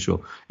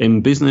potential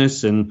in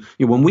business. And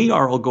when we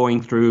are all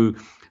going through,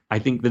 I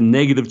think, the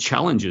negative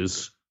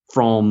challenges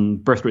from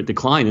birth rate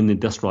decline in the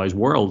industrialized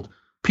world,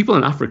 people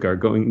in Africa are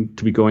going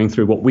to be going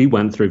through what we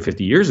went through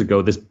 50 years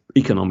ago, this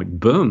economic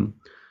boom.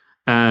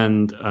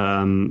 And,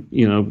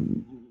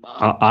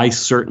 I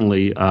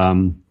certainly,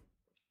 I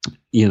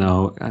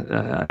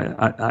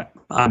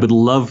would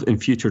love in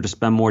future to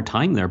spend more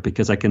time there,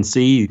 because I can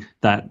see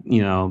that,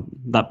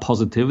 that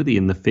positivity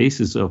in the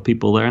faces of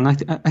people there. And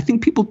I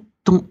think people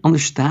don't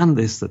understand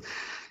this, that,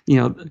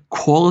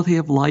 quality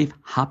of life,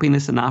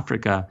 happiness in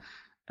Africa,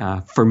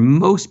 for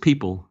most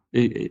people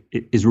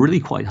is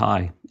really quite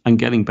high and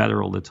getting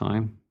better all the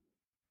time.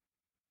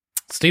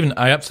 Stephen,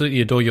 I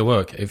absolutely adore your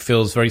work. It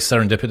feels very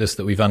serendipitous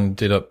that we've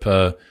ended up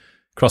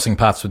crossing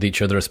paths with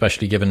each other,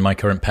 especially given my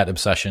current pet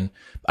obsession.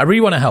 I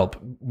really want to help.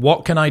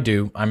 What can I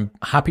do? I'm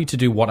happy to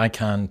do what I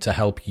can to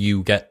help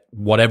you get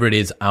whatever it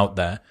is out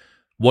there.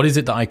 What is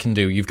it that I can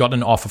do? You've got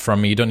an offer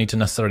from me. You don't need to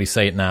necessarily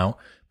say it now,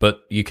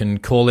 but you can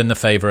call in the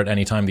favor at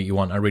any time that you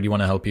want. I really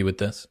want to help you with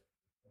this.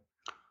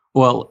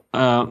 Well,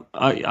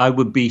 I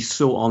would be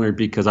so honored,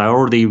 because I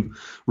already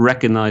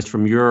recognized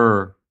from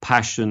your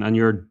passion and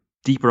your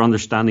deeper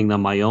understanding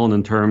than my own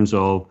in terms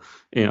of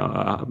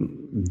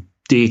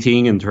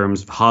dating, in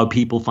terms of how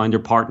people find their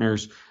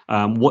partners.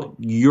 What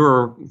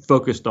you're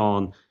focused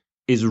on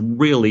is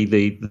really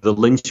the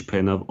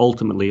linchpin of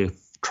ultimately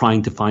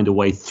trying to find a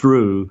way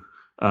through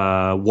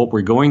what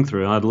we're going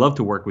through. And I'd love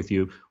to work with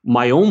you.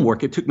 My own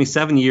work, it took me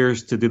 7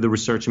 years to do the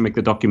research and make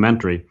the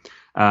documentary.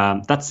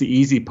 That's the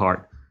easy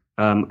part.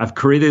 I've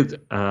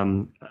created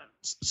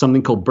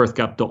something called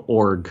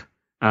birthgap.org.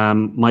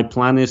 My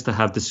plan is to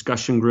have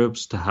discussion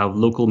groups, to have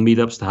local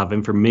meetups, to have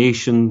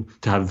information,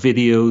 to have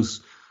videos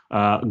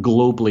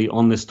globally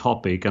on this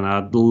topic. And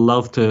I'd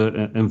love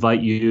to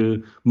invite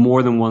you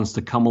more than once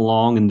to come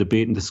along and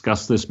debate and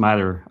discuss this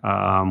matter,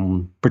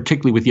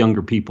 particularly with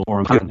younger people.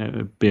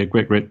 It'd be a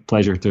great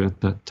pleasure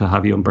to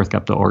have you on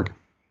birthgap.org.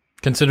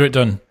 Consider it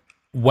done.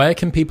 Where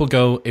can people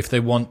go if they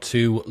want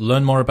to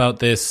learn more about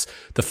this?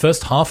 The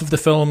first half of the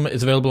film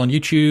is available on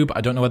YouTube.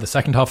 I don't know where the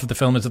second half of the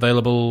film is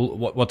available.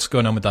 What's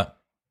going on with that?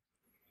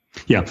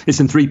 Yeah, it's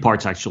in 3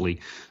 parts, actually.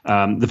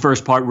 The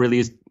first part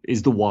really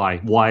is the why.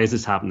 Why is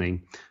this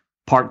happening?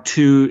 Part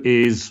 2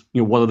 is,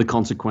 what are the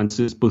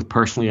consequences, both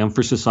personally and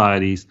for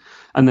societies?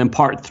 And then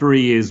part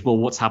 3 is, well,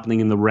 what's happening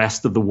in the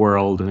rest of the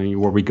world,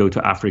 where we go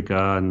to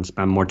Africa and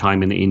spend more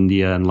time in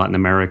India and Latin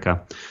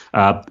America.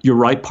 You're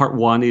right, part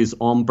 1 is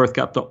on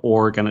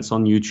birthgap.org and it's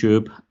on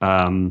YouTube.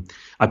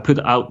 I put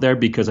it out there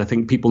because I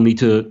think people need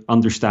to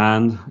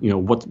understand,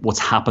 what's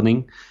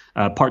happening.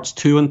 Parts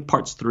 2 and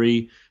parts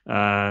 3,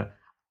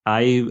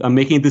 I am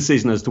making a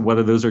decision as to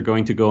whether those are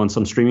going to go on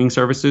some streaming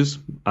services.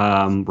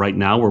 Right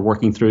now, we're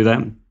working through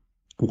them.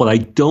 What I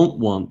don't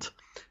want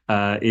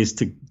is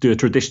to do a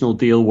traditional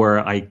deal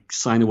where I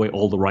sign away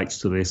all the rights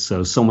to this.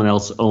 So someone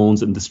else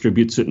owns and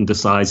distributes it and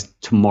decides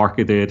to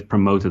market it,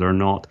 promote it or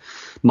not.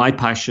 My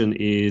passion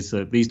is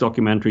that these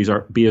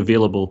documentaries be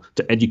available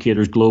to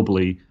educators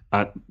globally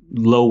at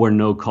low or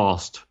no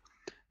cost.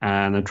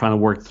 And I'm trying to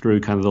work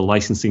through kind of the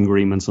licensing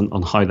agreements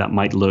on how that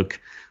might look.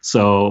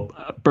 So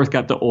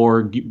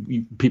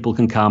birthgap.org, people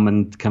can come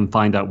and can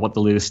find out what the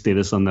latest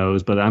status on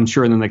those. But I'm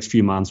sure in the next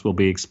few months we'll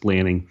be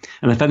explaining.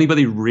 And if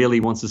anybody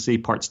really wants to see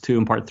parts 2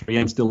 and part 3,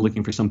 I'm still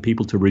looking for some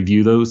people to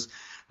review those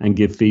and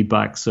give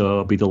feedback. So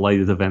I'll be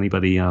delighted if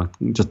anybody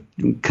just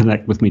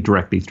connect with me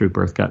directly through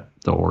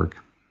birthgap.org.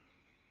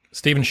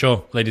 Stephen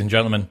Shaw, ladies and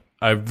gentlemen,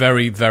 I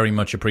very, very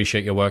much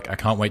appreciate your work. I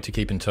can't wait to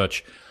keep in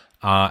touch.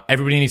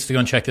 Everybody needs to go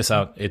and check this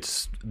out.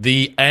 It's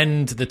the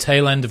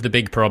tail end of the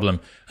big problem,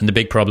 and the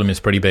big problem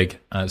is pretty big.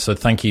 So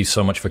thank you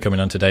so much for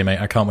coming on today,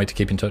 mate. I can't wait to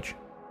keep in touch.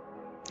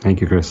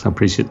 Thank you, Chris. I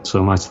appreciate it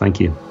so much.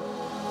 Thank you.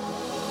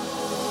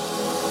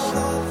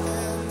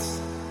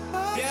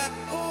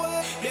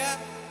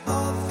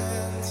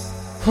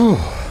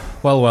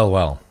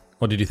 Well.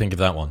 What did you think of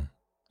that one?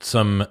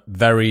 Some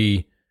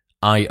very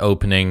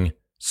eye-opening,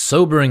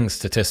 sobering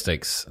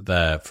statistics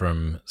there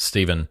from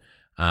Stephen.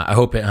 I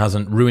hope it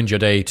hasn't ruined your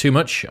day too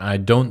much. I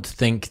don't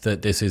think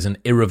that this is an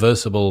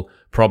irreversible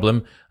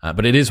problem,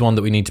 but it is one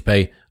that we need to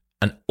pay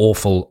an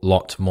awful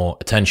lot more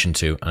attention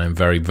to. And I'm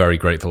very, very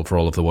grateful for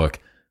all of the work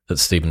that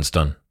Stephen's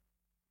done.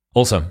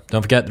 Also,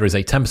 don't forget there is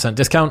a 10%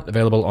 discount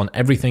available on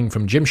everything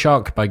from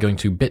Gymshark by going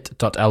to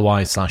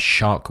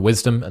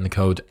bit.ly/sharkwisdom and the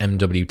code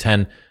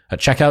MW10 at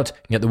checkout. You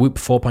can get the Whoop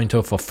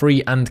 4.0 for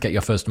free and get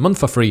your first month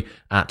for free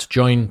at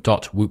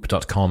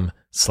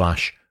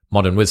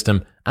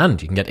join.whoop.com/modernwisdom.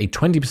 And you can get a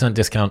 20%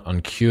 discount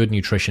on Cured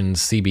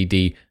Nutrition's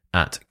CBD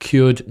at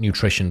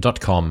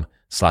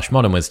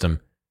curednutrition.com/modernwisdom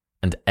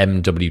and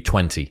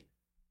MW20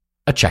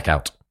 at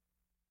checkout.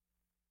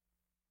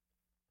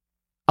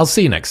 I'll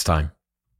see you next time.